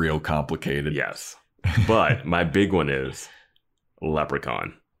get real complicated. Yes. But my big one is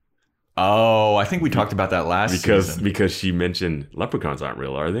leprechaun. Oh, I think we talked about that last season. Because she mentioned leprechauns aren't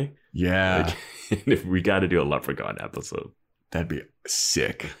real, are they? Yeah. Like, if we got to do a leprechaun episode. That'd be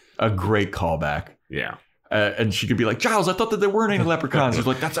sick. A great callback. Yeah. And she could be like, Giles, I thought that there weren't any leprechauns. He's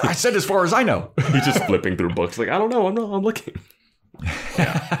like, I said as far as I know. He's just flipping through books like, I don't know. I'm looking.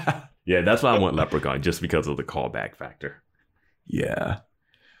 Yeah. Yeah, that's why I want leprechaun, just because of the callback factor. Yeah.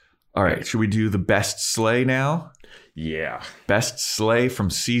 All right. Should we do the best sleigh now? Yeah. Best sleigh from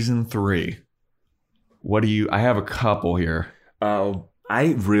season 3. What do you... I have a couple here.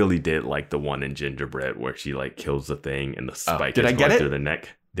 I really did like the one in Gingerbread where she like kills the thing and the spike is going through the neck.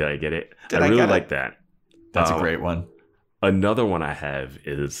 Did I get it? I really like that. That's a great one. Another one I have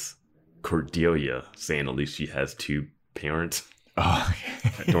is Cordelia saying at least she has 2 parents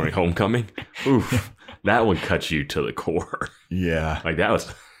during homecoming. Oof. That one cuts you to the core. Yeah. Like that's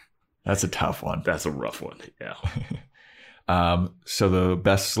a tough one. That's a rough one. Yeah. So the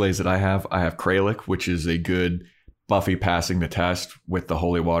best sleighs that I have Kralik, which is a good Buffy passing the test with the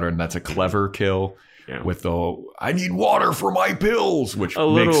holy water, and that's a clever kill. Yeah. With the I need water for my pills, which a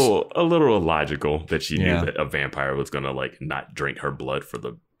little illogical that she knew that a vampire was gonna like not drink her blood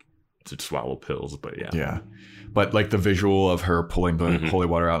to swallow pills, but yeah. But like the visual of her pulling the holy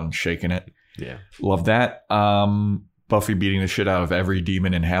water out and shaking it, love that. Buffy beating the shit out of every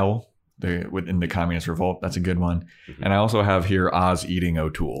demon in hell within the Communist Revolt, that's a good one. And I also have here Oz eating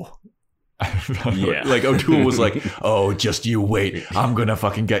O'Toole. Like O'Toole was like, oh, just you wait, I'm gonna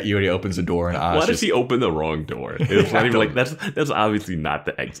fucking get you, and he opens the door and Oz why does he open the wrong door? It's not even like that's obviously not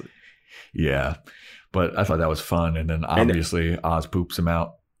the exit. Yeah, but I thought that was fun, and then obviously Oz poops him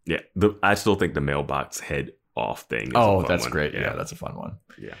out. Yeah, I still think the mailbox head off thing is that's great. Yeah, that's a fun one.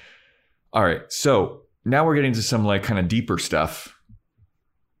 Yeah. All right, so now we're getting to some like kind of deeper stuff.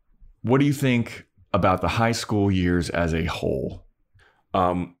 What do you think about the high school years as a whole?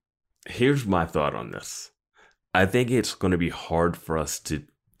 Here's my thought on this. I think it's going to be hard for us to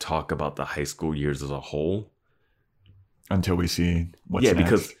talk about the high school years as a whole until we see what's next.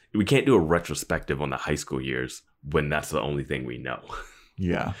 Because we can't do a retrospective on the high school years when that's the only thing we know.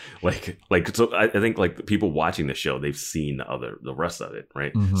 Yeah. So I think like people watching the show, they've seen the rest of it,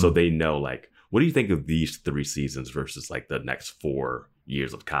 right? Mm-hmm. So they know like, what do you think of these 3 seasons versus like the next 4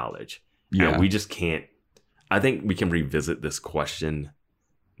 years of college? Yeah. And we just can't. I think we can revisit this question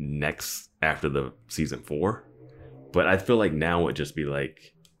next after the season 4, but I feel like now it would just be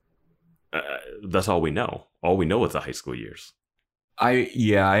like that's all we know. All we know is the high school years.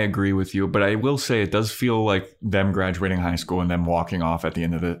 I agree with you, but I will say it does feel like them graduating high school and them walking off at the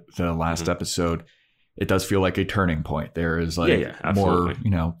end of the last episode. It does feel like a turning point. There is like more,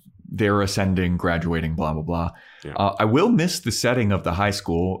 they're ascending, graduating, blah blah blah. Yeah. I will miss the setting of the high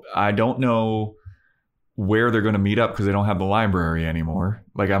school. I don't know where they're going to meet up because they don't have the library anymore.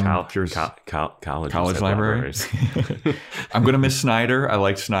 Like I'm curious. College libraries. I'm going to miss Snyder. I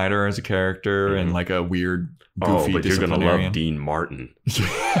liked Snyder as a character and like a weird, goofy but you're going to love Dean Martin.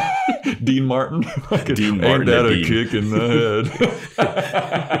 Dean Martin? Dean Martin. Ain't that a kick in the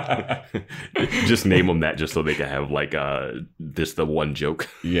head? Just name them that just so they can have like the one joke.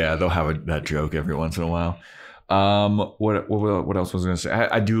 Yeah, they'll have that joke every once in a while. What else was I gonna say?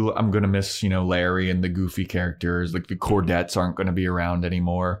 I'm gonna miss Larry and the goofy characters. Like the Cordettes aren't gonna be around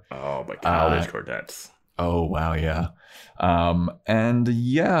anymore. Oh, but college Cordettes. Oh wow, yeah.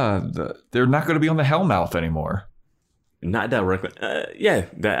 They're not gonna be on the Hellmouth anymore. Not directly.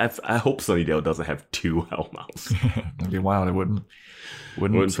 I hope Sunnydale doesn't have 2 Hellmouths. That'd be wild. It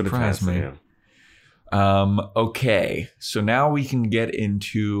wouldn't surprise me. Yeah. Okay, so now we can get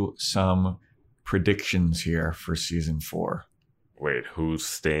into some predictions here for season 4. Wait, who's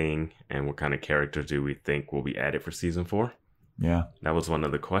staying and what kind of characters do we think will be added for season 4? Yeah, that was one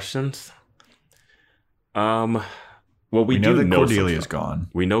of the questions. Well, we know that Cordelia's gone.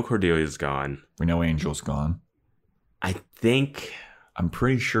 We know Cordelia's gone. We know Angel's gone. I'm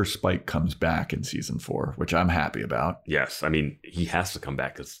pretty sure Spike comes back in season 4, which I'm happy about. Yes, I mean he has to come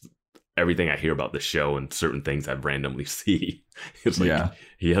back because everything I hear about the show and certain things I randomly see, it's like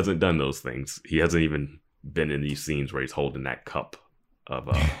he hasn't done those things. He hasn't even been in these scenes where he's holding that cup of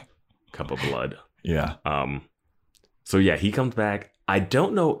blood. Yeah. So yeah, he comes back. I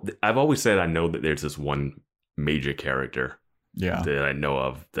don't know. I've always said I know that there's this one major character Yeah. that I know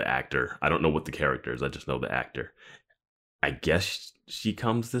of the actor. I don't know what the character is. I just know the actor. I guess she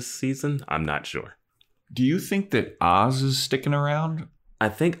comes this season. I'm not sure. Do you think that Oz is sticking around? I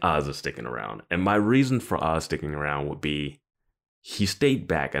think Oz is sticking around. And my reason for Oz sticking around would be he stayed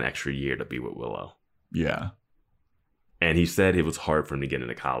back an extra year to be with Willow. Yeah. And he said it was hard for him to get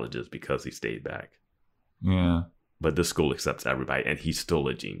into colleges because he stayed back. Yeah. But this school accepts everybody, and he's still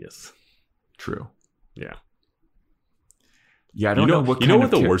a genius. True. Yeah. Yeah, I don't know what you know what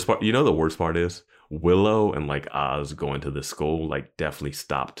the worst part. You know the worst part is Willow and like Oz going to this school like definitely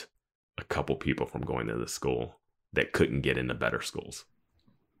stopped a couple people from going to this school that couldn't get into better schools.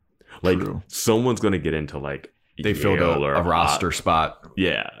 Like True. someone's going to get into like They filled a roster spot.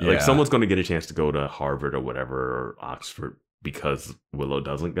 Yeah, like someone's going to get a chance to go to Harvard or whatever or Oxford because Willow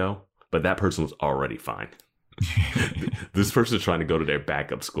doesn't go, but that person was already fine. This person's trying to go to their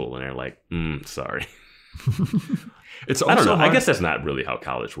backup school, and they're like, sorry. It's I don't know. hard. I guess that's not really how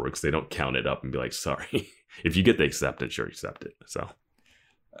college works. They don't count it up and be like, sorry. If you get the acceptance, you're accepted. So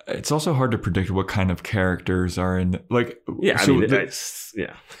it's also hard to predict what kind of characters are in. Like, yeah, so I mean,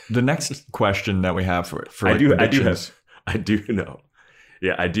 the next question that we have for I do know.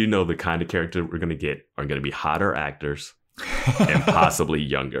 Yeah, I do know the kind of character we're gonna get are gonna be hotter actors and possibly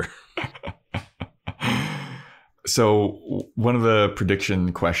younger. So one of the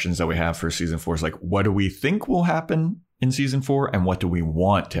prediction questions that we have for season 4 is like, what do we think will happen in season 4 and what do we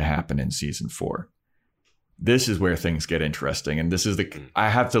want to happen in season 4? This is where things get interesting. And this is I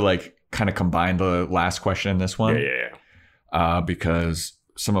have to like kind of combine the last question in this one. Yeah. Because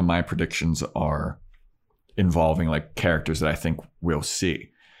some of my predictions are involving like characters that I think we'll see.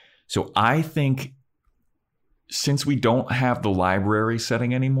 So I think since we don't have the library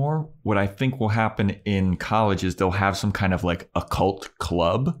setting anymore, what I think will happen in college is they'll have some kind of like occult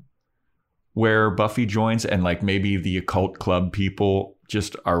club where Buffy joins, and like maybe the occult club people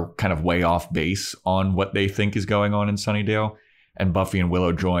just are kind of way off base on what they think is going on in Sunnydale, and Buffy and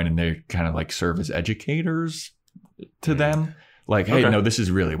Willow join and they kind of like serve as educators to them. Like, hey, no, this is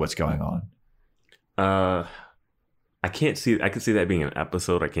really what's going on. I can see that being an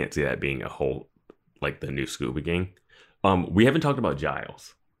episode. I can't see that being a whole, like the new Scooby Gang. We haven't talked about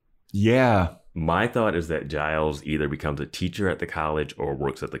Giles. Yeah. My thought is that Giles either becomes a teacher at the college or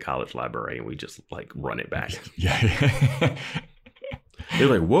works at the college library, and we just like run it back. Yeah. They're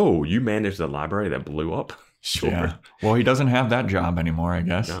like, whoa, you managed the library that blew up? Sure. Yeah. Well, he doesn't have that job anymore, I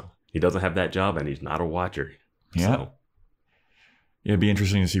guess. No, he doesn't have that job, and he's not a watcher. Yeah. So. Yeah, it'd be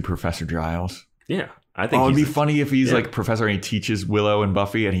interesting to see Professor Giles. Yeah. I think it'd be funny if he's like professor and he teaches Willow and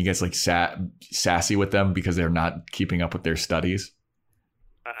Buffy and he gets like sassy with them because they're not keeping up with their studies.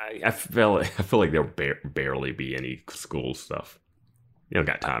 I feel like there'll barely be any school stuff. You don't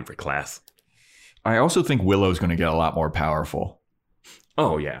got time for class. I also think Willow's going to get a lot more powerful.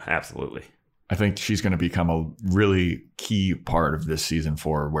 Oh, yeah, absolutely. I think she's going to become a really key part of this season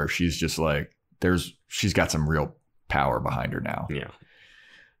 4 where she's just like, she's got some real power behind her now. Yeah.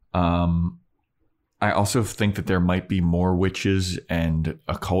 I also think that there might be more witches and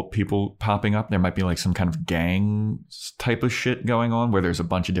occult people popping up. There might be like some kind of gang type of shit going on where there's a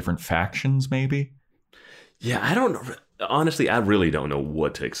bunch of different factions maybe. Yeah, I don't know. Honestly, I really don't know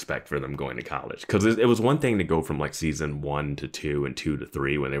what to expect for them going to college. Because it was one thing to go from like season 1 to 2 and 2 to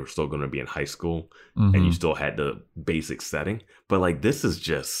 3 when they were still going to be in high school and you still had the basic setting. But like this is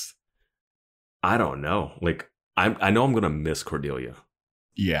just, I don't know. Like I know I'm going to miss Cordelia.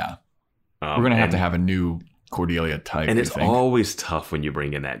 Yeah. We're going to have a new Cordelia type. And it's always tough when you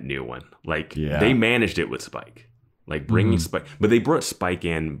bring in that new one. Like, they managed it with Spike. Like, bringing Spike. But they brought Spike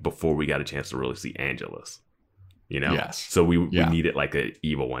in before we got a chance to really see Angelus. You know? Yes. So we needed, like, an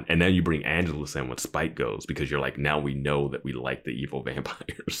evil one. And then you bring Angelus in when Spike goes because you're like, now we know that we like the evil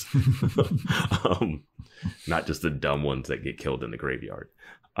vampires. Not just the dumb ones that get killed in the graveyard.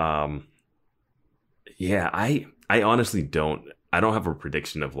 Yeah, I honestly don't. I don't have a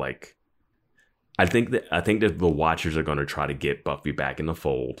prediction of, like, I think that the Watchers are going to try to get Buffy back in the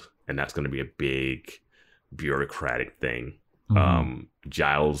fold, and that's going to be a big bureaucratic thing.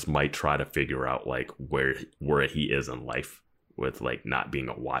 Giles might try to figure out like where he is in life with like not being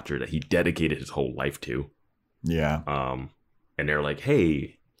a Watcher that he dedicated his whole life to. Yeah. And they're like,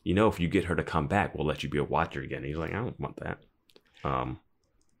 hey, you know, if you get her to come back, we'll let you be a Watcher again. And he's like, I don't want that.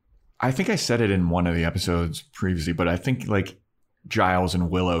 I think I said it in one of the episodes previously, but I think like Giles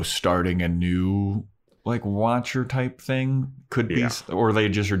and Willow starting a new like Watcher type thing could be, or they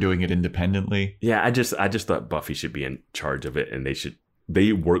just are doing it independently. Yeah, I just thought Buffy should be in charge of it, and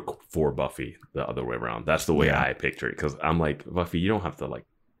they work for Buffy the other way around. That's the way I picture it, because I'm like, Buffy, you don't have to like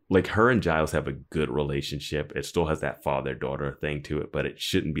like her and Giles have a good relationship. It still has that father-daughter thing to it, but it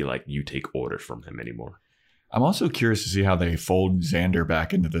shouldn't be like you take orders from him anymore. I'm also curious to see how they fold Xander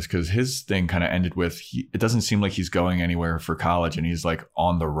back into this, because his thing kind of ended with it doesn't seem like he's going anywhere for college, and he's like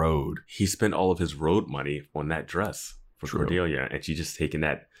on the road. He spent all of his road money on that dress for True. Cordelia, and she just taken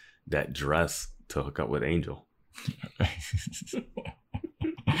that dress to hook up with Angel.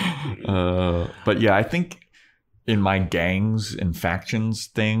 But yeah, I think in my gangs and factions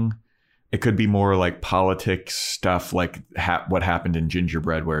thing, it could be more like politics stuff, like what happened in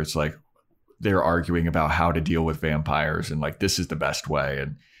Gingerbread, where it's like they're arguing about how to deal with vampires and like this is the best way,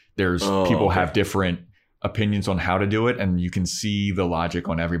 and there's people have different opinions on how to do it, and you can see the logic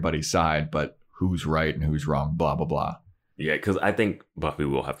on everybody's side, but who's right and who's wrong, blah blah blah. Yeah, because I think Buffy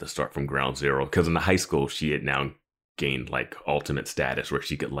will have to start from ground zero, because in the high school she had now gained like ultimate status where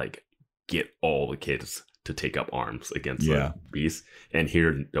she could like get all the kids to take up arms against the beast, and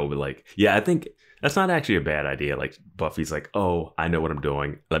here they'll be like, yeah, I think that's not actually a bad idea. Like Buffy's like, oh, I know what I'm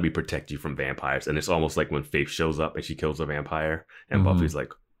doing. Let me protect you from vampires. And it's almost like when Faith shows up and she kills a vampire, and Buffy's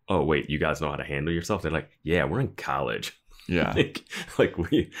like, oh wait, you guys know how to handle yourself? They're like, yeah, we're in college. Yeah, like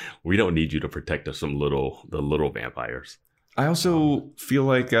we don't need you to protect us from the little vampires. I also feel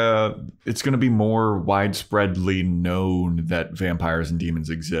like it's going to be more widespreadly known that vampires and demons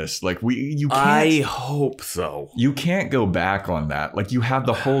exist. Like you can't. I hope so. You can't go back on that. Like you have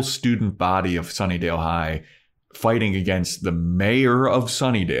the whole student body of Sunnydale High fighting against the mayor of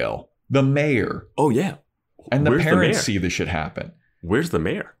Sunnydale. The mayor. Oh yeah. And the parents see this shit happen. Where's the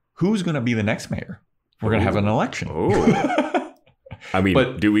mayor? Who's going to be the next mayor? We're going to have an election. Oh. I mean,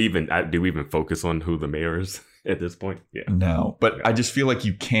 but do we even focus on who the mayor is at this point? Yeah. No, but I just feel like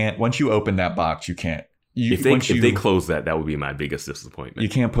you can't. Once you open that box, you can't. If they close that would be my biggest disappointment. You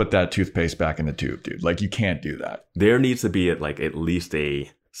can't put that toothpaste back in the tube, dude. Like you can't do that. There needs to be at least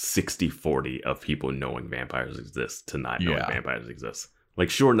a 60-40 of people knowing vampires exist to not knowing vampires exist. Like,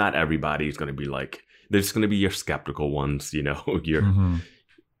 sure, not everybody is going to be like. There's going to be your skeptical ones, you know,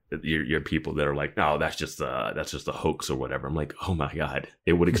 your people that are like, no, that's just a hoax or whatever. I'm like, oh my God,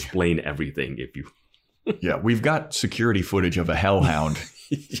 it would explain everything if you. Yeah, we've got security footage of a hellhound.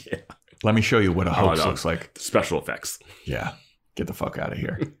 Yeah. Let me show you what a hoax looks like. Special effects. Yeah. Get the fuck out of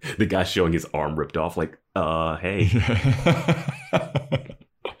here. The guy showing his arm ripped off, like, hey.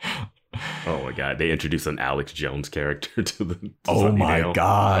 Oh my God. They introduced an Alex Jones character to the Oh my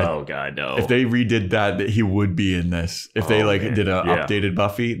God. Oh God, no. If they redid that, he would be in this. If they did an updated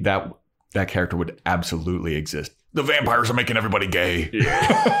Buffy, that character would absolutely exist. The vampires are making everybody gay.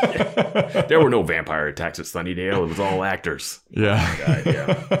 Yeah. There were no vampire attacks at Sunnydale. It was all actors. Yeah. Oh God,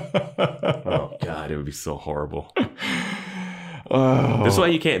 yeah. Oh God, it would be so horrible. Oh. That's why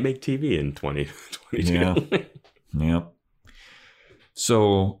you can't make TV in 2022. Yeah. Yep.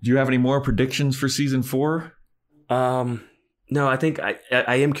 So, do you have any more predictions for season 4? No, I think I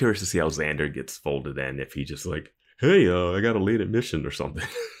am curious to see how Xander gets folded in. If he just like, hey, I got a late admission or something.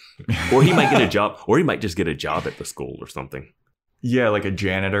 Or he might get a job, or he might just get a job at the school or something. Yeah, like a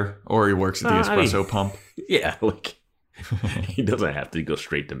janitor, or he works at the espresso pump. Yeah, like he doesn't have to go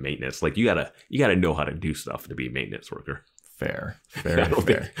straight to maintenance. Like you gotta know how to do stuff to be a maintenance worker. Fair. I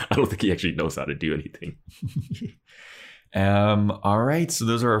don't think he actually knows how to do anything. All right, so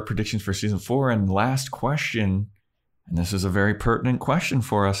those are our predictions for season 4, and last question, and this is a very pertinent question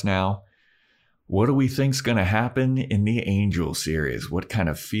for us now. What do we think's going to happen in the Angel series? What kind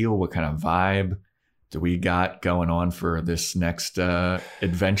of feel, what kind of vibe do we got going on for this next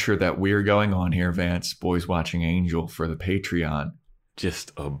adventure that we're going on here, Vance? Boys Watching Angel for the Patreon.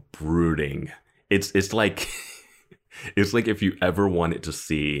 Just a brooding. It's like it's like if you ever wanted to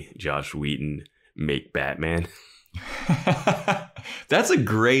see Joss Whedon make Batman. That's a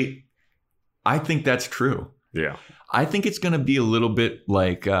great. I think that's true. Yeah. I think it's going to be a little bit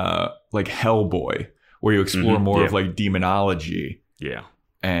like Hellboy, where you explore more of like demonology. Yeah.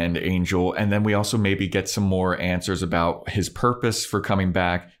 And Angel. And then we also maybe get some more answers about his purpose for coming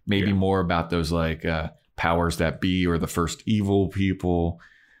back. Maybe more about those like powers that be or the first evil people.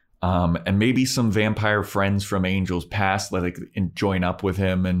 And maybe some vampire friends from Angel's past like join up with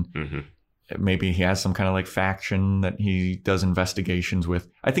him, and maybe he has some kind of like faction that he does investigations with.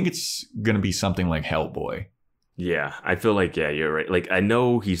 I think it's going to be something like Hellboy. Yeah, I feel like, yeah, you're right. Like, I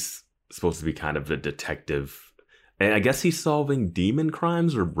know he's supposed to be kind of a detective, and I guess he's solving demon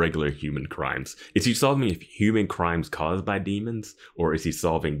crimes or regular human crimes. Is he solving human crimes caused by demons, or is he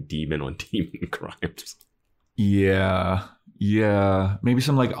solving demon on demon crimes? Yeah. Maybe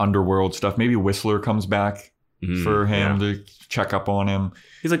some like underworld stuff. Maybe Whistler comes back for him to check up on him.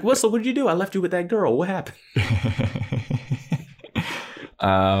 He's like, Whistler, what did you do? I left you with that girl. What happened?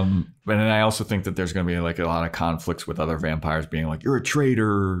 But then I also think that there's going to be like a lot of conflicts with other vampires being like, you're a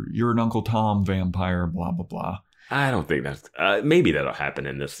traitor, you're an Uncle Tom vampire, blah, blah, blah. I don't think that's maybe that'll happen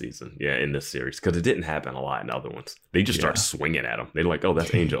in this season. Yeah, in this series, because it didn't happen a lot in other ones. They just start swinging at him. They're like, "Oh,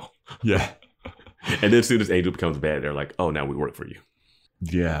 that's Angel." Yeah. And then as soon as Angel becomes bad, they're like, "Oh, now we work for you."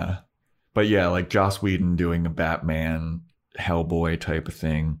 Yeah. But yeah, like Joss Whedon doing a Batman Hellboy type of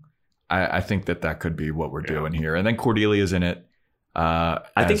thing. I think that could be what we're doing here. And then Cordelia's in it.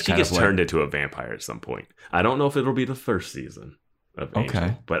 I think she gets turned into a vampire at some point. I don't know if it'll be the first season of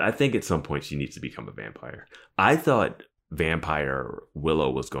Angel, but I think at some point she needs to become a vampire. I thought vampire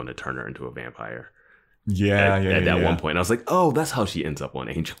Willow was going to turn her into a vampire. At that one point, I was like, oh, that's how she ends up on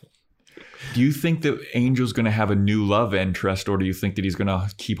Angel. Do you think that Angel's going to have a new love interest, or do you think that he's going to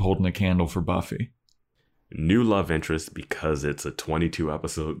keep holding a candle for Buffy? New love interest, because it's a 22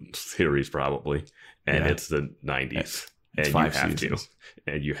 episode series probably, and it's the 90s. It's 5 seasons.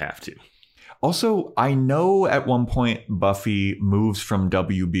 And you have to. Also, I know at one point Buffy moves from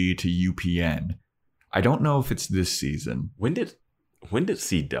WB to UPN. I don't know if it's this season. When did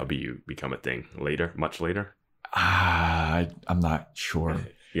CW become a thing? Later? Much later? I'm not sure.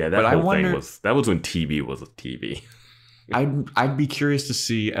 Yeah, that was when TV was a TV. I'd be curious to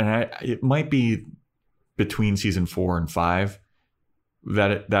see, and it might be between season 4 and 5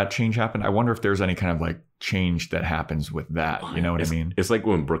 that change happened. I wonder if there's any kind of like change that happens with that. You know what I mean? It's like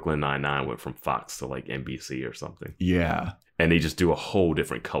when Brooklyn Nine-Nine went from Fox to like NBC or something. Yeah. And they just do a whole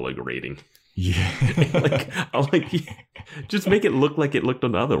different color grading. Yeah. I'm like, just make it look like it looked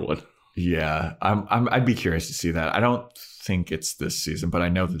on the other one. Yeah. I'd be curious to see that. I don't think it's this season, but I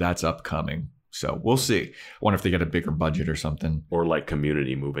know that that's upcoming. So we'll see. I wonder if they get a bigger budget or something. Or like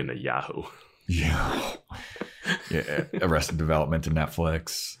Community moving to Yahoo. Yeah. Yeah. Arrested Development to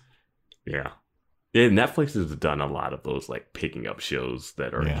Netflix. Yeah. Yeah, Netflix has done a lot of those like picking up shows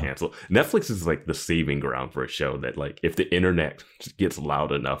that are canceled. Netflix is like the saving ground for a show that like if the internet gets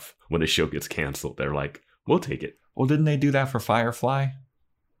loud enough when a show gets canceled, they're like, we'll take it. Well, didn't they do that for Firefly?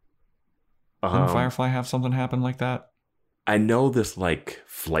 Didn't Firefly have something happen like that? I know this like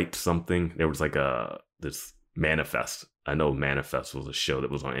Flight something. There was like this Manifest. I know Manifest was a show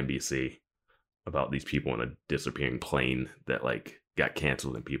that was on NBC about these people in a disappearing plane that like got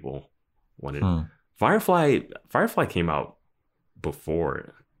canceled and people wanted. Firefly came out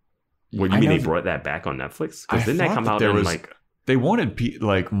before. What you mean they brought that back on Netflix? Because didn't that come out in like they wanted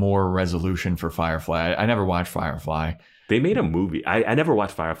like more resolution for Firefly. I never watched Firefly. They made a movie. I never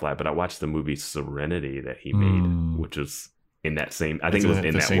watched Firefly, but I watched the movie Serenity that he made, which was in that same. I think it was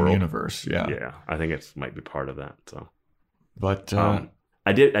in that same world. Universe. Yeah, yeah. I think it might be part of that. So, but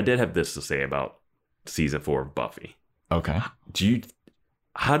I did have this to say about season 4 of Buffy. Okay.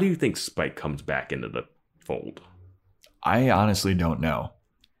 How do you think Spike comes back into the fold? I honestly don't know.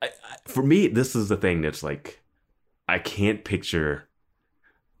 For me, this is the thing that's like, I can't picture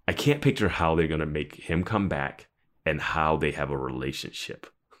how they're gonna make him come back and how they have a relationship.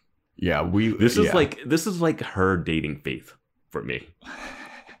 Yeah, This is like her dating Faith for me.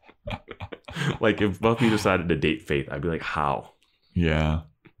 Like if Buffy decided to date Faith, I'd be like, how? Yeah.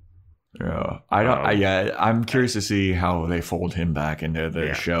 Yeah, I'm curious to see how they fold him back into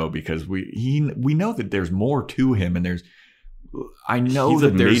the show, because we know that there's more to him, and he's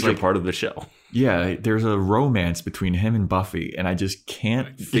a major part of the show. Yeah, there's a romance between him and Buffy, and I just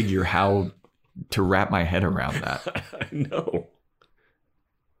can't figure how to wrap my head around that. I know,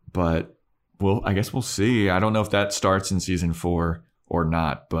 but I guess we'll see. I don't know if that starts in season 4 or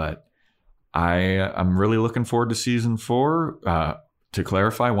not, but I'm really looking forward to season 4. To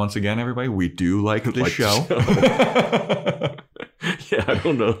clarify, once again, everybody, we do like this show. Yeah, I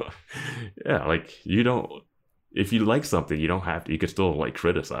don't know. Yeah, like if you like something, you don't have to. You could still like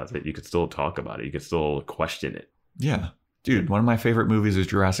criticize it. You could still talk about it. You could still question it. Yeah, dude. One of my favorite movies is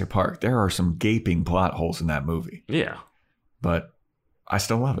Jurassic Park. There are some gaping plot holes in that movie. Yeah, but I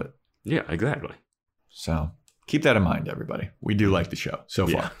still love it. Yeah, exactly. So keep that in mind, everybody. We do like the show so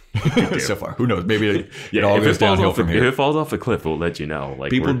far. Yeah, so far. Who knows? Maybe it all goes downhill from here. If it falls off a cliff, we'll let you know. Like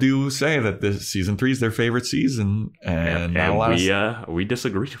people do say that this season 3 is their favorite season, and we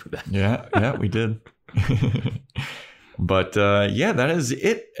disagreed with that. Yeah, we did. But that is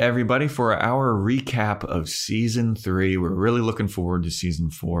it, everybody, for our recap of season 3. We're really looking forward to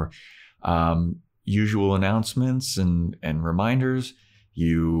season 4. Usual announcements and reminders.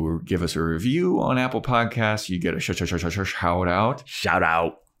 You give us a review on Apple Podcasts, you get a shout out. Shout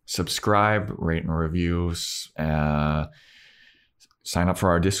out. Subscribe, rate and review. Sign up for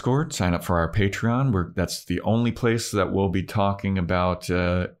our Discord. Sign up for our Patreon. That's the only place that we'll be talking about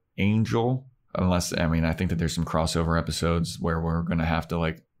Angel Unless, I mean, I think that there's some crossover episodes where we're going to have to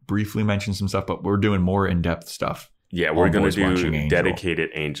like briefly mention some stuff, but we're doing more in-depth stuff. Yeah, we're going to do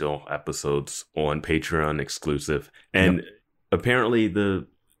dedicated Angel episodes on Patreon exclusive. And apparently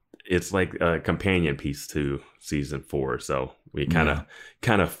it's like a companion piece to season 4. So we kind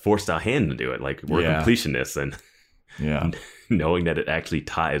of forced our hand to do it. Like we're completionists and knowing that it actually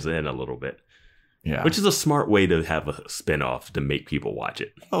ties in a little bit. Yeah. Which is a smart way to have a spinoff to make people watch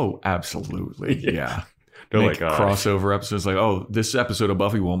it. Oh, absolutely. Yeah. They're make like crossover episodes like, oh, this episode of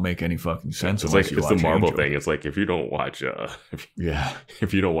Buffy won't make any fucking sense. It's like it's the Marvel thing. It's like if you don't watch if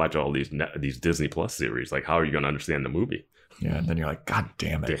you don't watch all these Disney Plus series, like how are you going to understand the movie? Yeah, and then you're like, God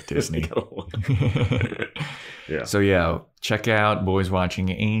damn it, Disney. Yeah. So yeah, check out Boys Watching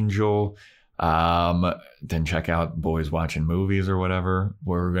Angel. Then check out Boys Watching Movies or whatever.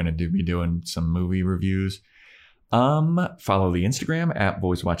 We're going to be doing some movie reviews. Follow the Instagram at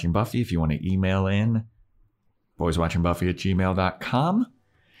Boys Watching Buffy if you want to email in boyswatchingbuffy@gmail.com.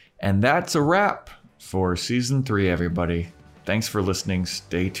 And that's a wrap for season 3, everybody. Thanks for listening.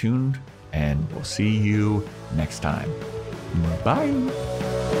 Stay tuned and we'll see you next time. Bye.